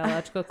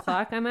biological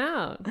clock. I'm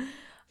out.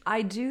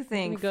 I do We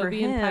think go for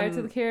be in Pirates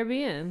of him, the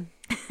Caribbean.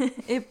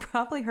 it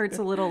probably hurts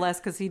a little less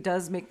because he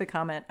does make the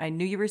comment, I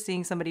knew you were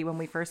seeing somebody when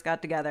we first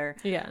got together,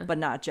 Yeah. but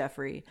not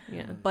Jeffrey.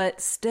 Yeah. But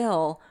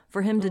still,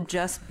 for him to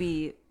just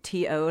be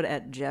TO'd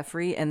at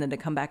Jeffrey and then to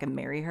come back and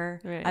marry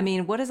her. Right. I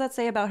mean, what does that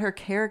say about her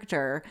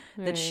character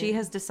that she Right.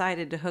 has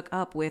decided to hook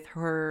up with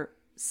her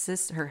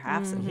sister, her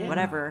half,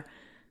 whatever,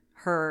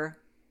 her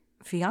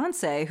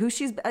fiance, who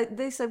she's,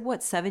 they said,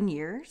 what, 7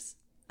 years?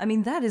 I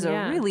mean, that is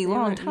Yeah, a really they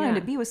long were- time to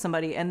yeah. be with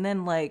somebody. And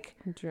then, like,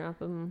 Drop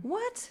them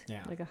what?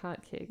 yeah. like a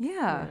hot cake.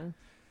 Yeah.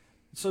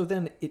 So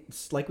then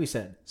it's like we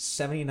said,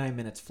 79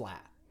 minutes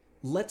flat.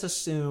 Let's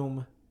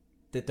assume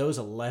that those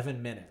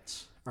 11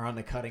 minutes are on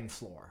the cutting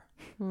floor.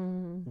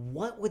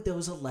 What would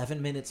those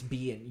 11 minutes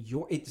be in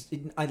your?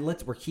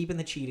 We're keeping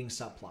the cheating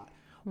subplot.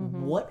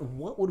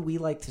 What would we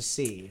like to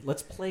see?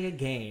 Let's play a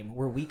game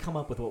where we come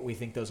up with what we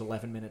think those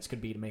 11 minutes could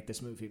be to make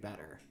this movie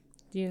better.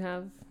 Do you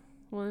have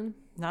one?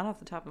 Not off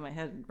the top of my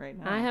head right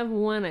now. I have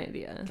one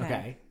idea.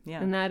 Okay.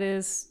 Yeah. And that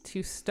is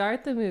to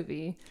start the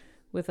movie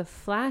with a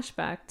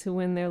flashback to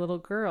when they're little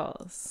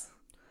girls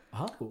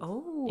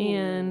Oh.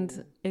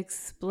 and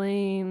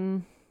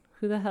explain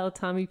who the hell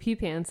Tommy P.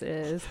 Pants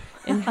is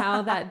and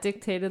how that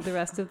dictated the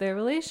rest of their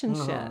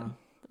relationship,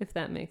 if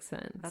that makes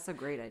sense. That's a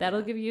great idea.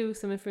 That'll give you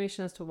some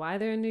information as to why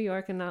they're in New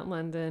York and not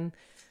London,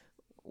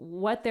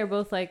 what they're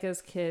both like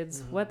as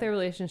kids, what their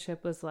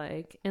relationship was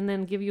like, and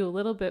then give you a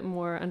little bit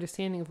more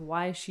understanding of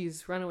why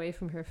she's run away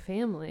from her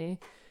family,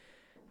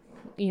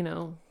 you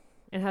know,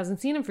 and hasn't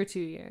seen him for 2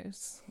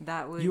 years.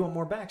 That would. You want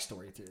more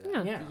backstory through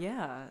that? Yeah.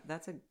 Yeah,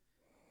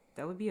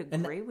 that would be a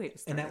And great way to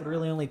start. And that would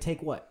really only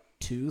take what,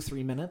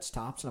 2-3 minutes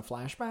tops in a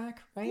flashback,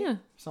 right? Yeah.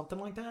 Something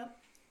like that.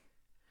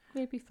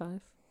 Maybe 5.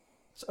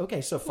 So,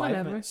 okay, so 5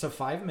 Whatever. minutes. So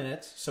 5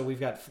 minutes. So we've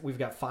got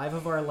 5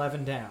 of our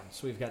 11 down.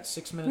 So we've got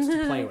 6 minutes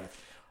to play with.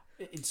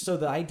 So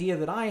the idea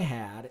that I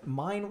had,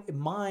 mine,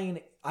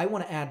 I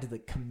want to add to the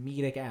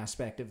comedic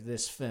aspect of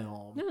this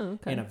film Oh,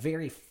 okay. in a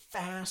very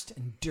fast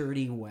and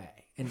dirty way.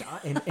 And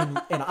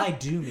I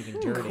do mean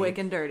dirty. quick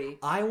and dirty.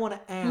 I want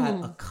to add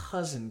a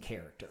cousin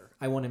character.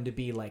 I want him to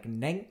be like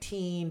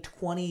 19,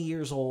 20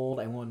 years old.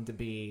 I want him to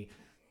be...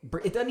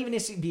 It doesn't even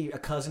need to be a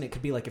cousin. It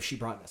could be like if she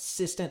brought an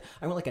assistant.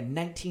 I want like a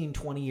 19,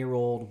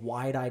 20-year-old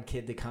wide-eyed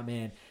kid to come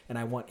in, and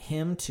I want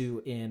him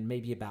to, in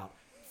maybe about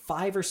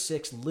 5 or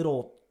 6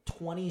 little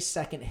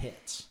 20-second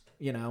hits,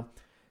 you know,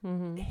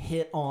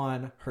 hit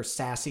on her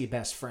sassy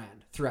best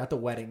friend throughout the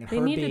wedding. And They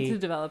her needed be, to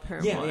develop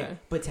her yeah, more. yeah,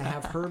 but to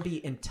have her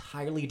be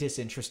entirely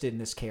disinterested in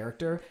this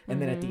character,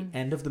 and then at the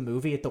end of the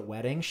movie at the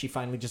wedding, she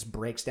finally just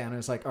breaks down and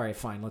is like, all right,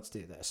 fine, let's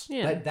do this.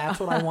 Yeah. That's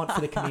what I want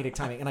for the comedic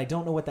timing. And I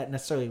don't know what that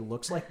necessarily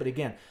looks like, but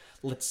again,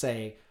 let's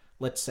say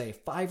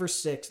 5 or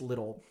 6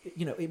 little,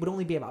 you know, it would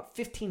only be about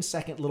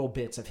 15-second little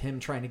bits of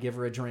him trying to give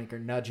her a drink or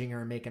nudging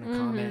her and making a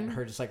comment, and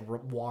her just like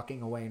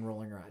walking away and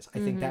rolling her eyes. I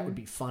think that would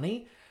be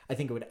funny. I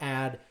think it would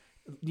add,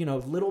 you know,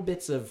 little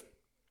bits of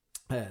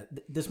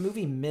this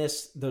movie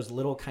missed those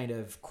little kind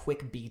of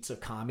quick beats of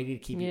comedy to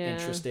keep you Yeah.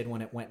 interested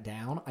when it went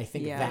down. I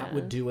think Yeah. that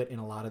would do it in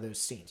a lot of those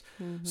scenes.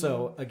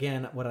 So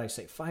again, what did I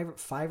say?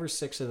 5 or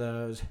 6 of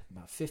those,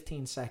 about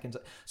 15 seconds.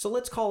 So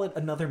let's call it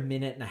another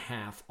minute and a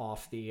half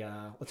off the.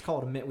 Let's call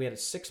it a minute. We had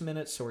 6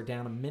 minutes, so we're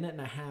down a minute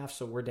and a half.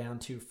 So we're down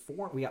to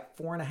 4. We got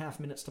 4.5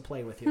 minutes to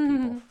play with here,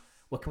 people.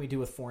 What can we do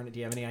with 4? Do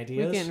you have any We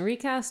ideas? can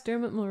recast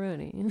Dermot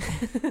Mulroney.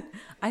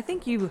 I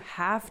think you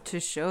have to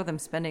show them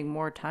spending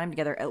more time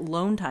together,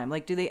 alone time.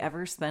 Like, do they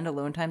ever spend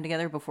alone time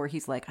together before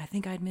he's like, I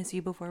think I'd miss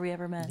you before we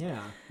ever met?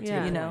 Yeah, that's a Yeah.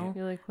 good You point. know?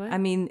 You're like, what? I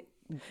mean,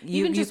 You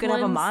Even just could have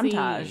a one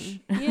montage. scene.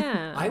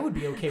 Yeah. I would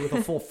be okay with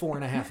a full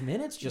 4.5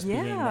 minutes just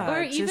being Yeah.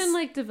 there. Or just- even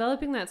like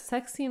developing that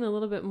sex scene a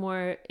little bit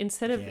more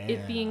instead of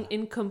it being Yeah.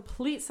 in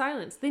complete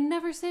silence. They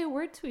never say a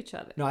word to each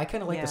other. No, I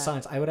kind of like Yeah. the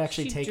silence. I would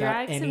actually She take out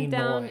drags any him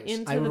down noise.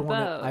 into I would the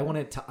want boat. it. I want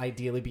it to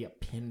ideally be a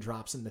pin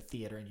drops in the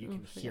theater and you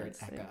can for hear it God's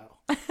sake. echo.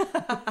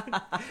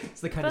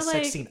 It's the kind of But,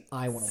 sex like, scene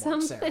I want to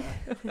watch, Sarah.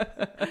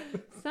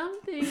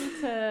 Something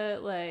to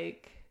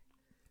like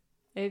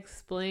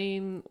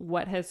explain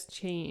what has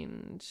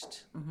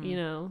changed, you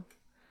know?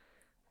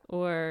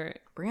 Or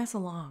Bring us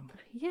along.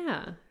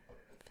 yeah.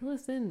 Fill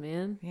us in,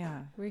 man.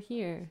 Yeah. We're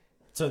here.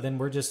 So then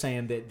we're just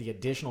saying that the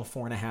additional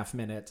 4.5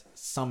 minutes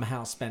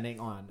somehow spending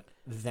on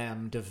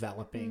them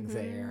developing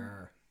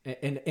their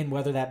and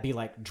whether that be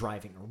like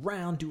driving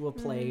around to a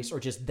place or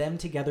just them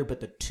together, but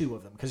the two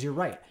of them. Because you're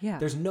right. Yeah.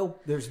 There's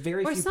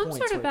very Or few some points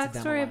sort of where it's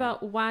them backstory alone.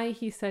 about why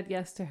he said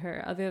yes to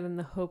her, other than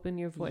the hope in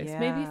your voice.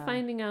 Maybe Yeah.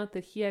 finding out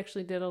that he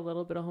actually did a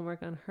little bit of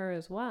homework on her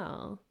as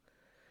well.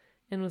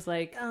 And was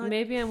like,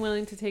 maybe I'm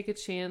willing to take a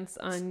chance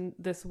on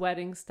this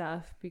wedding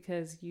stuff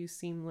because you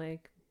seem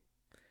like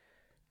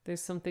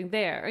there's something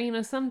there. Or, you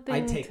know, something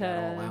I'd take to...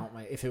 that all out.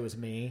 If it was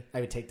me,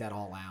 I would take that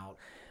all out.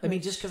 I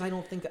mean, just because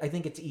I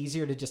think it's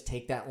easier to just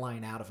take that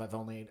line out if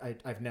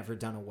I've never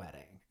done a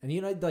wedding. And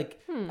you know, like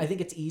I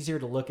think it's easier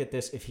to look at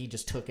this if he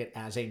just took it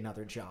as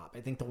another job. I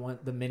think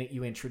the minute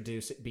you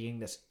introduce it being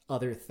this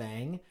other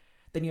thing,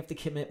 then you have to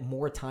commit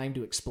more time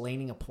to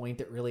explaining a point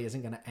that really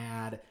isn't going to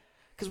add.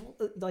 Because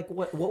like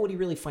what would he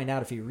really find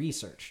out if he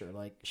researched her?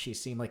 Like she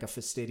seemed like a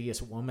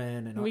fastidious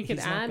woman, and We could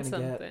he's not add gonna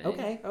something,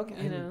 okay,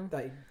 you know.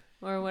 I-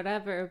 or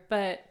whatever.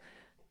 But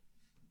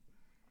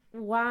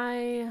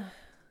why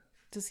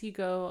does he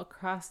go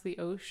across the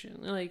ocean?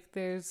 Like,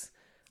 there's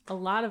a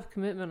lot of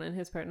commitment on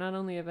his part. Not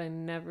only have I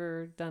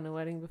never done a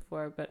wedding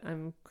before, but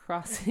I'm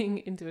crossing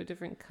into a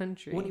different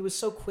country. When he was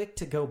so quick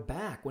to go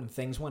back when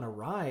things went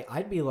awry,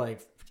 I'd be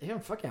like, yeah,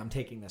 fuck yeah, I'm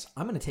taking this.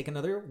 I'm going to take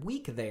another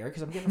week there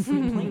because I'm getting a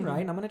free plane ride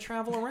and I'm going to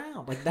travel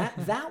around. Like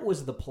that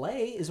was the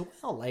play as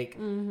well. Like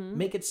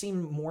make it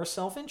seem more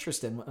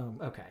self-interested.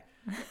 Okay.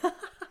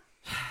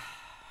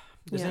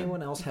 Does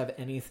anyone else have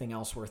anything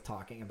else worth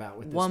talking about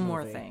with this One movie?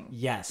 more thing.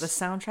 Yes. The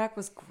soundtrack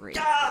was great.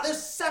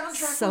 This soundtrack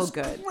So was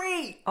good.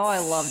 great. Oh, I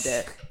loved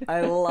it.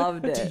 I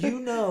loved it. Do you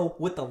know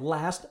what the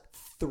last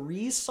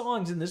 3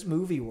 songs in this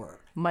movie were?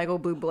 Michael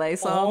Bublé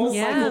songs.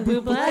 yeah,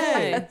 Michael Bublé.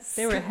 Yes.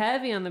 They were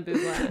heavy on the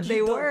Bublé.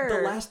 They were.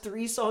 The last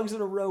 3 songs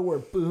in a row were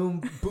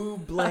boom,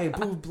 Bublé,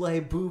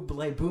 Bublé,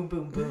 Bublé, boom,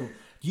 boom, boom.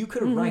 You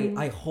could write,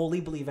 I wholly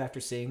believe after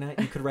seeing that,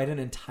 you could write an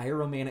entire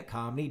romantic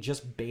comedy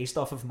just based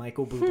off of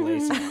Michael Bublé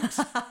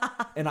songs.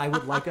 And I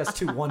would like us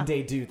to one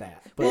day do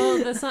that. But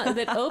Well, the song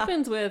that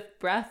opens with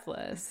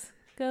Breathless.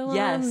 Go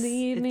Yes, on,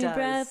 leave it me does.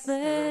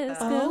 breathless.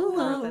 Go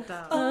on.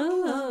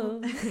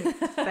 Oh.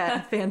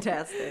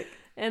 Fantastic.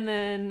 And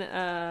then,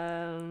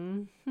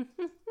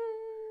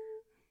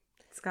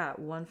 It's got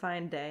One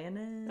Fine Day in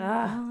it.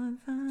 Ah. One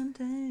Fine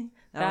Day.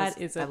 that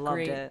is I a loved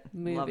great it.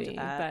 Loved movie,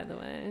 that. by the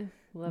way.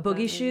 Love that Boogie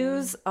movie.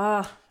 Shoes.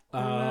 I'm oh,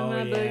 on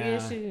my yeah.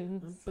 boogie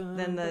shoes.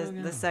 Then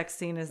the sex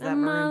scene is that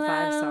I'm Maroon all 5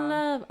 out of song.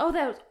 love. Oh,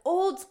 that was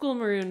old school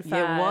Maroon 5.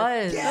 It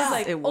was. It was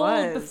like It old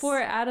was. before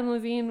Adam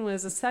Levine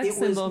was a sex It was-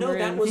 symbol. no, that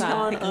Maroon was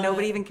 5. on,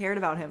 Nobody even cared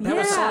about him. Yeah.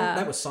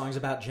 That was songs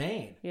about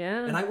Jane.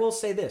 Yeah. And I will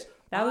say this.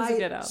 That was a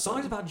good album.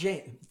 Songs about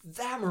Jane.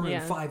 That Maroon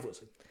Yeah. 5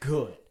 was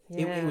good.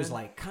 It Yeah. was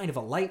like kind of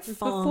a light was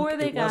funk. before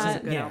they It wasn't-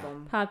 got- Good yeah.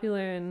 album.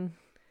 Popular and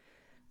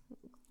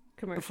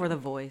commercial. Before The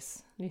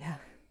Voice. Yeah.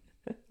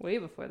 Way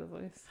before The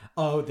Voice.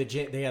 Oh, they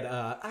had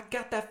I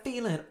got that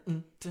feeling.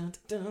 Dun, dun,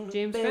 dun,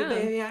 James baby, Brown.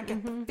 baby, I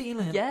got the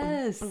feeling.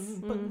 Yes.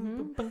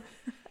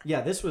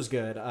 Yeah, this was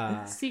good.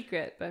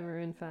 Secret by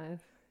Maroon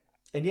 5.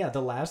 And yeah,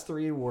 the last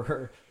 3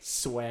 were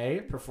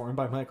Sway, performed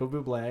by Michael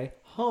Bublé,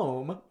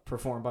 Home,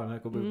 performed by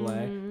Michael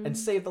Bublé, and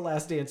Save the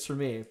Last Dance for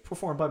Me,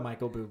 performed by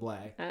Michael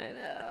Bublé. I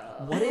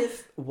know.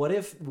 What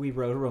if we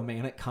wrote a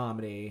romantic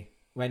comedy?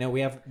 I know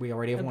we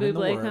already have A one in the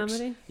Bublé works.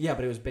 comedy? Yeah,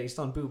 but it was based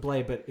on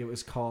Bublé, but it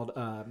was called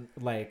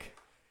like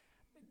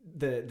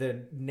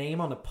the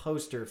name on the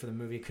poster for the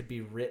movie could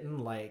be written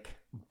like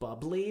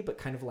bubbly, but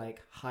kind of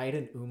like hide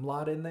an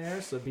umlaut in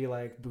there, so it'd be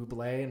like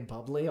Bublé and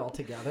bubbly all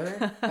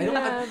together.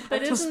 Yeah, but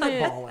just isn't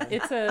it? eyeballing.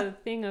 It's a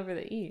thing over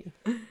the E.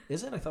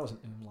 Is it? I thought it was an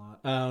umlaut.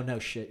 Oh no,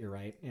 shit, you're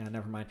right. Yeah,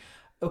 never mind.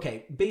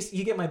 Okay,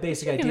 you get my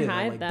basic You idea. can though,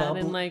 hide like that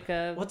in like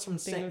a what's from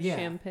thing saying? of Yeah,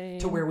 champagne.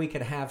 to where we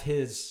could have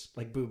his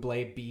like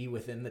Bublé be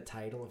within the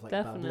title of like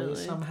bubbly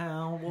Definitely.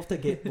 somehow. We'll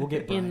get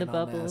Brian In the on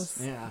bubbles.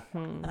 this. Yeah,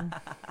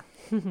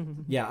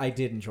 yeah, I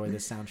did enjoy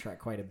this soundtrack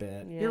quite a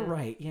bit. Yeah. You're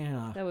right.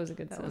 Yeah, That was a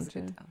good That was a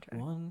good soundtrack. soundtrack.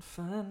 one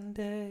fine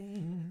day.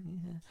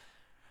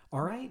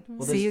 All right.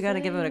 Well, So this- you got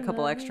to give it a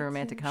couple extra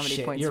romantic comedy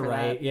Shit, points you're for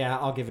right. that. Yeah,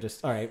 I'll give it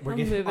a. All right, I'll I'll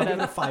move give it it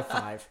a up.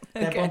 5.5.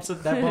 That bumps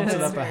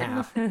it up a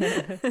half.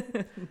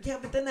 Yeah,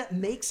 but then that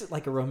makes it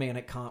like a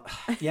romantic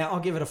Yeah, I'll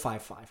give it a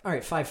 5.5. All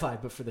right,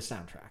 5.5, but for the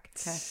soundtrack.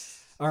 Okay.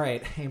 All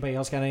right. Anybody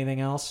else got anything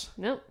else?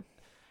 Nope.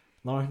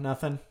 Laura,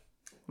 nothing.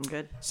 I'm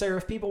good. Sarah,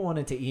 if people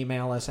wanted to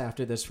email us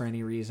after this for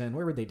any reason,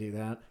 where would they do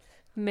that?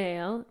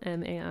 Mail,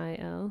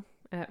 MAIL,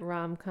 at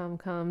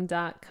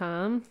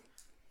romcomcom.com.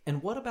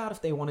 And what about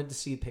if they wanted to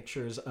see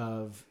pictures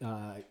of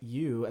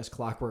you as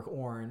Clockwork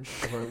Orange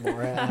or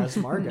Laura as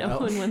Margot? No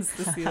one wants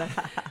to see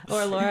that.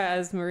 Or Laura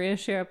as Maria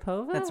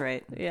Sharapova. That's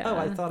right. Yeah. Oh,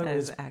 I thought That it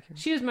is was. accurate.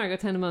 She was Margot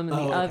Tenenbaum in the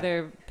okay.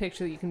 other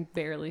picture that you can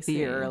barely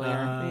see. earlier.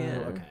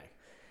 Yeah. Okay.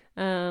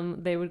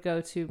 They would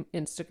go to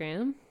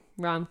Instagram,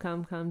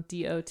 romcomcom,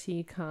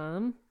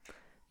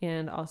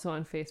 and also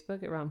on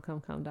Facebook at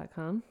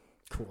romcomcom.com.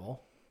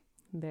 Cool.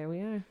 There we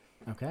are.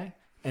 Okay.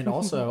 And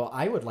also,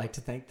 I would like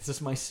to thank This Is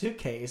My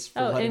Suitcase for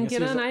Oh, letting and us get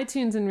use on it.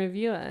 iTunes and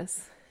review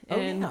us. Oh,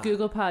 And yeah.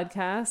 Google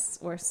Podcasts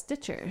or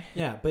Stitcher.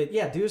 Yeah, but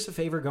yeah, do us a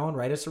favor, go and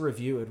write us a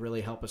review. It would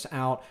really help us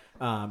out.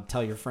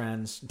 Tell your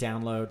friends,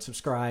 download,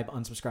 subscribe,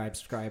 unsubscribe,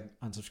 subscribe,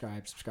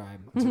 unsubscribe, subscribe,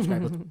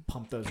 unsubscribe. Let's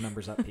pump those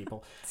numbers up,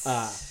 people.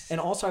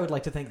 And also, I would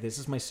like to thank This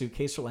Is My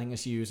Suitcase for letting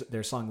us use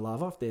their song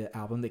Love off the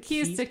album The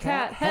Keys to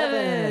Cat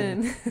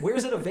Heaven. Where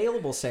is it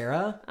available,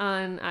 Sarah?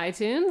 On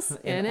iTunes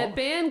and at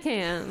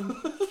Bandcamp.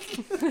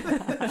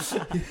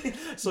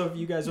 So if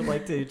you guys would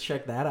like to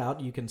check that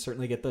out, you can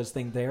certainly get those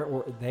things there,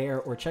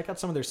 or check out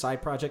some of their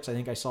side projects. I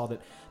think I saw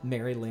that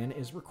Mary Lynn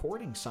is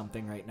recording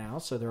something right now,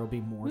 so there will be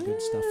more good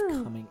stuff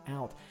coming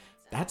out.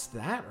 That's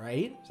that,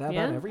 right? Is that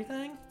Yeah. about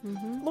everything?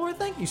 Laura,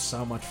 thank you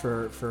so much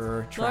for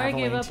Laura traveling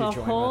gave up to a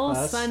join whole with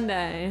us.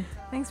 Sunday.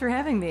 Thanks for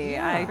having me.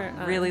 Yeah. For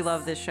I really us.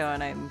 love this show,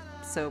 and I'm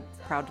so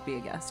proud to be a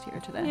guest here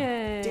today.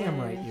 Yay.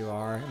 Damn right you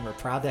are, and we're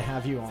proud to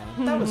have you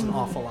on. That was an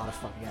awful lot of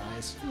fun,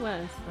 guys. It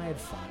was. I had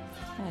fun.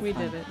 We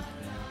did it.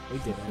 Yeah, we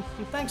did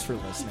it. Thanks for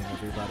listening,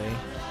 everybody.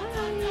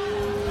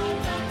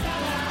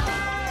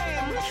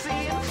 I'm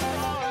seeing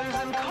stars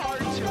and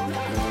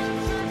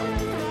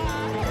cartoons.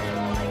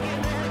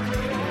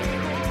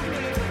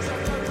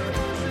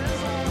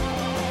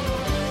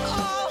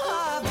 All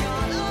I've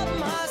got up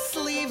my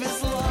sleeve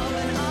is love,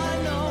 and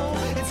I know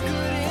it's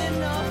good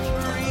enough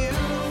for you.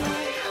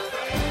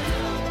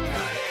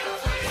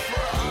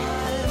 For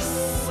us.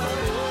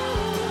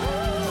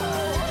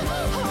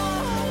 All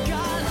I've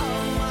got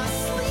up my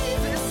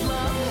sleeve is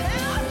love,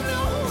 and I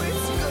know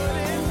it's good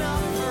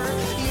enough for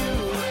you.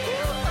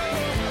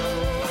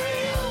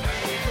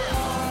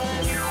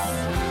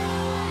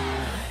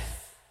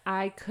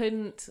 I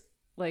couldn't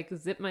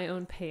zip my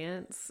own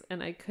pants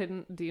and I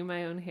couldn't do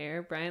my own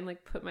hair. Brian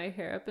put my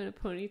hair up in a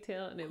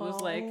ponytail and it was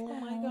Oh my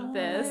God.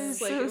 this.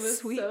 So It was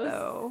sweet,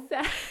 so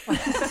though.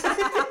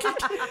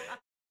 sad.